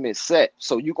intimate set.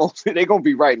 So they're gonna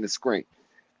be right in the screen.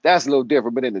 That's a little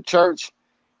different. But in the church,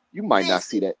 you might not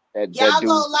see that. Y'all go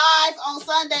live on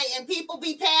Sunday and people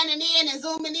be panning in and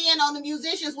zooming in on the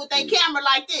musicians with their camera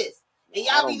like this, and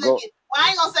y'all be looking. Well, I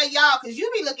ain't gonna say y'all because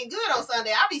you be looking good on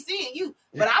Sunday. I be seeing you,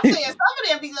 but I'm saying some of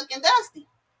them be looking dusty.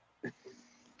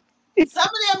 Some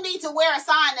of them need to wear a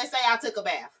sign that say I took a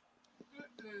bath.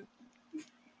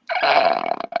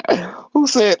 Who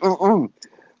said? Who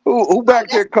back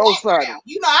there co-signing?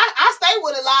 You know, I stay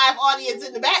with a live audience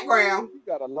in the background. You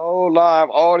got a low live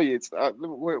audience.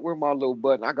 Where my little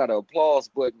button? I got an applause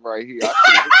button right here. I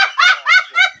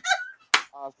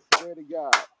swear to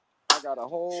God, I got a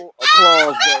whole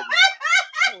applause button.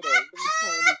 Hold on, let me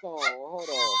turn this on. Hold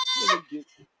on.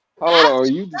 Hold on.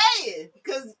 You saying,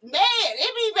 because man,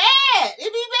 it be bad.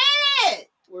 It be bad.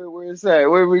 Where is that?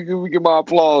 Where we get my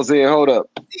applause in? Hold up.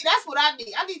 See, that's what I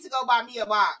need. I need to go buy me a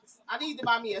box. I need to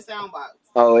buy me a sound box.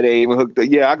 Oh, it ain't even hooked up.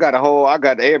 Yeah, I got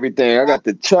everything. I got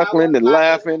the chuckling, the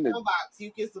laughing. Box.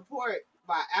 You can support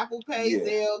by Apple Pay,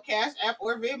 Zelle, Cash App,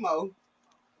 or Venmo.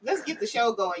 Let's get the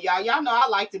show going, y'all. Y'all know I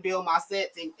like to build my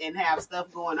sets and have stuff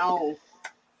going on.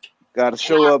 Got to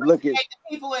show up looking. The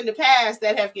people in the past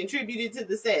that have contributed to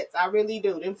the sets. I really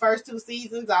do. Them first 2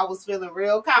 seasons, I was feeling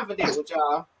real confident with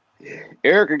y'all.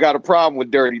 Erica got a problem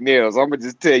with dirty nails. I'm gonna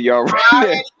just tell y'all right now. I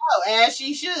already know, as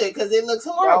she should, because it looks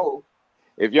horrible.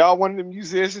 If y'all one of the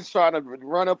musicians trying to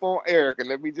run up on Erica,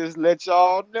 let me just let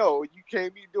y'all know you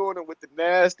can't be doing it with the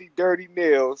nasty, dirty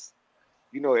nails.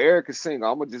 You know, Erica's single.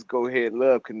 I'm gonna just go ahead and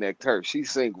love connect her.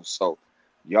 She's single, so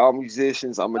y'all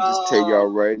musicians, I'm gonna just tell y'all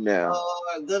right now.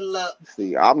 Good luck.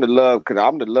 See, I'm the love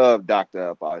doctor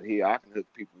up out here. I can hook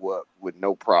people up with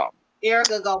no problem.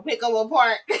 Erica gonna pick them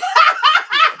apart.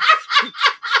 She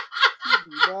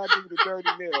do not do the dirty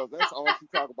nails. That's all she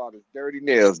talk about is dirty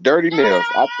nails. Dirty nails.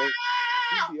 I think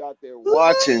she be out there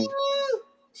watching.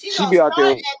 She be out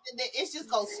there. It's just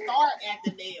gonna start at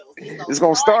the nails. It's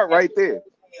gonna start right there.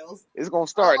 It's gonna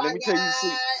start. Let me tell you.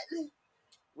 See,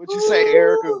 what you say,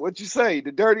 Erica? What you say?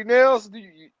 The dirty nails?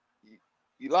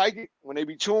 You like it when they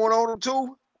be chewing on them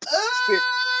too? Spit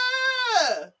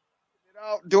it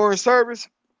out during service.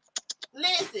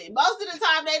 Listen, most of the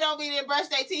time they don't be there brush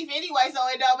their teeth anyway, so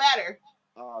it don't matter.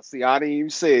 See, I didn't even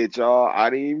say it, y'all. I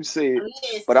didn't even say it.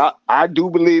 Listen. But I do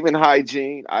believe in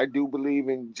hygiene. I do believe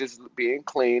in just being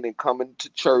clean and coming to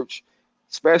church,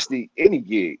 especially any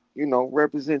gig. You know,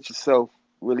 represent yourself.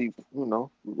 Really, you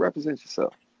know, represent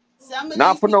yourself. Some of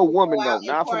Not these for no people woman, go though. out and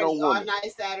Not for no party all woman.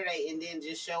 night Saturday and then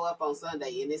just show up on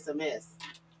Sunday, and it's a mess.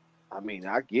 I mean,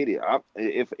 I get it.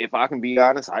 If I can be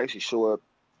honest, I used to show up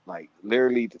like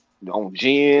literally on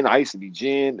gin. I used to be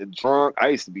gin, drunk. I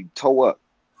used to be toe up.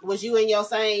 Was you in your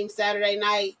same Saturday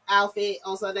night outfit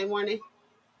on Sunday morning?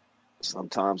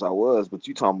 Sometimes I was, but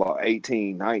you talking about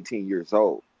 18, 19 years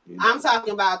old. You know? I'm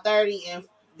talking about 30 and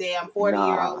damn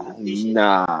 40-year-old musicians.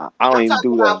 Nah, I don't I'm even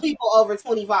talking do about that. people over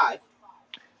 25.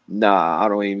 Nah, I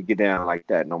don't even get down like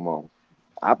that no more.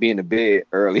 I be in the bed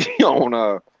early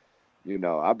on. You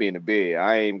know, I be in the bed.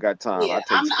 I ain't even got time. Yeah, I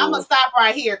take I'm school. gonna stop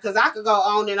right here because I could go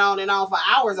on and on and on for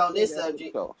hours on this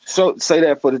subject. So say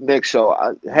that for the next show.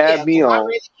 Have me I on.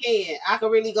 really can. I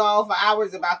could really go on for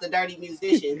hours about the dirty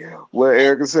musicians. Where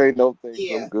Erica say no thanks,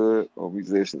 Yeah. I'm good on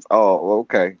musicians. Oh,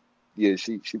 okay. Yeah,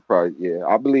 she probably, yeah.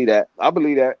 I believe that. I'm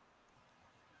gonna get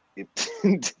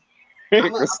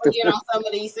on some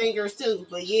of these singers too,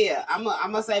 but yeah, I'm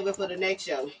gonna save it for the next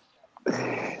show.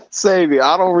 Save it.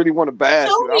 I don't really want to bash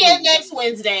Tune it. in next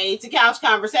Wednesday to Couch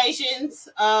Conversations.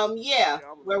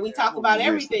 Where we talk about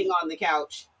everything on the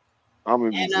couch. I'm a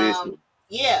musician.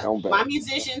 My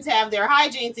musicians have their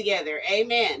hygiene together.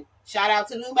 Amen. Shout out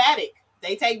to Pneumatic.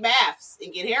 They take baths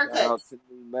and get haircuts. Shout out to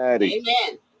Pneumatic.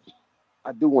 Amen.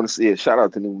 I do want to see it. Shout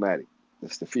out to Pneumatic.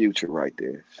 That's the future right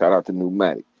there. Shout out to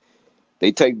Pneumatic.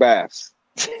 They take baths.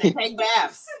 They take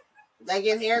baths. They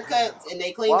get haircuts and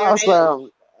they clean their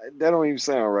nails. That don't even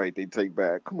sound right. They take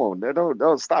baths. Come on,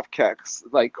 don't stop cats.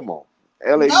 Like, come on.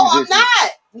 LA No, musicians.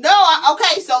 I'm not.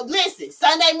 Okay, so listen.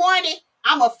 Sunday morning,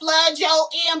 I'ma flood your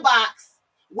inbox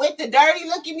with the dirty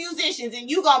looking musicians, and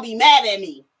you gonna be mad at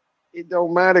me. It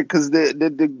don't matter because they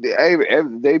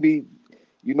be,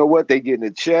 you know what? They getting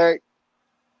a check.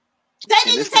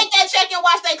 They need to take that check and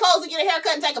wash their clothes and get a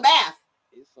haircut and take a bath.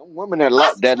 It's some women that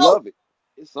love it.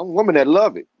 It's some women that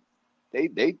love it. They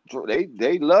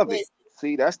love it.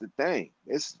 See, that's the thing.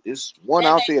 It's one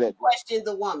out there that questions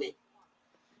the woman.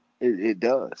 It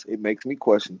does. It makes me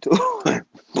question too.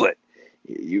 But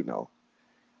you know,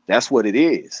 that's what it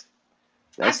is.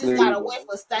 That's I just got a whiff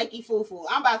of stanky foo-foo.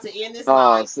 I'm about to end this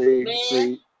live.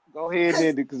 See. Go ahead and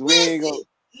end it because we ain't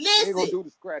gonna do the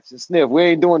scratch and sniff. We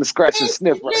ain't doing the scratch and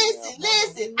sniff right now.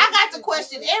 Listen. I got to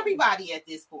question everybody at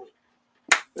this point.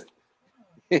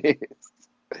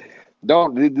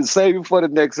 Don't save it for the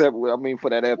next episode. I mean,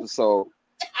 for that episode.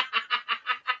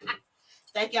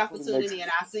 Thank y'all for tuning in.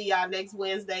 I'll see y'all next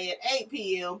Wednesday at 8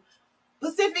 p.m.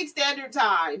 Pacific Standard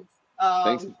Time.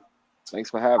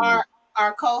 Thanks for having me.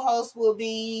 Our co-host will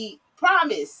be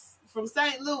Promise from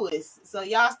St. Louis. So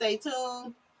y'all stay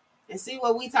tuned and see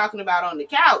what we talking about on the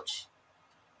couch.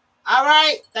 All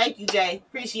right. Thank you, Jay.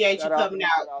 Appreciate you coming out.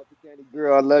 Shout out to Danny,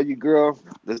 girl. I love you, girl.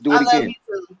 Let's do it again. I love you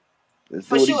too. Let's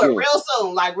for sure. Again. Real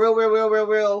soon. Like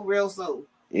real soon.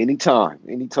 Anytime.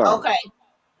 Okay.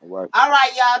 All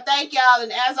right, y'all. Thank y'all.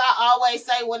 And as I always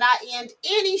say when I end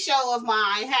any show of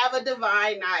mine, have a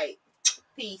divine night.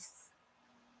 Peace.